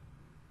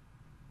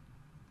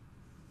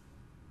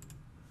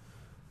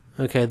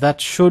 Okay,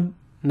 that should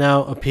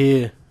now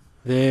appear.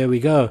 There we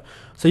go.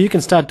 So you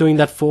can start doing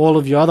that for all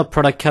of your other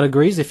product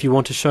categories if you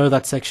want to show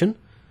that section.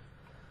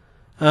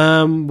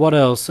 What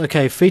else?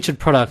 Okay, featured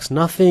products.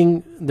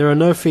 Nothing. There are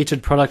no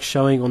featured products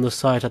showing on the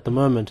site at the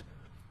moment.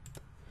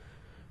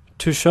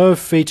 To show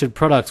featured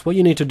products, what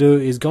you need to do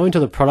is go into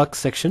the products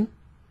section.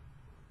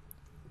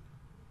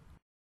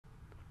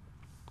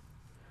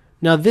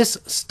 Now this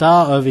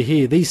star over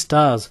here, these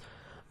stars,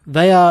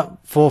 they are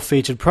for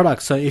featured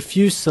products. So if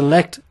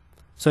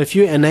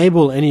you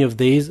enable any of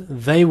these,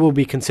 they will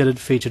be considered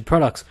featured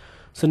products.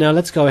 So now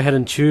let's go ahead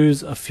and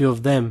choose a few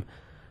of them.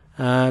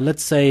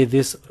 Let's say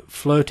this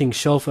floating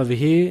shelf over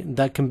here,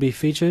 that can be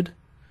featured.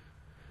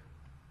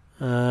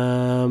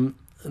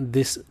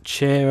 This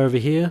chair over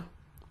here.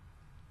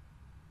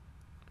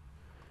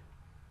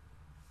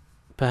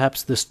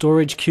 Perhaps the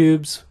storage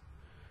cubes.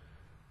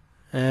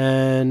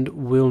 And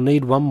we'll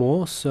need one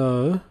more,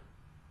 so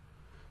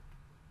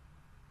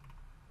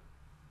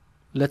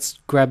let's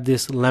grab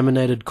this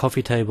laminated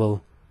coffee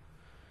table.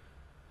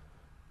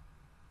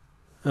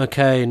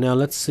 Okay, now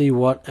let's see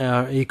what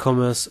our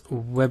e-commerce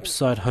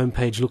website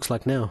homepage looks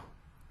like now.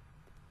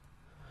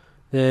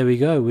 There we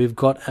go, we've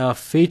got our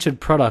featured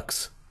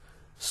products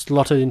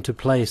slotted into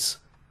place.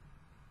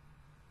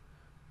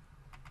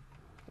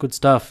 Good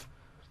stuff.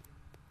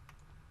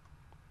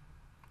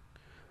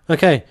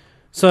 Okay,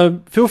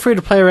 so feel free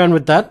to play around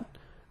with that.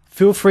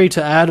 Feel free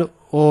to add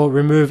or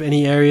remove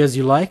any areas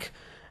you like,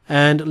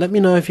 and let me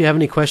know if you have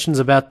any questions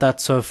about that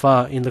so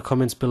far in the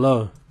comments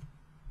below.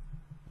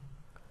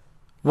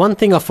 One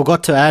thing I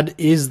forgot to add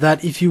is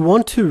that if you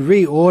want to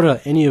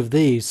reorder any of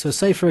these, so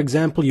say for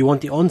example you want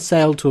the on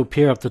sale to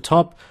appear up the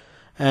top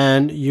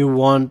and you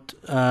want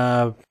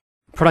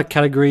product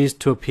categories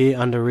to appear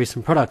under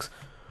recent products,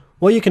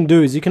 what you can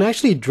do is you can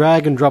actually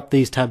drag and drop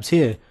these tabs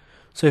here.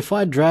 So if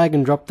I drag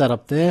and drop that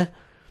up there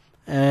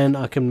and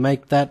I can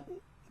make that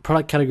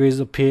product categories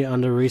appear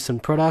under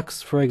recent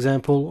products, for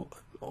example,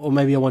 or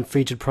maybe I want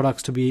featured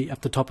products to be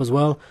at the top as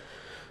well.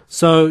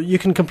 So you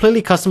can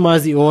completely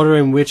customize the order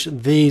in which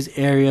these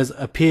areas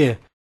appear.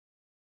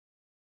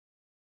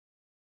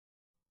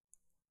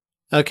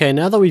 Okay,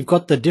 now that we've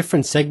got the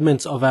different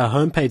segments of our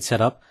homepage set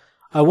up,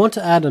 I want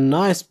to add a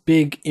nice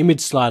big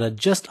image slider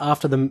just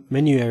after the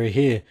menu area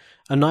here,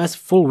 a nice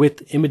full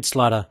width image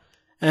slider.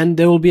 And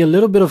there will be a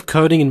little bit of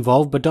coding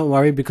involved, but don't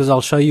worry because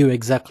I'll show you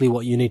exactly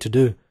what you need to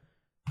do.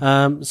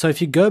 So if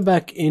you go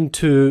back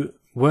into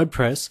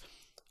WordPress,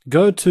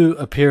 go to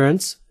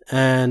Appearance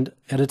and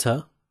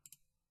Editor,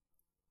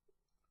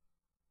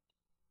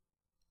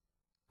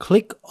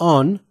 click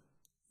on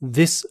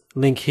this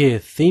link here,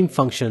 Theme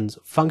Functions,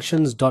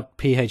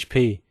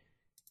 functions.php.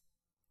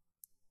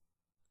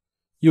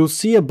 You'll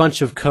see a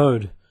bunch of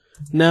code.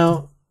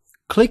 Now,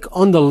 click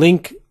on the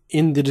link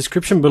in the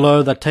description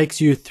below that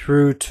takes you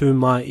through to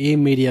my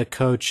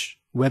eMediaCoach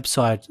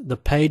website, the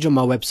page on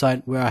my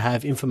website where I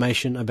have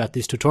information about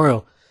this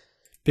tutorial.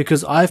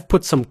 Because I've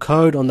put some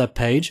code on that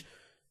page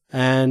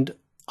and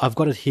I've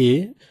got it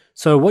here.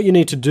 So what you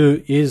need to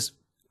do is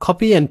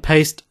copy and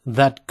paste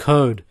that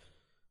code.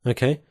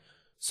 Okay,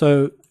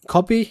 so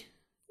copy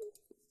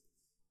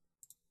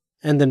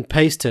and then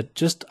paste it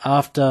just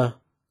after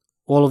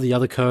all of the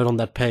other code on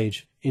that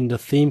page in the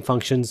theme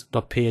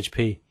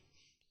functions.php.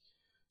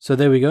 So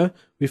there we go.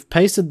 We've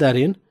pasted that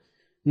in.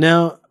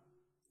 Now,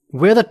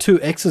 where the two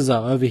X's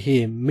are over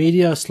here,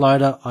 media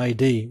slider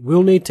ID,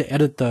 we'll need to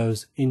edit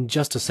those in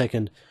just a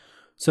second.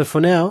 So for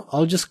now,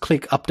 I'll just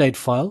click update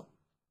file.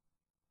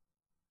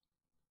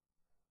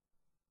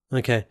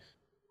 Okay.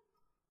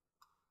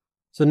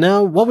 So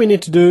now what we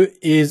need to do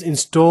is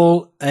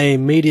install a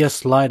media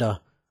slider.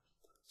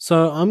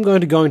 So I'm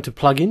going to go into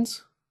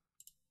plugins.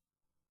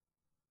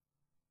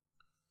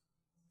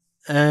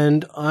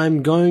 And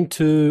I'm going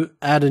to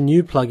add a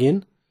new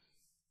plugin.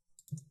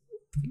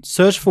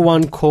 Search for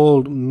one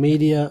called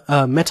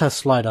Meta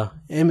Slider,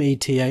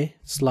 M-E-T-A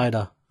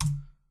Slider.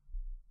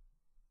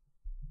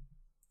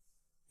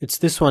 It's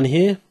this one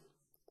here.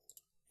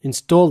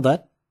 Install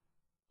that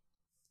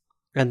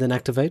and then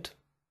activate.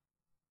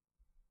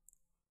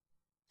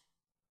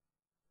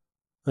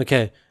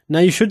 Okay, now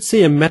you should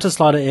see a Meta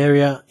Slider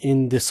area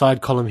in the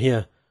side column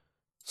here.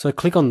 So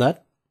click on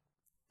that.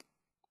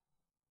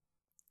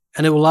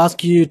 And it will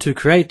ask you to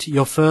create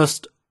your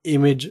first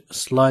image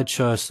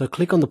slideshow. So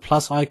click on the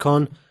plus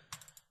icon.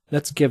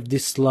 Let's give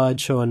this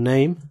slideshow a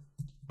name.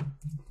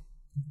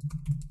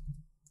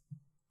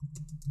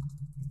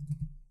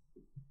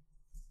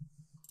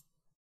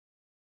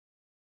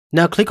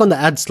 Now click on the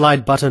add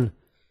slide button.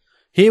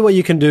 Here what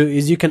you can do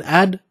is you can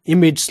add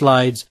image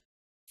slides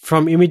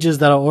from images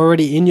that are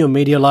already in your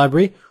media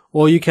library,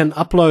 or you can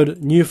upload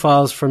new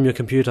files from your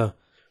computer.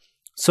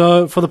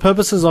 So for the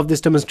purposes of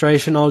this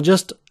demonstration, I'll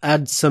just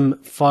add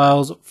some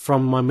files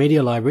from my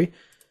media library.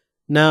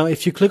 Now,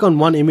 if you click on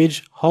one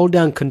image, hold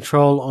down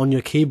Control on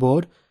your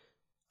keyboard.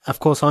 Of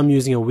course, I'm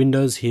using a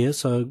Windows here,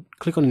 so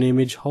click on an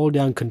image, hold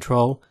down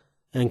Control,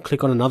 and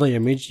click on another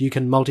image. You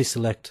can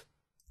multi-select.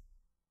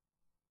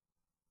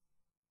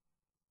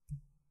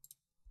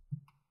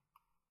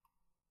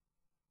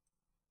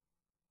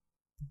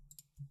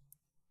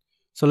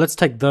 So let's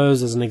take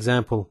those as an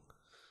example.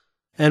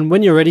 And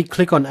when you're ready,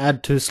 click on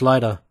Add to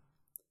Slider.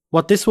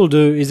 What this will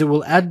do is it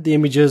will add the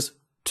images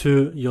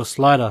to your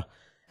slider.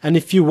 And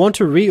if you want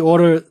to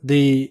reorder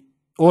the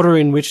order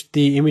in which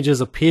the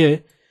images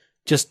appear,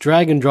 just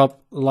drag and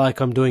drop like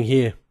I'm doing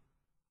here.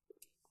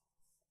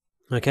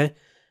 Okay.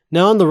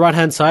 Now on the right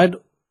hand side,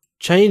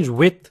 change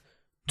width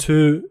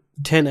to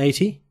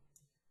 1080.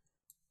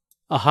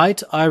 A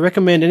height, I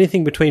recommend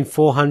anything between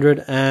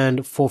 400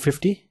 and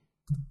 450.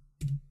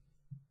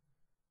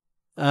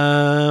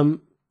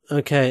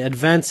 Okay,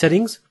 advanced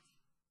settings.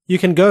 You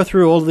can go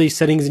through all these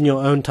settings in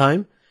your own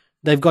time.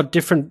 They've got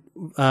different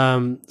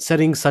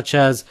settings such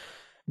as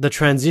the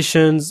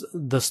transitions,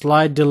 the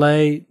slide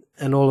delay,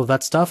 and all of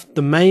that stuff.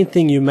 The main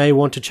thing you may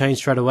want to change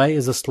straight away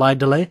is the slide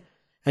delay.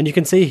 And you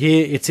can see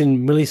here it's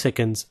in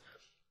milliseconds.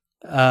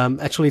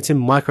 Actually, it's in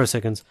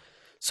microseconds.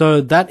 So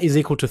that is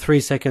equal to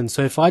 3 seconds.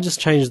 So if I just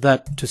change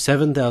that to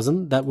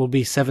 7,000, that will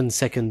be 7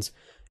 seconds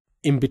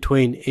in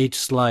between each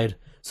slide.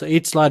 So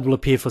each slide will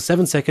appear for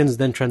 7 seconds,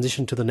 then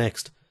transition to the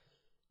next.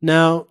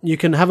 Now, you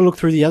can have a look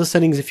through the other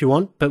settings if you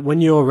want, but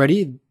when you're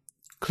ready,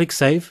 click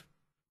Save.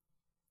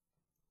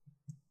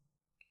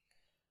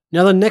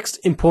 Now, the next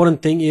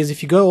important thing is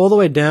if you go all the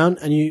way down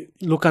and you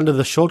look under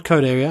the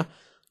shortcode area,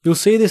 you'll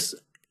see this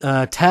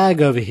tag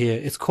over here.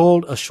 It's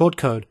called a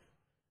shortcode.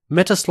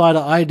 Meta Slider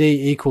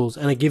ID equals,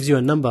 and it gives you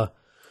a number.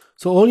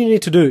 So all you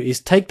need to do is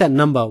take that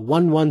number,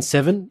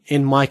 117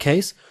 in my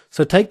case.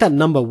 So take that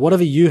number,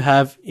 whatever you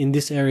have in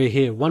this area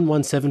here,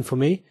 117 for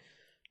me.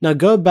 Now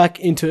go back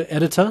into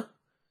Editor.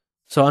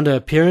 So under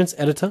Appearance,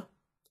 Editor.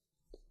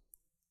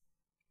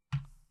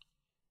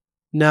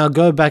 Now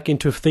go back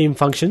into Theme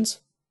Functions.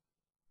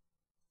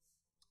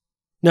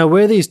 Now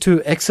where these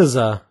two X's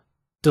are,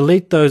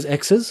 delete those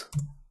X's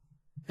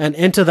and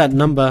enter that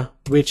number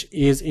which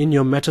is in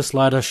your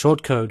MetaSlider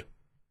shortcode.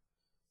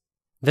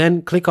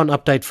 Then click on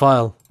Update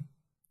File.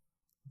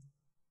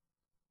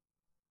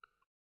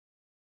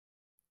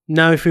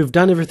 Now if we've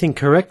done everything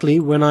correctly,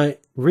 when I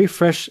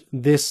refresh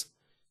this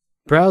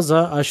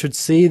browser, I should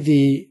see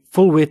the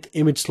full width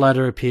image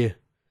slider appear.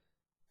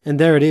 And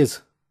there it is.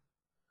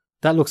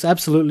 That looks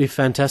absolutely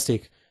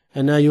fantastic.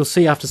 And now you'll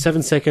see after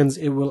 7 seconds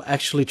it will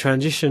actually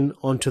transition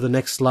onto the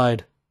next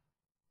slide.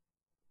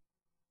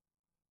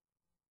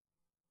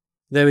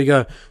 There we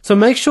go. So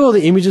make sure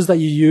the images that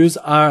you use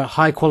are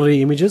high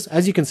quality images.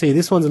 As you can see,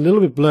 this one's a little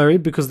bit blurry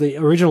because the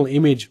original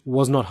image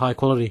was not high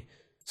quality.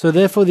 So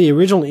therefore the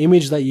original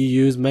image that you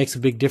use makes a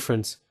big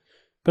difference.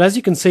 But as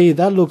you can see,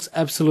 that looks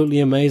absolutely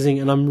amazing,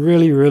 and I'm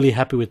really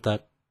happy with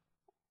that.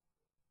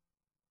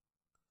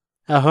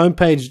 Our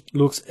homepage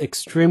looks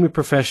extremely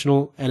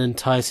professional and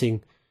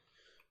enticing.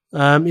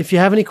 If you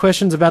have any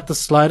questions about the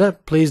slider,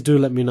 please do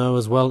let me know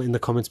as well in the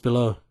comments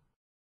below.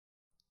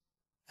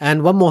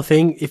 And one more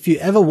thing, if you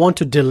ever want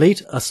to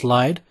delete a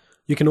slide,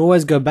 you can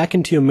always go back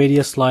into your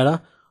media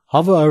slider,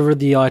 hover over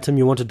the item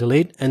you want to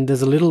delete, and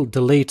there's a little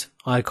delete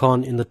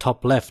icon in the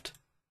top left.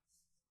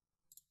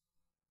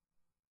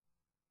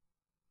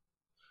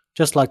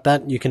 Just like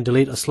that, you can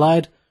delete a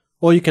slide,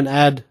 or you can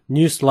add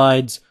new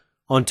slides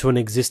onto an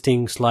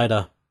existing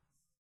slider.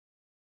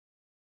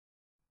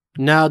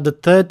 Now the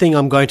third thing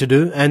I'm going to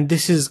do, and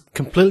this is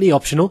completely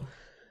optional,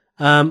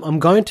 I'm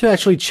going to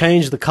actually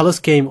change the color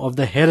scheme of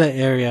the header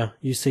area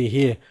you see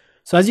here.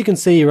 So as you can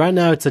see right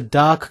now, it's a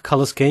dark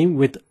color scheme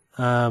with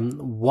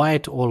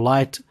white or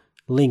light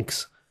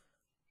links.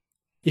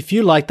 If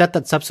you like that,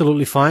 that's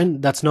absolutely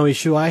fine. That's no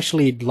issue. I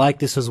actually like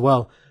this as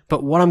well.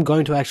 But what I'm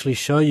going to actually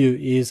show you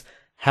is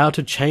how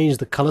to change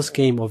the color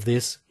scheme of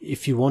this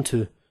if you want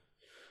to.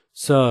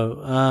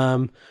 So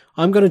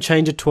I'm going to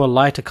change it to a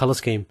lighter color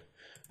scheme.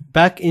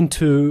 Back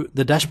into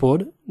the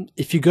dashboard,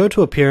 if you go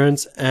to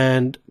Appearance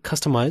and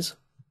Customize,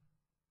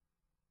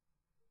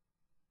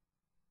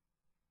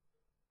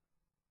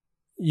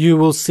 you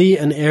will see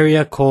an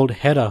area called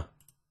Header.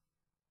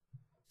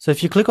 So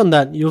if you click on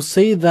that, you'll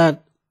see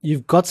that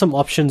you've got some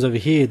options over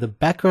here: the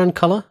background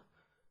color,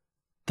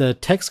 the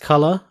text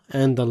color,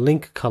 and the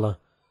link color.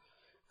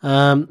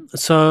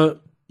 So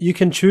you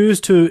can choose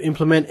to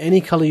implement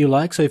any color you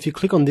like. So if you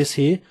click on this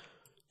here,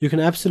 you can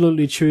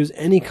absolutely choose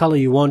any color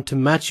you want to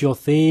match your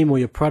theme or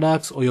your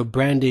products or your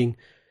branding,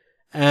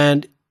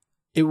 and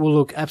it will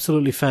look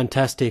absolutely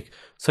fantastic.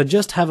 So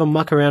just have a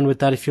muck around with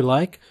that if you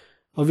like.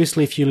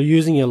 Obviously, if you're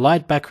using a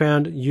light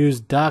background, use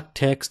dark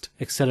text,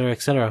 etc.,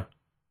 etc.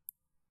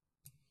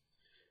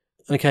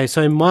 Okay,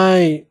 so in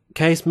my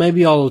case,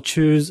 maybe I'll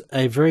choose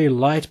a very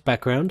light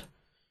background.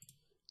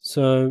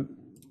 So,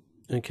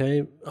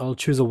 okay, I'll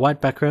choose a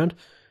white background,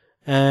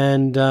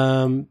 and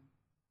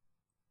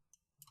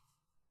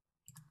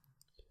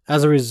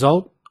as a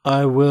result,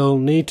 I will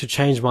need to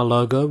change my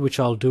logo, which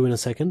I'll do in a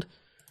second.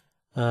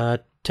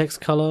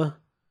 Text color.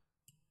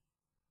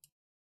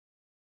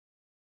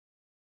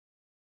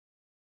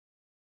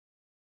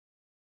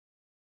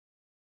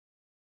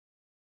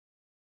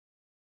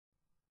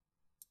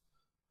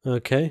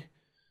 Okay.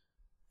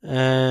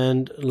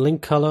 And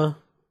link color,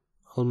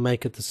 I'll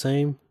make it the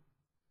same.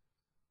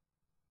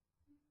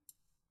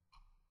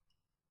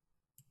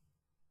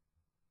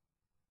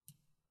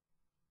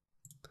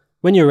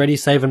 When you're ready,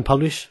 save and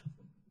publish.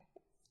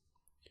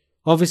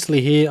 Obviously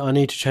here I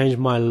need to change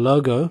my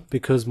logo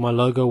because my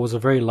logo was a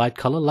very light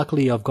color.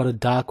 Luckily I've got a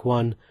dark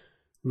one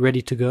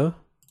ready to go.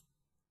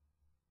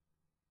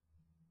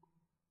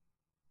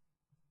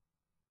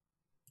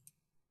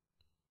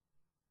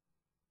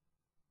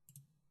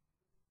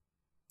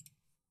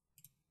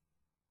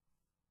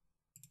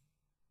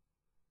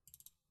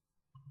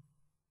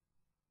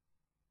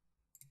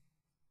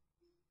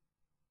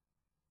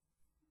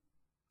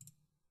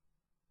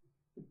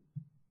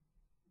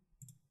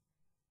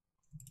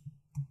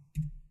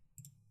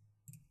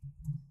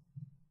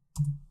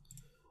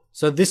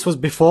 So this was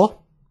before,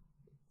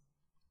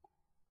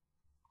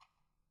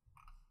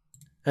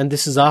 and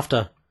this is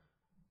after.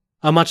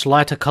 A much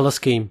lighter color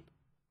scheme.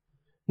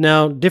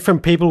 Now,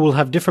 different people will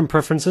have different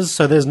preferences,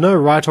 so there's no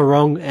right or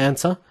wrong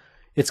answer.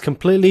 It's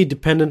completely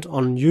dependent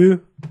on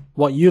you,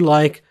 what you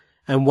like,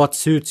 and what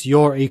suits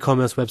your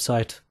e-commerce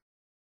website.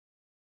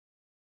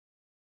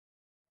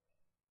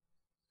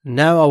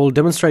 Now I will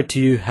demonstrate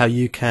to you how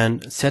you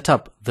can set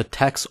up the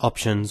tax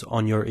options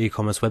on your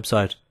e-commerce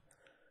website.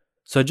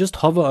 So just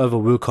hover over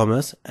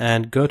WooCommerce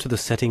and go to the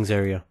settings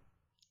area.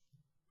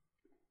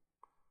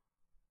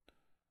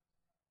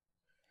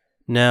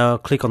 Now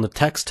click on the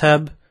tax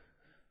tab,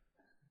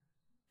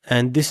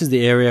 and this is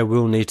the area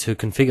we'll need to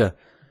configure.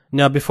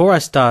 Now before I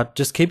start,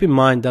 just keep in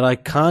mind that I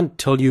can't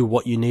tell you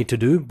what you need to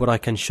do, but I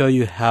can show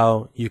you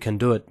how you can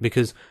do it,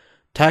 because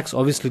tax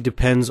obviously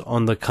depends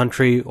on the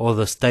country or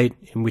the state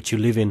in which you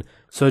live in.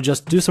 So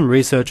just do some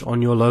research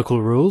on your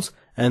local rules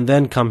and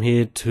then come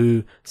here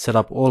to set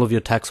up all of your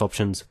tax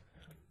options.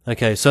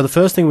 Okay, so the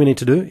first thing we need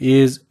to do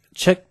is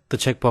check the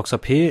checkbox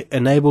up here,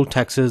 enable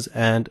taxes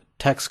and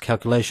tax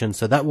calculation.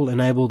 So that will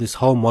enable this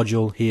whole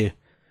module here.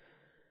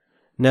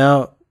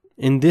 Now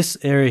in this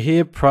area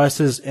here,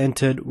 prices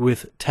entered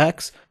with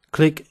tax,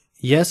 click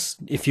yes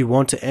if you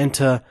want to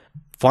enter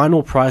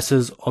final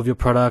prices of your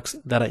products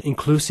that are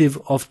inclusive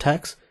of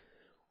tax,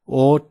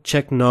 or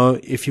check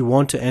no if you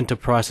want to enter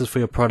prices for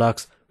your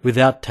products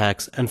without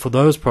tax, and for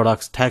those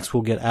products tax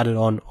will get added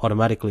on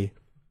automatically.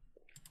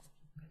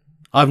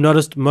 I've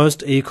noticed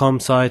most e-com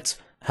sites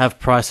have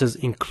prices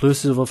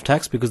inclusive of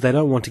tax because they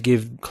don't want to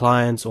give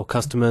clients or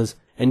customers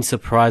any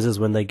surprises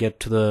when they get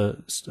to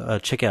the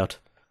checkout.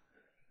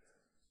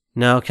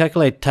 Now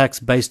calculate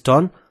tax based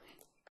on.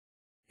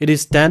 It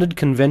is standard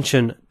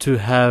convention to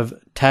have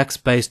tax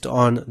based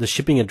on the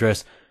shipping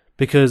address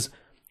because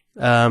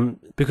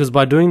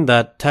by doing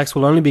that, tax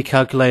will only be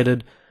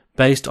calculated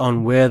based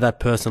on where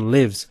that person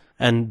lives,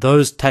 and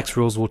those tax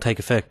rules will take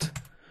effect.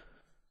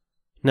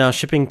 Now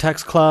shipping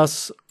tax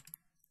class,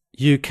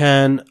 you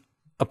can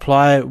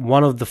apply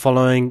one of the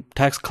following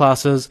tax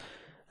classes.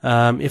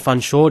 If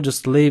unsure,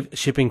 just leave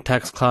shipping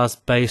tax class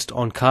based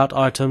on cart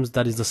items.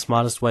 That is the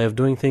smartest way of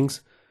doing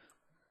things.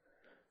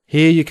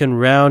 Here you can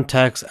round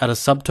tax at a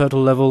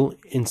subtotal level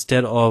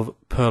instead of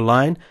per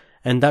line,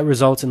 and that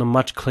results in a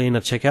much cleaner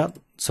checkout,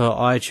 so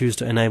I choose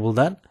to enable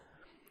that.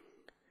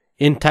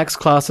 In tax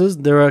classes,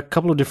 there are a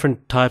couple of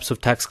different types of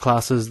tax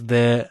classes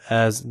there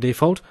as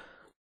default.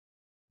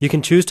 You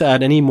can choose to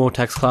add any more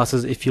tax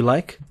classes if you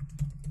like.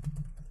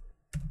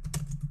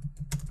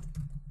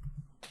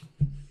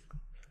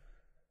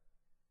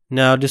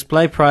 Now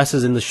display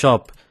prices in the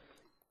shop.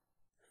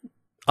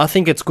 I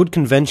think it's good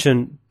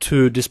convention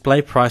to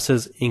display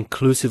prices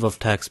inclusive of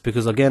tax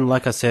because, again,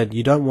 like I said,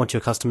 you don't want your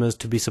customers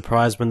to be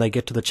surprised when they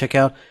get to the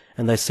checkout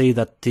and they see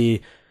that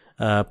the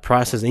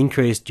price has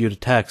increased due to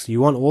tax.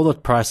 You want all the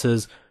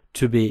prices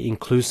to be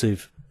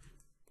inclusive.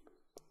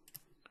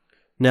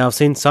 Now I've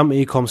seen some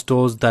e-com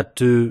stores that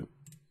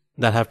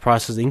have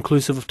prices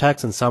inclusive of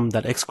tax and some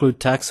that exclude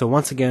tax, so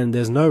once again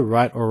there's no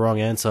right or wrong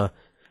answer.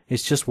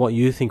 It's just what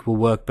you think will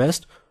work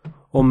best.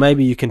 Or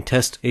maybe you can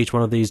test each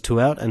one of these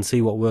two out and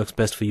see what works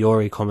best for your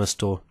e-commerce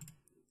store.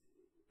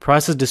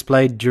 Prices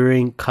displayed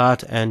during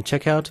cart and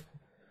checkout.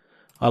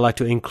 I like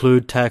to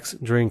include tax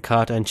during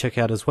cart and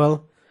checkout as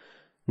well.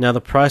 Now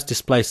the price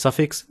display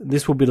suffix,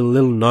 this will be the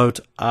little note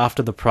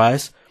after the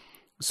price.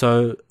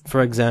 So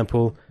for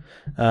example,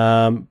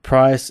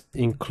 price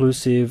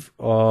inclusive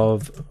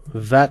of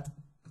VAT.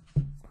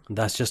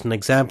 That's just an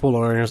example,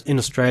 or in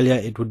Australia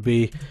it would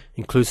be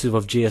inclusive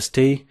of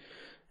GST,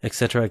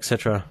 etc.,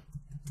 etc.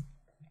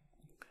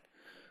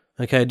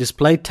 Okay,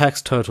 display tax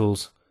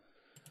totals.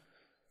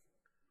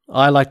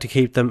 I like to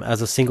keep them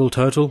as a single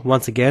total.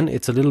 Once again,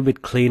 it's a little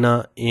bit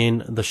cleaner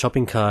in the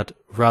shopping cart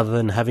rather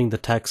than having the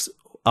tax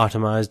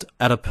itemized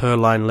at a per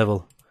line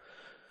level.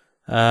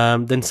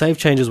 Then save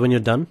changes when you're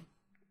done.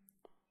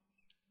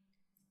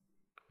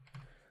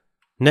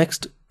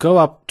 Next, go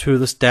up to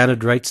the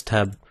standard rates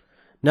tab.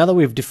 Now that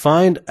we've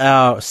defined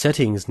our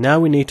settings,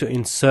 now we need to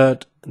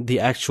insert the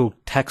actual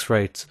tax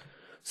rates.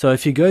 So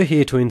if you go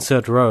here to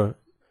insert row,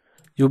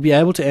 you'll be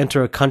able to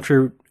enter a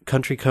country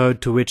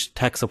code to which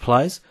tax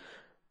applies.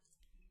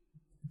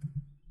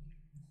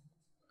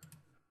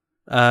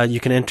 You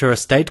can enter a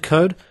state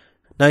code.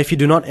 Now if you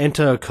do not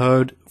enter a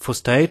code for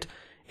state,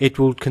 it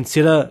will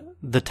consider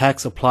the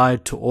tax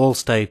applied to all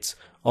states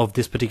of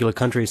this particular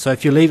country. So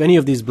if you leave any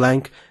of these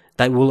blank,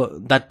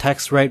 that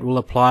tax rate will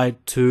apply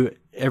to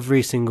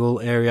every single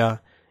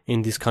area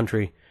in this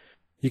country.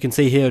 You can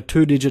see here a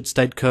 2-digit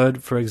state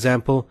code, for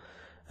example.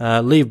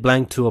 Leave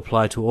blank to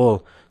apply to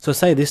all. So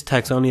say this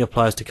tax only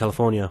applies to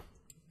California.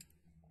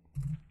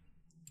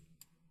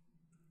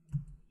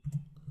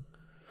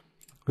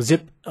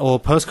 Zip or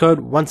postcode,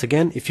 once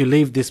again, if you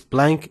leave this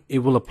blank, it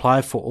will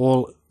apply for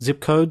all zip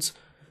codes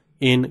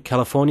in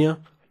California,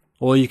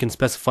 or you can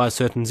specify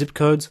certain zip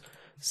codes.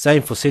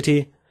 Same for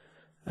city.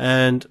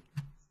 And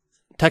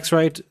tax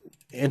rate,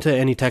 enter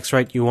any tax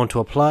rate you want to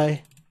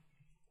apply.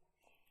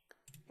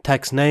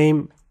 Tax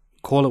name,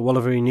 call it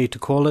whatever you need to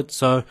call it.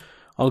 So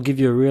I'll give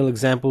you a real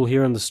example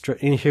here in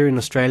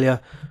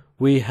Australia.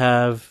 We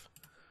have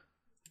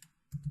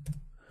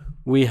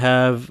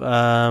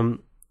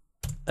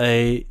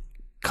a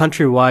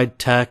countrywide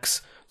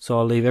tax, so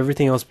I'll leave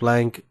everything else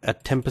blank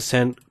at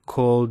 10%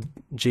 called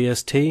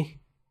GST,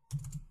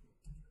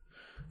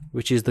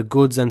 which is the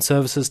goods and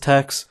services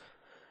tax.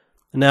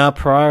 Now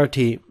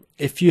priority,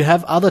 if you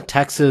have other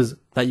taxes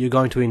that you're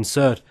going to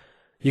insert,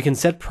 you can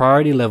set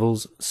priority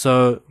levels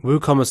so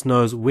WooCommerce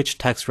knows which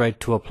tax rate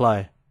to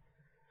apply.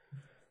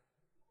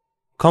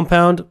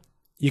 Compound,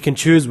 you can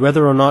choose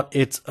whether or not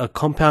it's a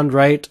compound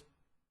rate.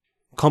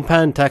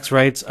 Compound tax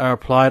rates are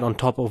applied on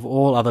top of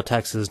all other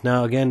taxes.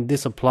 Now again,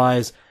 this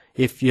applies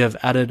if you have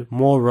added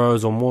more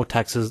rows or more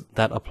taxes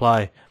that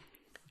apply.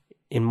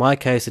 In my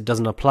case, it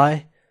doesn't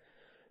apply.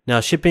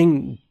 Now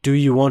shipping, do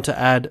you want to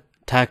add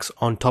tax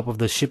on top of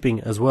the shipping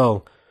as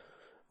well?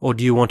 Or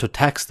do you want to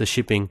tax the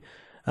shipping?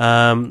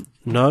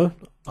 No,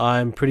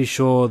 I'm pretty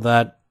sure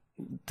that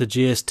the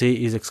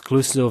GST is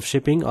exclusive of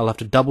shipping. I'll have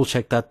to double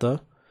check that though.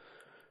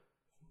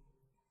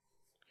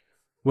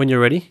 When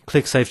you're ready,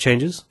 click Save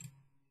Changes.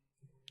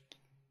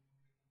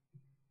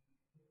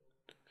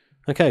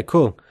 Okay,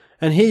 cool.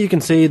 And here you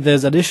can see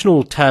there's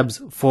additional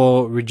tabs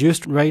for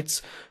reduced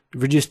rates,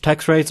 reduced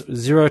tax rates,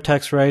 zero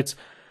tax rates,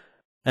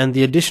 and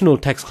the additional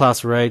tax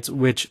class rates,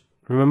 which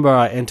remember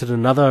I entered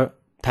another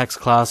tax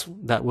class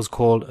that was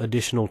called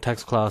additional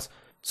tax class.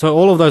 So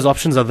all of those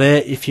options are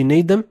there if you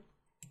need them.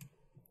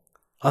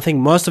 I think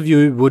most of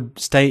you would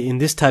stay in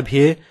this tab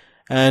here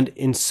and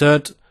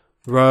insert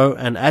row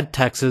and add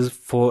taxes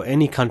for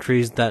any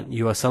countries that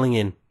you are selling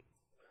in.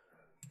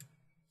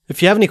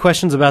 If you have any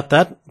questions about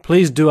that,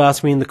 please do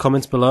ask me in the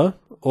comments below,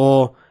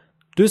 or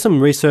do some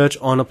research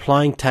on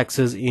applying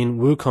taxes in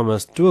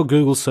WooCommerce. Do a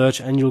Google search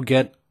and you'll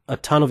get a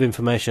ton of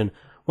information.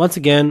 Once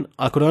again,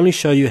 I could only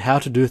show you how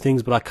to do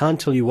things, but I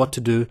can't tell you what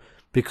to do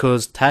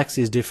because tax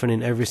is different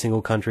in every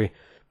single country.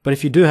 But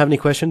if you do have any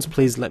questions,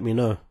 please let me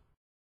know.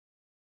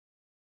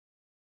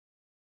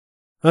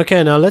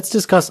 Okay, now let's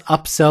discuss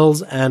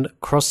upsells and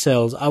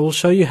cross-sells. I will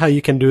show you how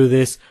you can do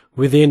this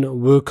within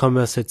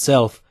WooCommerce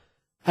itself.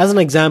 As an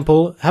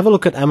example, have a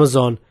look at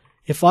Amazon.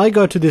 If I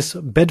go to this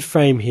bed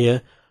frame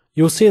here,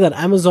 you'll see that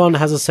Amazon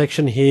has a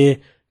section here,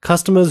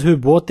 customers who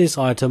bought this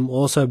item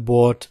also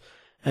bought,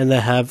 and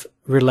they have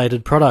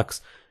related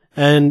products.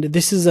 And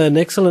this is an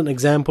excellent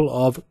example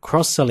of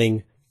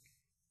cross-selling.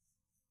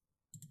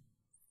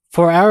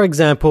 For our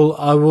example,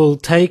 I will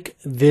take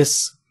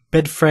this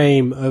bed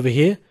frame over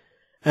here,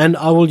 and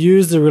I will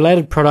use the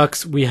related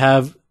products we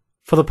have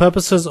for the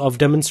purposes of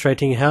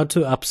demonstrating how to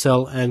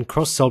upsell and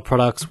cross-sell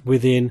products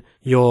within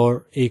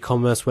your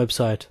e-commerce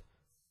website.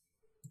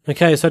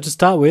 Okay, so to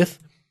start with,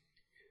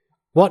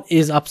 what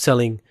is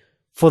upselling?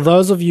 For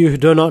those of you who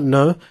do not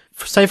know,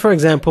 say for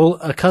example,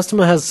 a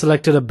customer has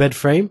selected a bed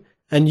frame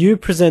and you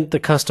present the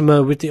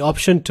customer with the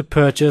option to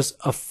purchase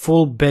a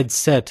full bed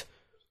set.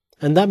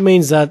 And that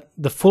means that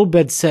the full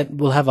bed set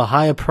will have a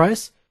higher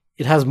price,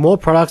 it has more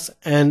products,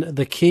 and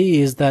the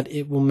key is that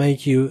it will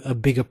make you a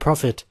bigger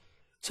profit.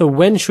 So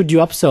when should you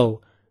upsell?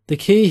 The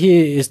key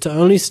here is to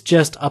only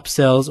suggest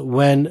upsells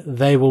when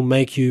they will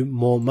make you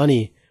more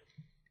money.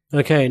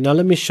 Okay, now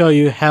let me show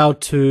you how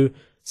to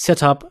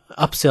set up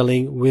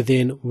upselling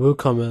within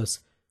WooCommerce.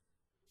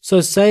 So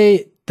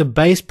say the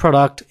base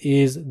product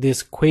is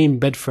this queen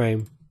bed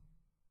frame.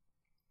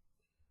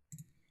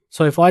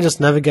 So if I just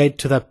navigate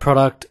to that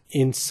product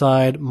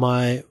inside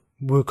my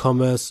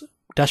WooCommerce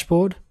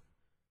dashboard,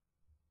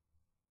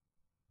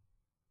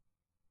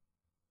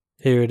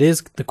 here it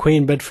is, the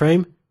queen bed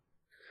frame.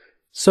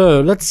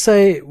 So let's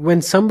say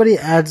when somebody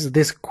adds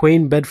this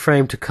queen bed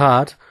frame to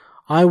cart,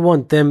 I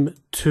want them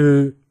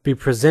to be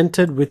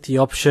presented with the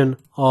option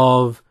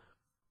of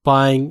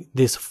buying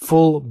this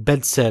full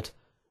bed set,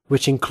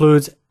 which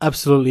includes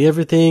absolutely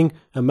everything,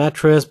 a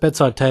mattress,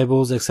 bedside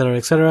tables, etc.,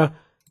 etc.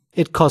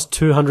 It costs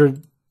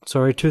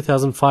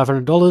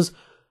 $2,500,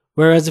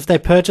 whereas if they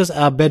purchase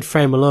our bed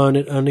frame alone,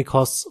 it only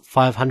costs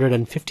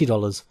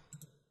 $550.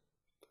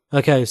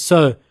 Okay,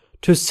 so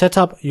to set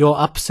up your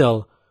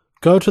upsell,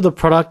 go to the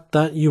product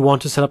that you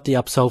want to set up the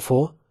upsell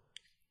for,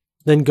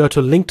 then go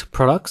to linked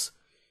products.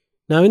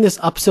 Now in this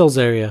upsells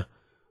area,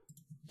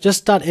 just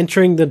start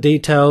entering the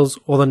details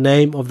or the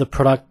name of the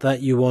product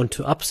that you want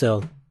to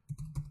upsell.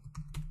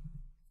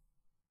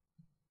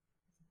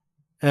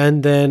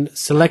 And then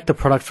select the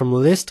product from the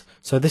list.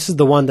 So this is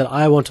the one that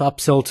I want to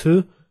upsell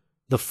to,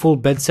 the full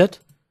bed set.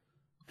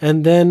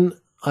 And then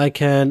I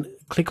can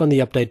click on the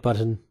update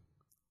button.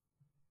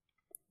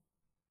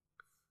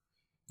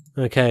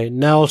 Okay,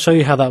 now I'll show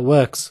you how that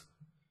works.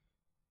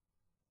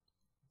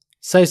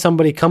 Say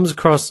somebody comes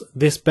across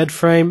this bed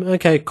frame.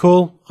 Okay,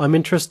 cool, I'm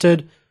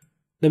interested.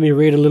 Let me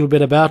read a little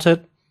bit about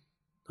it.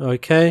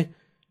 Okay,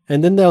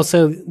 and then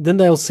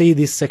they'll see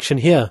this section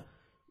here.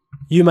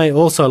 You may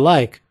also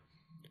like,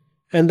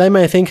 and they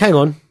may think, hang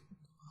on,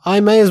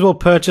 I may as well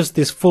purchase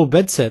this full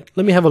bed set.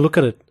 Let me have a look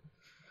at it.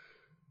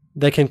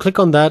 They can click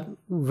on that,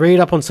 read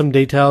up on some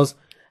details,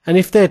 and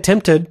if they're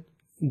tempted,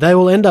 they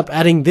will end up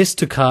adding this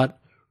to cart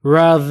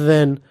rather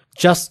than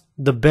just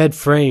the bed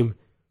frame.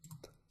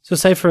 So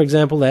say for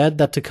example they add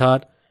that to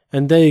cart,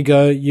 and there you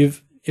go,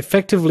 you've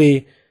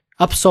effectively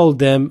upsold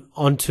them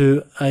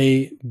onto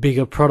a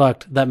bigger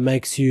product that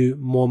makes you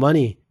more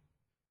money.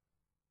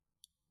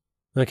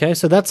 Okay,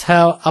 so that's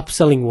how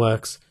upselling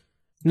works.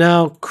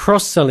 Now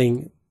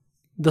cross-selling,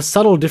 the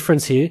subtle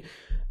difference here.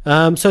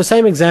 So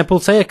same example,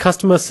 say a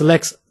customer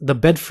selects the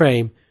bed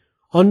frame.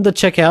 On the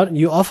checkout,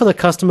 you offer the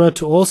customer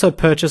to also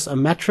purchase a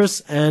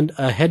mattress and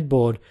a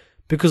headboard,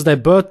 because they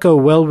both go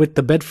well with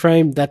the bed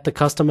frame that the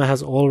customer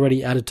has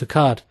already added to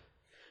cart.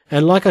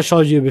 And like I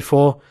showed you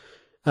before,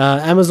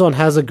 Amazon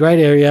has a great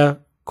area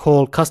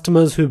called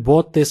customers who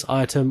bought this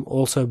item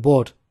also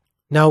bought.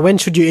 Now when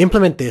should you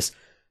implement this?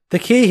 The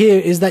key here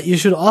is that you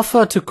should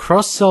offer to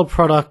cross-sell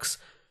products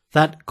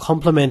that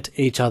complement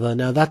each other.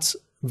 Now that's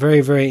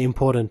very, very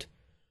important.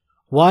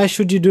 Why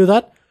should you do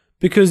that?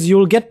 Because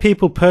you'll get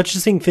people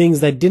purchasing things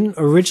they didn't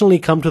originally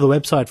come to the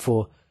website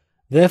for.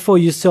 Therefore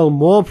you sell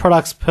more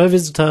products per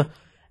visitor,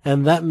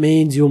 and that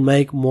means you'll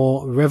make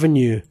more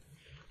revenue.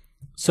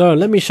 So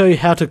let me show you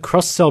how to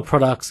cross-sell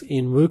products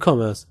in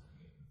WooCommerce.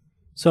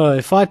 So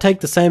if I take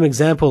the same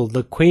example,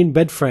 the queen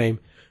bed frame,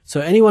 So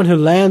anyone who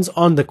lands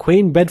on the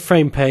Queen bed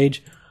frame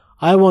page,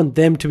 I want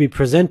them to be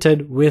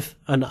presented with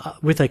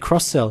a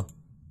cross-sell.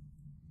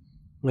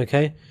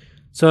 Okay,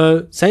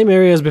 so same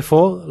area as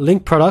before,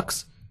 link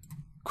products,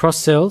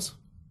 cross-sells.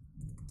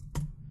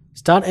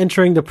 Start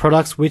entering the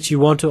products which you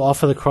want to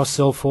offer the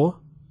cross-sell for.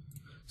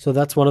 So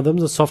that's one of them,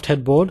 the soft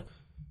headboard.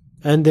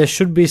 And there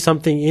should be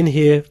something in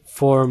here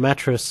for a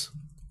mattress.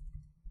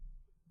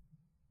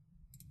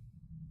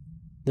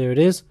 There it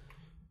is.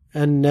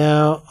 And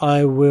now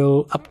I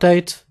will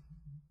update.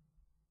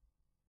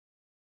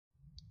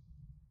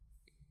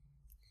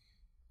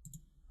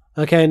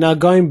 Okay, now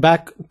going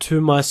back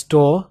to my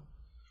store.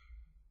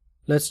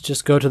 Let's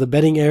just go to the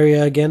bedding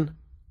area again.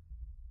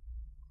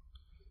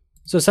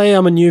 So say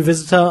I'm a new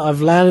visitor,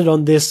 I've landed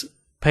on this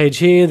page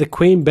here, the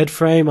Queen bed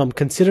frame, I'm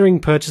considering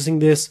purchasing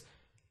this,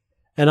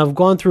 and I've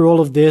gone through all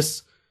of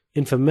this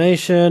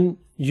information.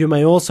 You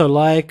may also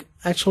like,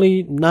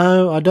 actually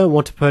no, I don't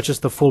want to purchase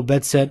the full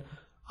bed set,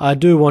 I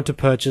do want to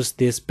purchase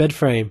this bed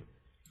frame.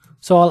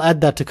 So I'll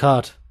add that to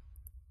cart.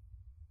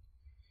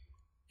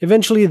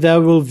 Eventually they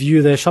will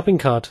view their shopping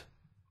cart.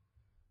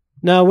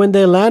 Now when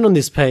they land on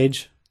this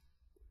page,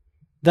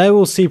 they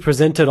will see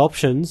presented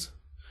options.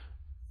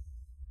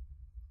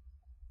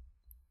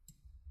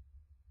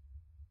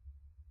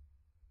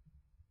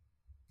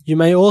 You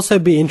may also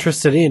be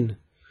interested in.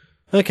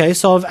 Okay,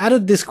 so I've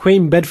added this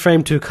Queen bed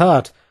frame to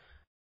cart.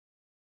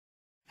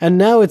 And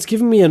now it's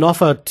given me an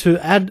offer to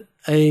add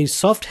a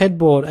soft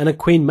headboard and a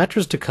Queen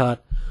mattress to cart.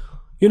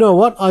 You know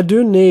what? I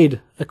do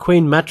need a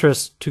Queen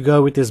mattress to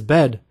go with this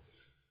bed.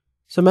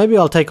 So maybe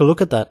I'll take a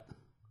look at that.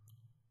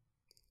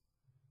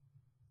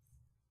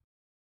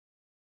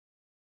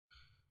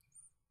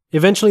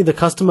 Eventually the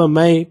customer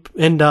may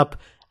end up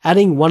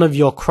adding one of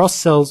your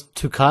cross-sells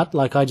to cart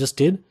like I just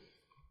did.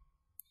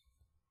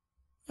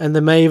 And they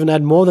may even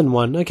add more than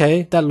one.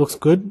 Okay, that looks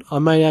good. I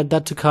may add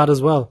that to cart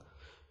as well.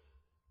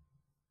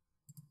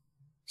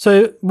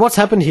 So what's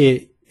happened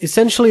here?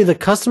 Essentially the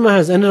customer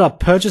has ended up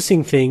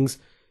purchasing things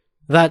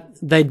that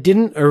they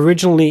didn't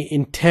originally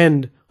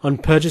intend on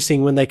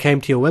purchasing when they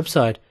came to your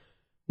website.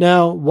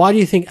 Now, why do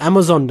you think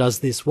Amazon does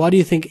this? Why do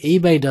you think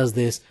eBay does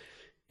this?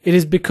 It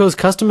is because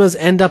customers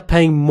end up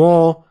paying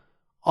more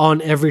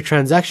on every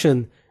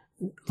transaction.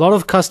 A lot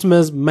of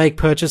customers make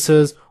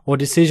purchases or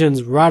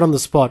decisions right on the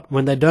spot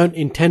when they don't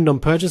intend on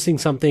purchasing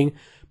something,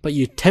 but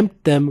you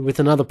tempt them with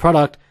another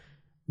product,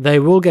 they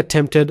will get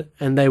tempted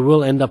and they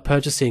will end up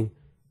purchasing.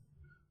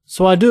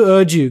 So I do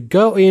urge you,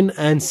 go in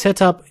and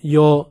set up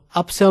your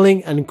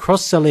upselling and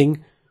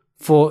cross-selling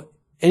for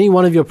any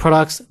one of your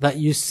products that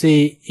you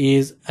see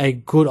is a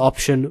good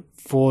option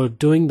for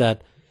doing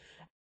that.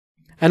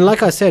 And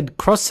like I said,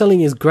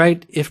 cross-selling is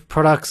great if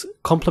products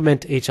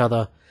complement each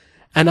other.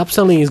 And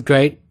upselling is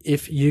great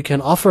if you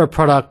can offer a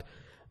product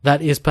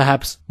that is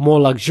perhaps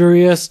more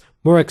luxurious,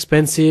 more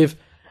expensive,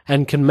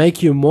 and can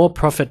make you more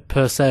profit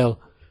per sale.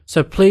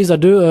 So please, I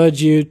do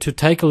urge you to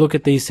take a look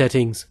at these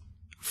settings.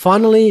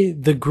 Finally,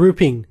 the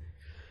grouping.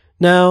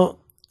 Now,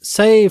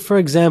 say for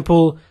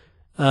example,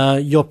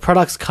 your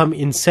products come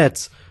in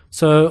sets.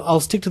 So I'll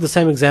stick to the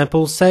same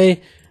example.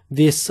 Say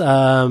this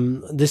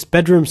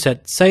bedroom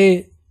set.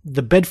 Say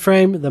the bed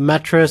frame, the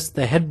mattress,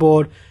 the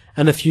headboard,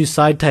 and a few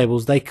side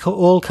tables. They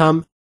all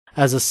come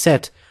as a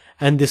set,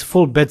 and this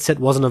full bed set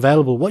wasn't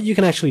available. What you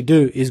can actually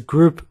do is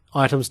group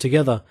items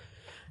together.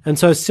 And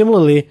so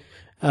similarly,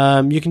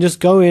 you can just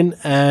go in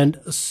and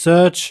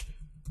search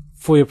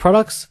for your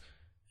products,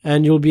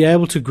 and you'll be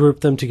able to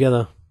group them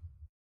together.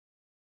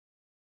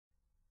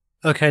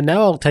 Okay,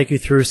 now I'll take you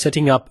through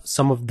setting up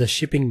some of the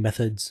shipping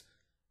methods.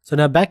 So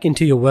now back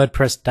into your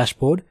WordPress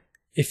dashboard.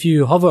 If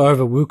you hover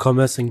over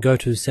WooCommerce and go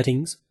to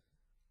Settings,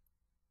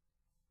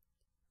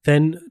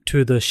 then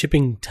to the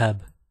Shipping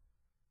tab.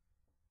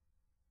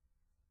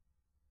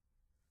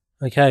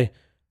 Okay,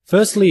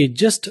 firstly,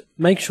 just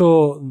make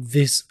sure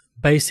these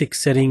basic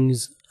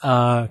settings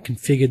are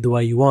configured the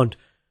way you want.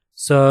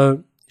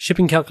 So,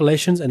 shipping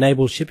calculations,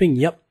 enable shipping,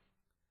 yep.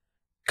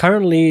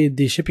 Currently,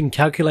 the shipping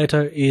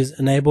calculator is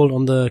enabled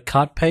on the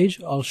cart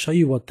page. I'll show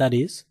you what that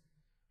is.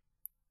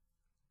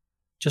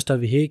 Just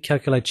over here,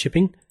 calculate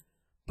shipping.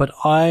 But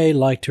I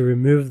like to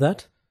remove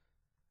that.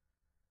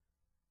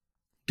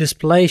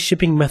 Display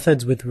shipping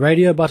methods with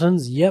radio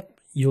buttons. Yep,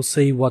 you'll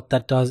see what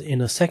that does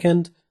in a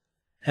second.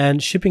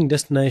 And shipping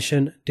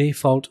destination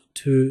default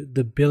to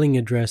the billing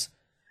address.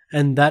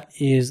 And that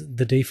is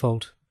the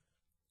default.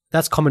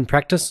 That's common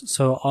practice,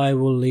 so I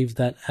will leave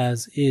that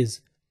as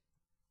is.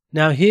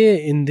 Now here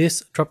in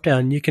this drop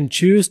down, you can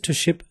choose to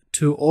ship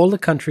to all the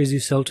countries you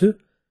sell to,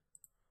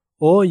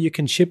 or you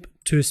can ship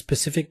to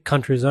specific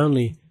countries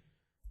only.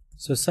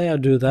 So say I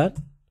do that,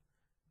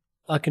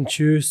 I can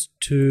choose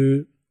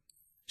to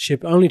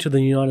ship only to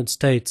the United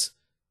States.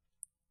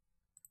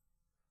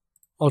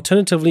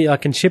 Alternatively, I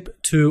can ship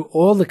to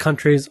all the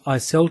countries I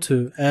sell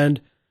to,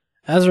 and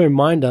as a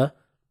reminder,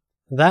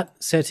 that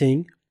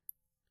setting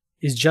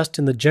is just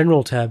in the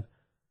General tab.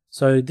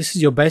 So this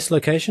is your base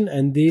location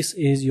and this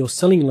is your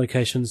selling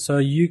location, so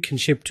you can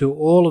ship to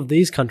all of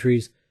these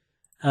countries.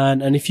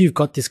 And if you've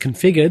got this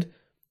configured,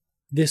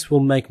 this will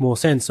make more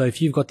sense. So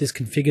if you've got this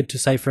configured to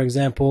say, for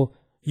example,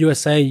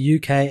 USA,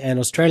 UK, and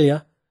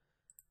Australia,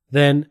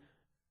 then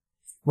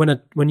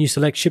when you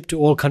select ship to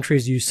all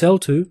countries you sell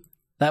to,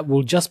 that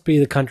will just be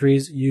the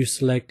countries you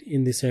select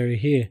in this area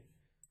here.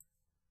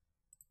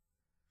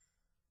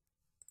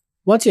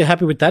 Once you're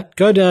happy with that,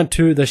 go down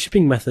to the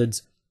shipping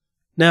methods.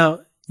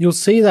 Now, you'll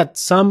see that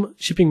some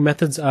shipping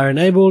methods are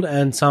enabled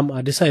and some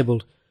are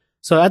disabled.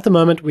 So at the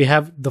moment, we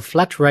have the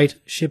flat rate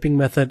shipping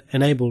method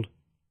enabled.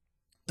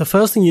 The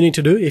first thing you need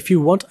to do, if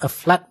you want a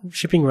flat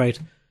shipping rate,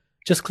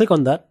 just click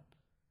on that.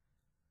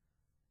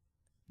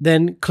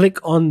 Then click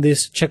on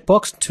this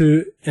checkbox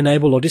to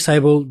enable or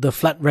disable the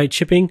flat rate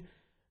shipping.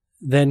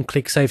 Then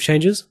click Save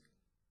Changes.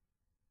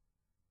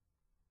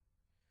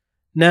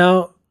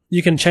 Now,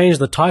 you can change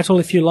the title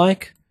if you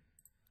like.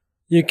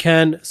 You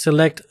can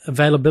select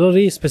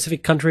availability,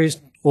 specific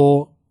countries,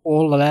 or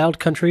all allowed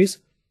countries.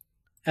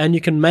 And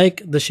you can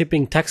make the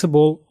shipping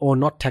taxable or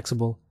not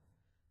taxable.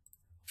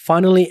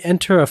 Finally,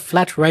 enter a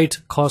flat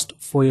rate cost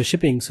for your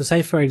shipping. So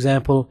say, for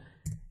example,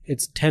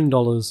 it's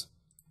 $10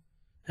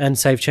 and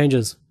save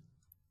changes.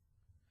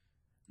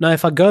 Now,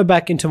 if I go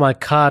back into my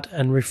cart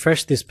and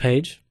refresh this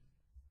page,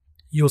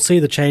 you'll see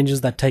the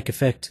changes that take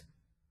effect.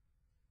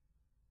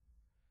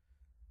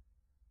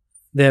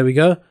 There we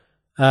go.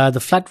 The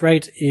flat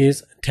rate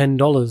is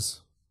 $10.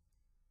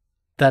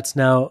 That's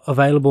now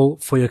available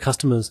for your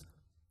customers.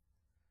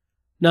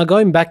 Now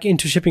going back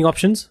into shipping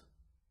options,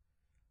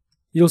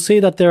 you'll see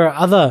that there are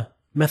other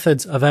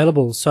methods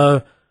available.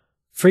 So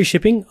free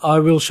shipping, I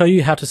will show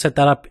you how to set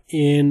that up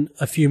in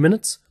a few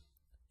minutes.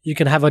 You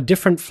can have a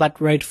different flat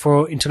rate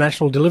for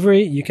international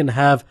delivery. You can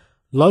have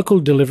local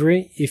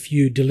delivery if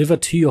you deliver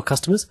to your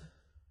customers.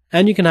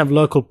 And you can have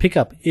local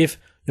pickup if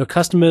your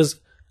customers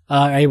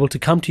are able to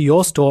come to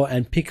your store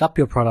and pick up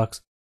your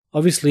products.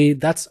 Obviously,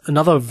 that's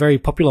another very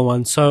popular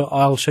one, so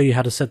I'll show you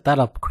how to set that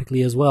up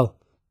quickly as well.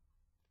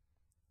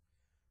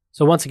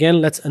 So once again,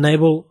 let's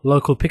enable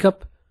local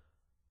pickup.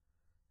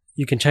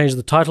 You can change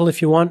the title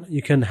if you want.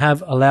 You can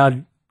have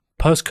allowed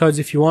postcodes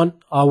if you want.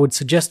 I would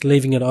suggest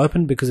leaving it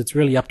open because it's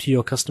really up to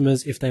your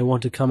customers if they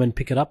want to come and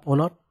pick it up or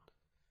not.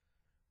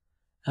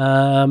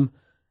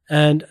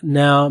 And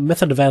now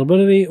method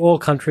availability, all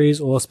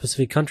countries or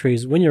specific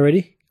countries. When you're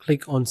ready,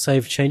 click on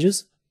Save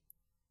Changes.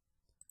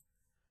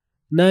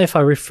 Now if I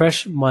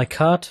refresh my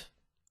cart,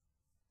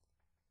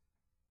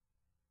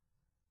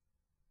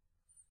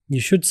 you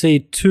should see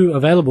two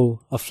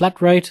available, a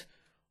flat rate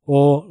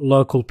or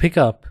local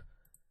pickup,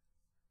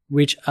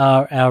 which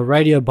are our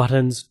radio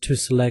buttons to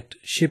select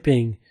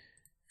shipping.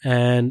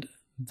 And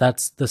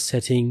that's the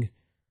setting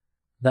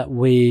that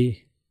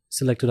we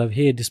selected over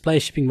here, display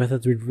shipping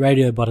methods with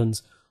radio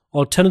buttons.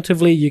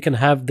 Alternatively, you can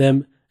have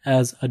them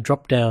as a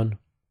drop down,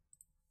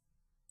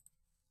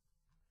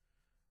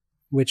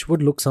 which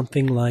would look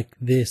something like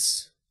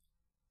this.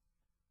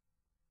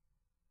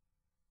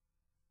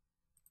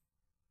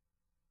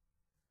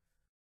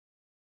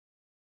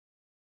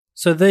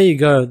 So there you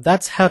go.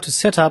 That's how to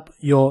set up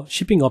your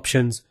shipping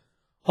options.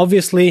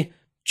 Obviously,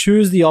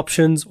 choose the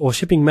options or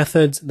shipping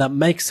methods that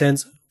make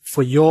sense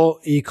for your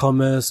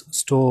e-commerce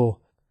store.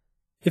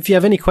 If you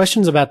have any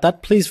questions about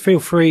that, please feel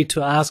free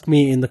to ask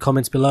me in the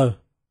comments below.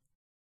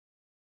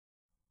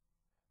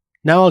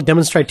 Now I'll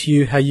demonstrate to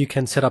you how you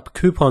can set up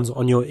coupons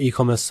on your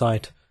e-commerce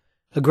site.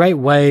 A great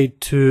way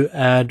to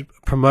add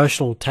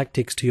promotional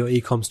tactics to your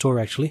e-com store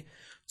actually.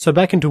 So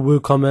back into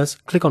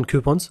WooCommerce, click on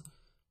coupons,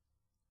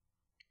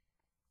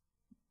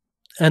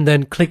 and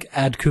then click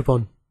add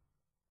coupon.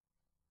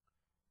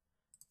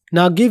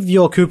 Now give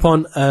your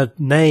coupon a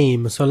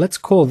name. So let's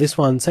call this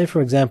one, say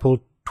for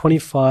example,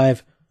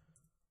 25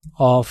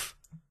 off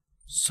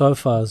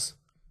sofas.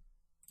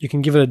 You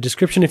can give it a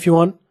description if you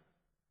want.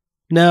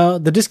 Now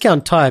the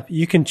discount type,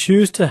 you can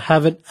choose to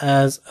have it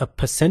as a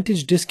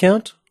percentage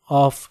discount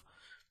off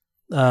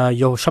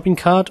your shopping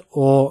cart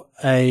or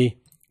a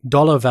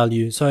dollar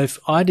value. So if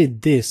I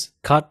did this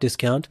cart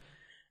discount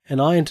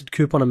and I entered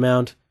coupon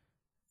amount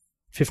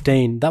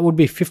 15, that would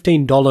be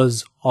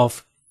 $15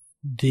 off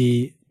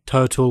the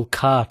total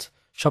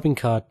shopping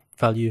cart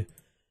value.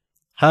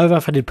 However,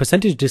 if I did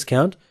percentage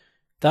discount,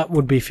 that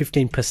would be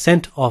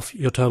 15% off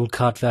your total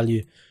cart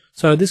value.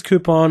 So this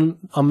coupon,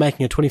 I'm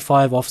making a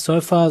 25 off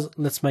sofas.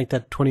 Let's make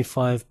that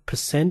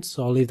 25%.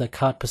 So I'll leave that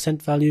cart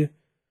percent value.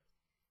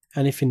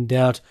 And if in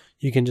doubt,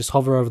 you can just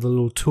hover over the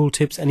little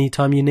tooltips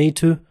anytime you need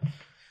to.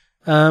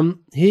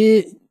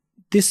 Here,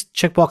 this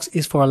checkbox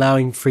is for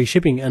allowing free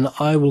shipping, and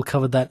I will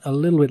cover that a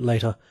little bit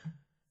later.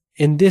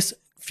 In this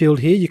field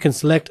here, you can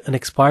select an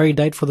expiry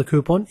date for the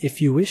coupon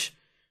if you wish.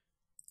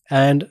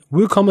 And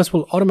WooCommerce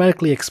will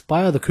automatically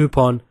expire the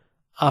coupon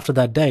after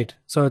that date.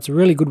 So it's a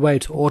really good way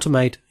to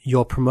automate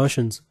your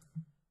promotions.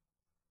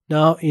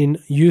 Now in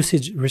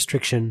usage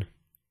restriction,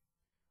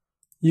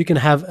 you can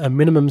have a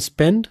minimum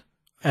spend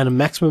and a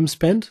maximum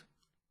spend.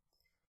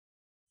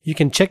 You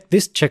can check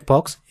this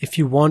checkbox if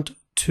you want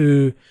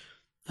to,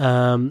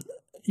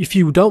 if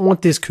you don't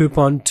want this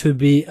coupon to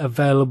be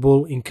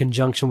available in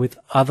conjunction with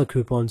other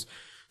coupons.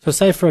 So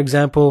say for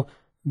example,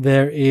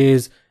 there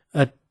is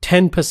a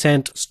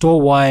 10%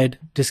 store-wide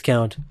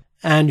discount,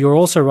 and you're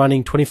also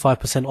running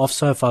 25% off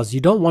sofas.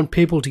 You don't want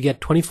people to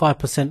get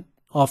 25%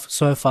 off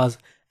sofas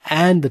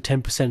and the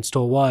 10%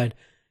 store-wide.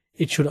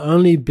 It should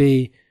only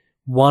be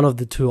one of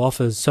the two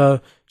offers.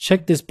 So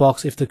check this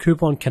box if the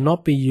coupon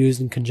cannot be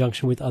used in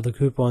conjunction with other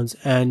coupons.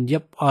 And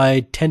yep,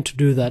 I tend to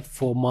do that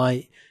for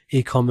my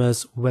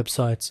e-commerce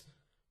websites.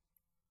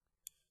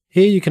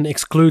 Here you can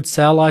exclude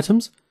sale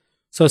items.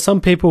 So some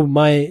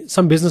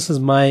businesses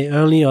may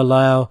only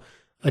allow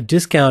a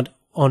discount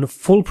on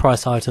full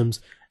price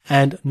items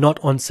and not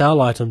on sale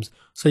items.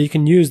 So you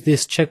can use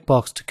this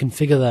checkbox to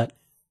configure that.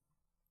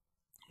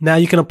 Now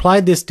you can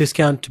apply this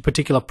discount to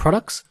particular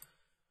products,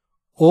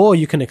 or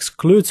you can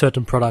exclude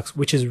certain products,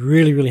 which is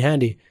really, really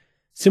handy.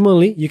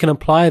 Similarly, you can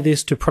apply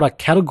this to product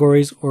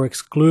categories or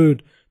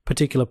exclude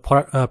particular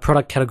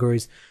product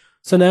categories.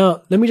 So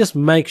now let me just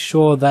make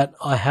sure that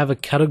I have a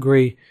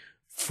category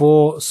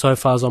for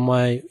sofas on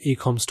my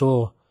ecom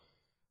store.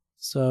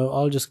 So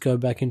I'll just go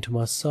back into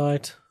my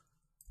site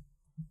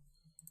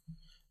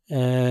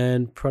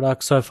and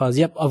product sofas.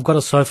 Yep, I've got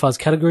a sofas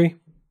category.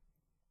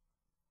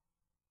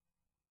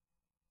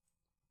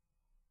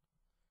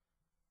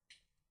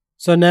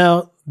 So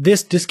now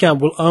this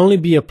discount will only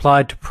be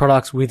applied to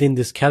products within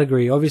this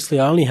category. Obviously,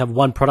 I only have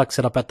one product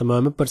set up at the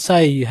moment, but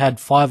say you had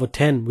 5 or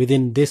 10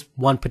 within this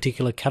one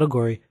particular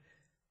category.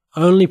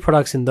 Only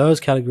products in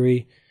that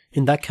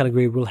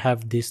category will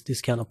have this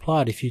discount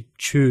applied if you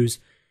choose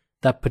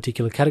that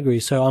particular category.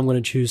 So I'm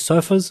going to choose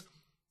sofas.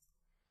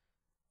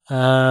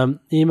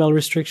 Email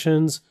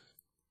restrictions,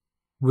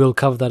 we'll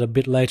cover that a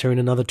bit later in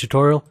another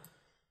tutorial.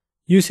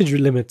 Usage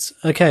limits.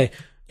 Okay,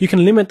 you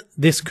can limit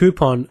this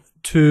coupon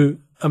to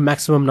a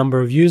maximum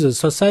number of users.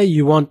 So say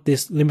you want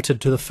this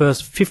limited to the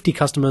first 50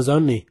 customers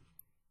only.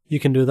 You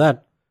can do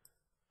that.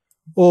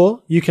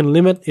 Or you can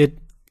limit it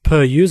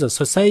per user.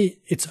 So say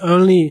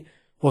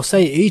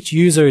each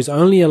user is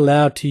only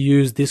allowed to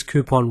use this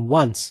coupon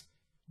once.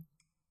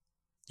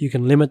 You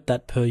can limit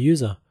that per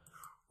user.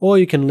 Or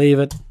you can leave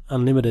it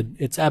unlimited.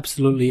 It's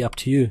absolutely up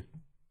to you.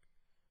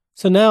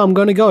 So now I'm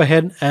going to go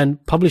ahead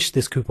and publish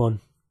this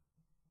coupon.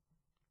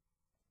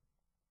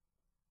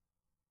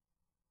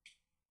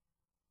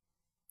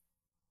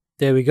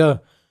 There we go.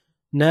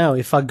 Now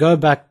if I go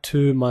back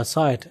to my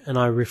site and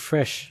I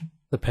refresh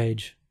the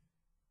page,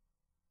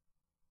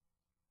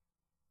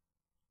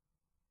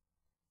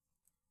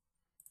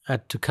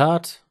 add to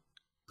cart,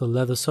 the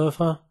leather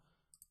sofa.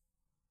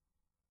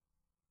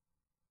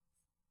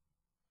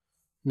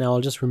 Now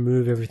I'll just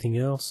remove everything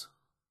else.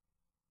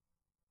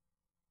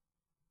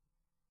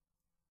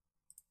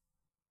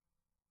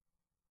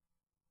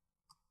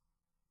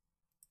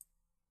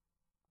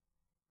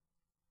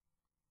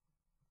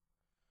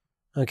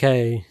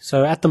 Okay,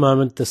 so at the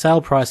moment the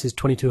sale price is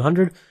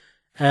 $2,200,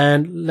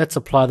 and let's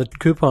apply the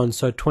coupon.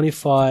 So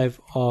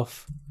 25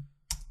 off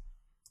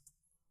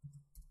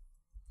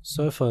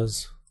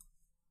sofas.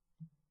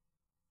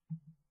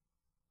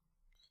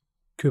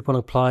 Coupon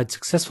applied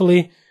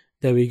successfully.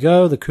 There we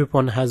go. The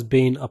coupon has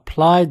been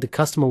applied. The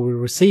customer will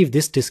receive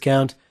this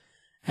discount,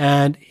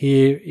 and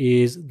here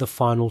is the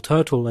final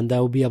total, and they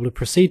will be able to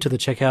proceed to the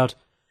checkout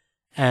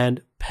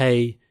and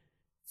pay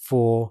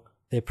for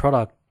their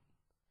product.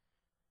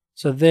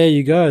 So there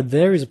you go.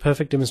 There is a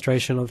perfect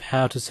demonstration of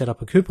how to set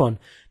up a coupon.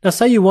 Now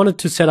say you wanted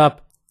to set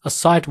up a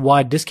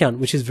site-wide discount,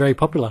 which is very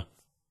popular.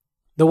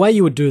 The way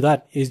you would do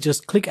that is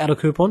just click add a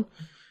coupon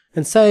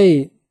and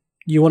say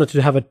you wanted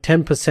to have a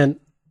 10%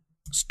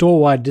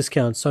 store-wide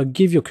discount. So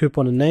give your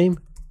coupon a name.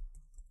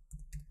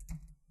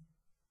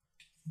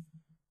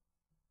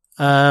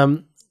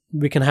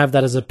 We can have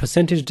that as a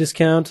percentage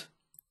discount.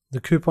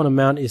 The coupon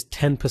amount is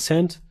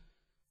 10%.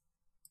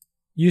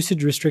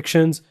 Usage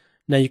restrictions.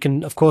 Now you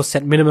can of course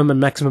set minimum and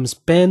maximum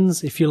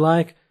spends if you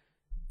like.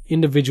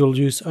 Individual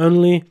use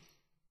only.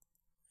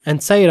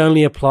 And say it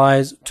only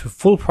applies to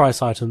full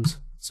price items.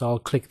 So I'll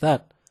click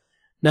that.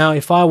 Now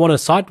if I want a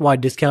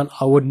site-wide discount,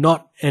 I would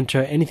not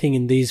enter anything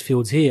in these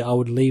fields here. I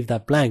would leave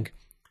that blank.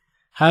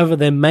 However,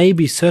 there may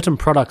be certain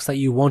products that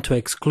you want to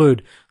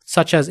exclude,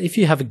 such as if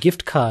you have a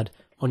gift card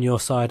on your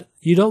site,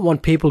 you don't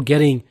want people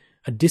getting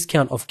a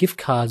discount off gift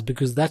cards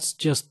because that's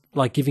just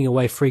like giving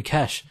away free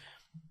cash.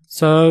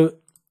 So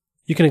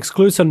you can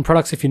exclude certain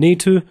products if you need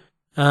to.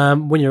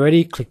 When you're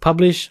ready, click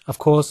publish. Of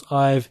course,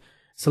 I've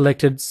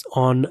selected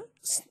on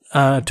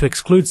to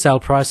exclude sale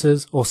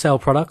prices or sale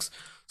products.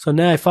 So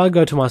now if I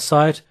go to my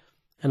site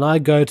and I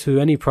go to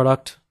any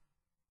product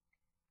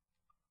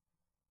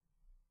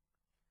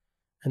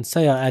and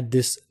say I add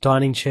this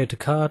dining chair to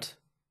cart,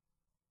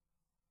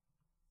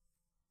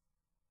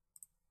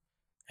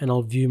 and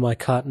I'll view my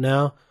cart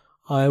now,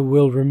 I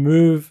will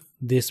remove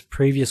this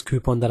previous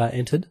coupon that I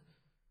entered.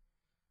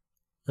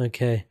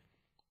 Okay,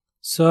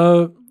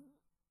 so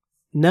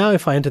now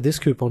if I enter this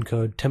coupon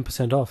code,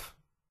 10% off,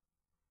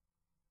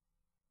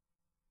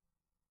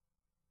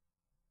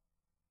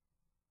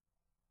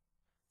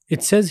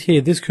 it says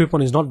here this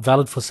coupon is not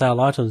valid for sale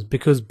items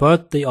because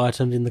both the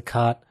items in the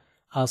cart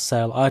are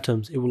sale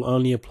items. It will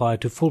only apply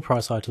to full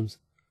price items.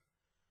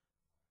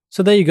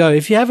 So there you go.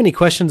 If you have any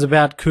questions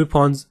about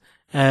coupons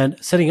and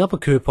setting up a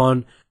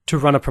coupon to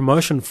run a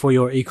promotion for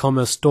your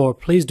e-commerce store,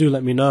 please do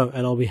let me know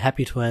and I'll be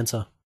happy to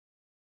answer.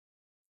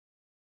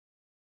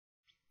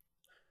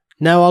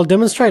 Now I'll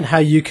demonstrate how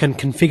you can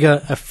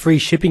configure a free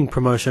shipping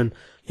promotion.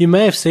 You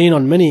may have seen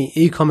on many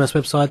e-commerce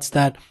websites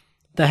that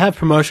they have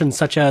promotions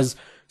such as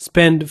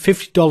spend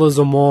 $50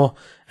 or more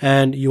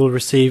and you will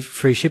receive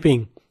free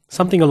shipping,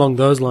 something along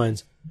those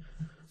lines.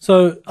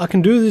 So I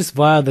can do this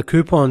via the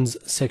coupons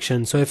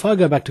section. So if I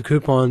go back to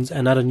coupons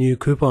and add a new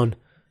coupon,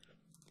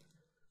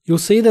 you'll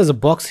see there's a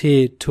box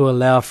here to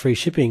allow free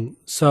shipping.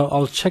 So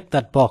I'll check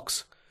that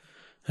box.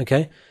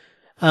 Okay.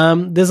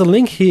 There's a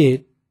link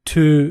here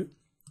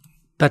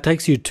that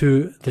takes you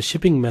to the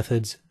shipping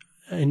methods,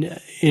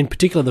 in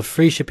particular the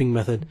free shipping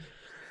method.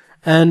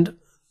 And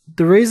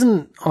the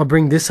reason I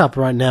bring this up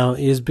right now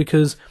is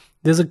because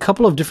there's a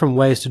couple of different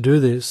ways to do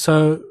this.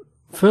 So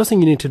first thing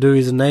you need to do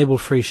is enable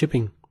free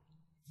shipping.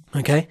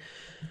 Okay.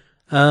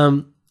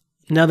 Now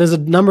there's a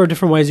number of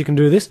different ways you can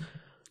do this.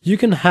 You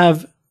can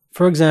have,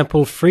 for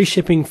example, free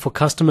shipping for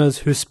customers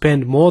who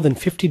spend more than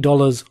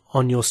 $50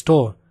 on your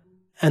store,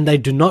 and they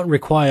do not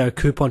require a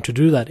coupon to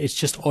do that. It's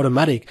just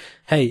automatic.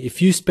 Hey, if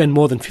you spend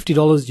more than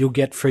 $50, you'll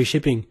get free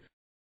shipping.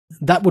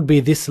 That would be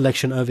this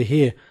selection over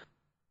here.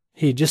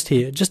 Here, just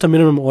a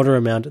minimum order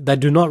amount. They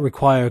do not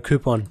require a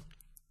coupon.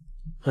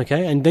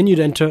 Okay, and then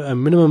you'd enter a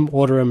minimum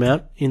order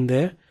amount in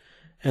there,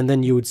 and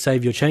then you would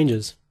save your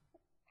changes.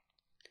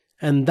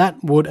 And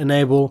that would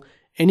enable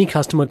any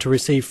customer to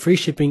receive free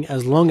shipping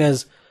as long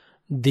as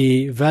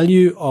the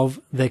value of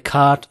their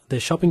cart, their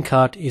shopping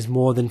cart, is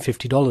more than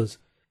 $50.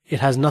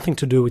 It has nothing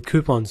to do with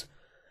coupons.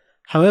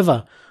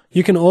 However,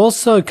 you can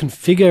also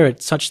configure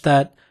it such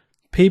that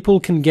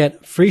people can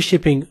get free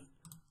shipping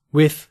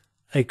with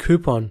a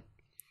coupon.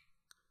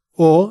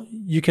 Or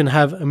you can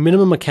have a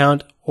minimum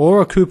account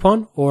or a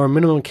coupon, or a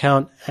minimum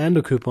account and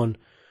a coupon.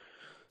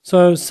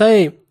 So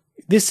say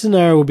this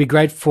scenario will be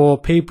great for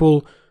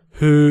people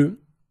who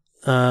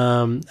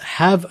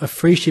have a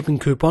free shipping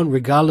coupon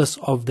regardless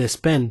of their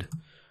spend.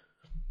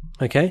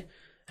 Okay,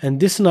 and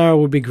this scenario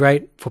would be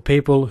great for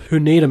people who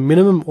need a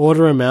minimum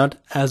order amount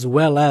as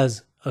well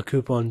as a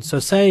coupon. So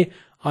say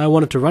I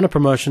wanted to run a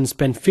promotion,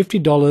 spend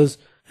 $50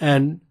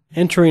 and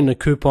enter in a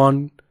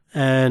coupon,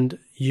 and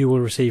you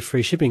will receive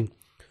free shipping.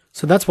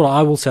 So that's what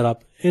I will set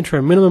up. Enter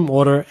a minimum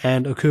order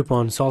and a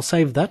coupon. So I'll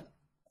save that.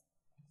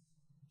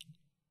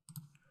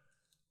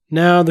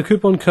 Now the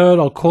coupon code,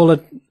 I'll call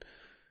it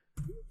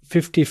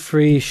 50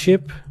 free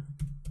ship.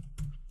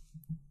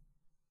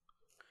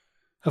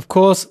 Of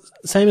course,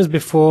 same as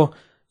before,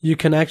 you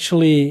can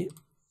actually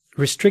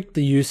restrict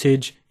the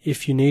usage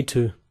if you need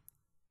to.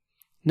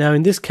 Now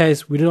in this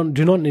case, we do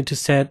not need to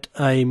set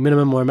a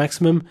minimum or a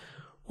maximum.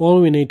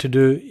 All we need to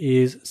do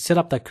is set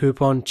up that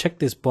coupon, check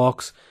this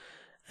box,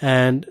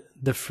 and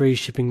the free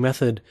shipping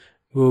method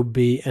will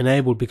be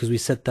enabled because we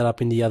set that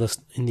up in the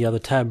other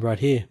tab right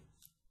here.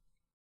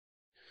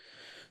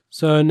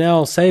 So now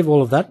I'll save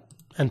all of that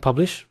and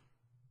publish.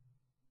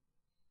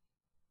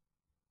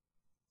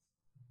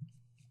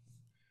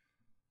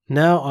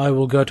 Now I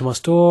will go to my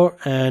store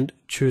and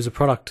choose a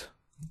product.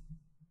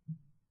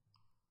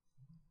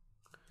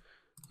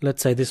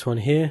 Let's say this one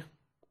here.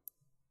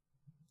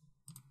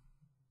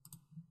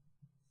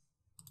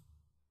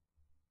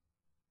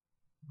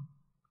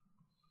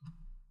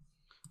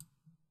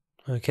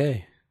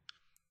 Okay.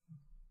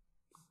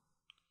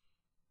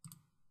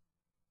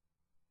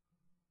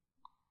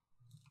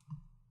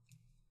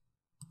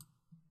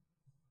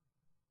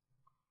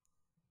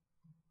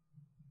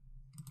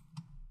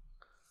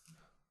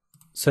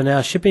 So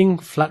now shipping,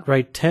 flat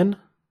rate 10,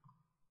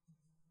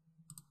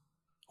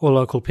 or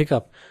local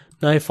pickup.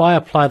 Now if I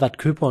apply that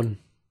coupon,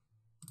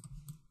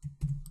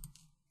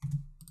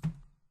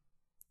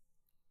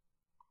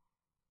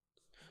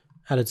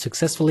 added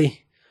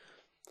successfully,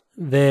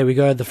 there we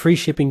go, the free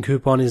shipping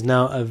coupon is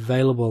now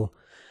available.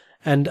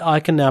 And I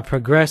can now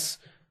progress,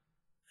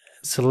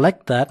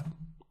 select that,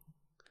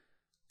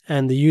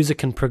 and the user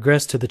can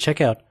progress to the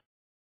checkout.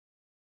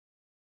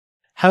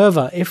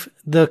 However, if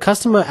the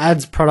customer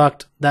adds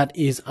product that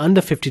is under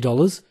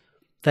 $50,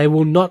 they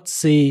will not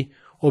see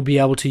or be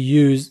able to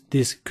use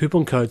this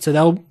coupon code. So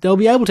they'll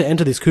be able to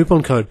enter this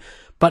coupon code,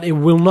 but it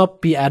will not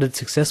be added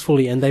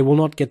successfully and they will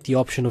not get the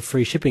option of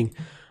free shipping.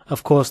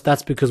 Of course,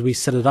 that's because we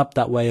set it up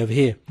that way over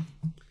here.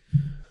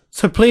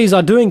 So please,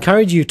 I do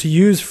encourage you to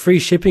use free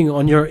shipping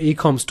on your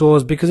e-com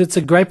stores because it's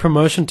a great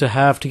promotion to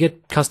have to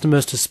get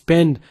customers to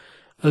spend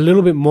a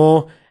little bit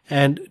more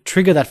and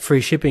trigger that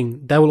free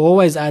shipping. They will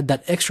always add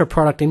that extra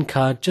product in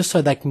cart just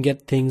so they can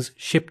get things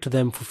shipped to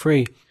them for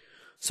free.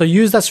 So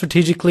use that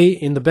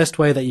strategically in the best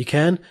way that you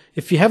can.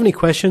 If you have any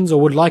questions or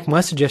would like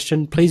my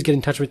suggestion, please get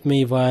in touch with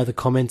me via the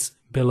comments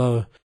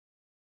below.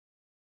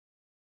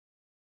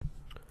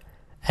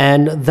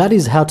 And that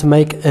is how to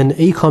make an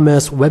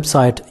e-commerce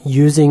website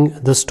using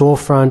the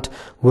Storefront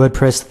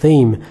WordPress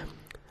theme.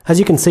 As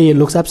you can see, it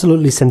looks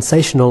absolutely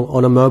sensational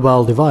on a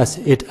mobile device.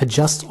 It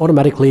adjusts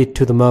automatically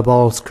to the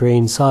mobile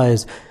screen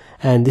size,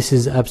 and this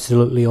is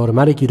absolutely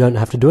automatic. You don't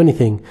have to do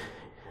anything.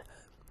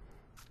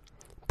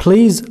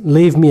 Please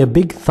leave me a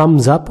big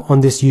thumbs up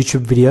on this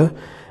YouTube video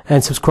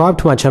and subscribe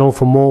to my channel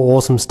for more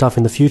awesome stuff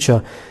in the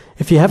future.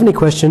 If you have any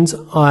questions,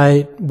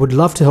 I would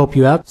love to help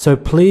you out, so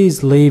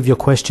please leave your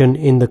question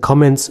in the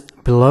comments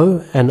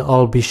below and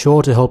I'll be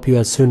sure to help you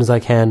as soon as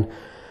I can.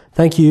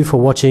 Thank you for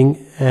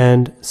watching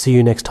and see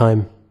you next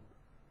time.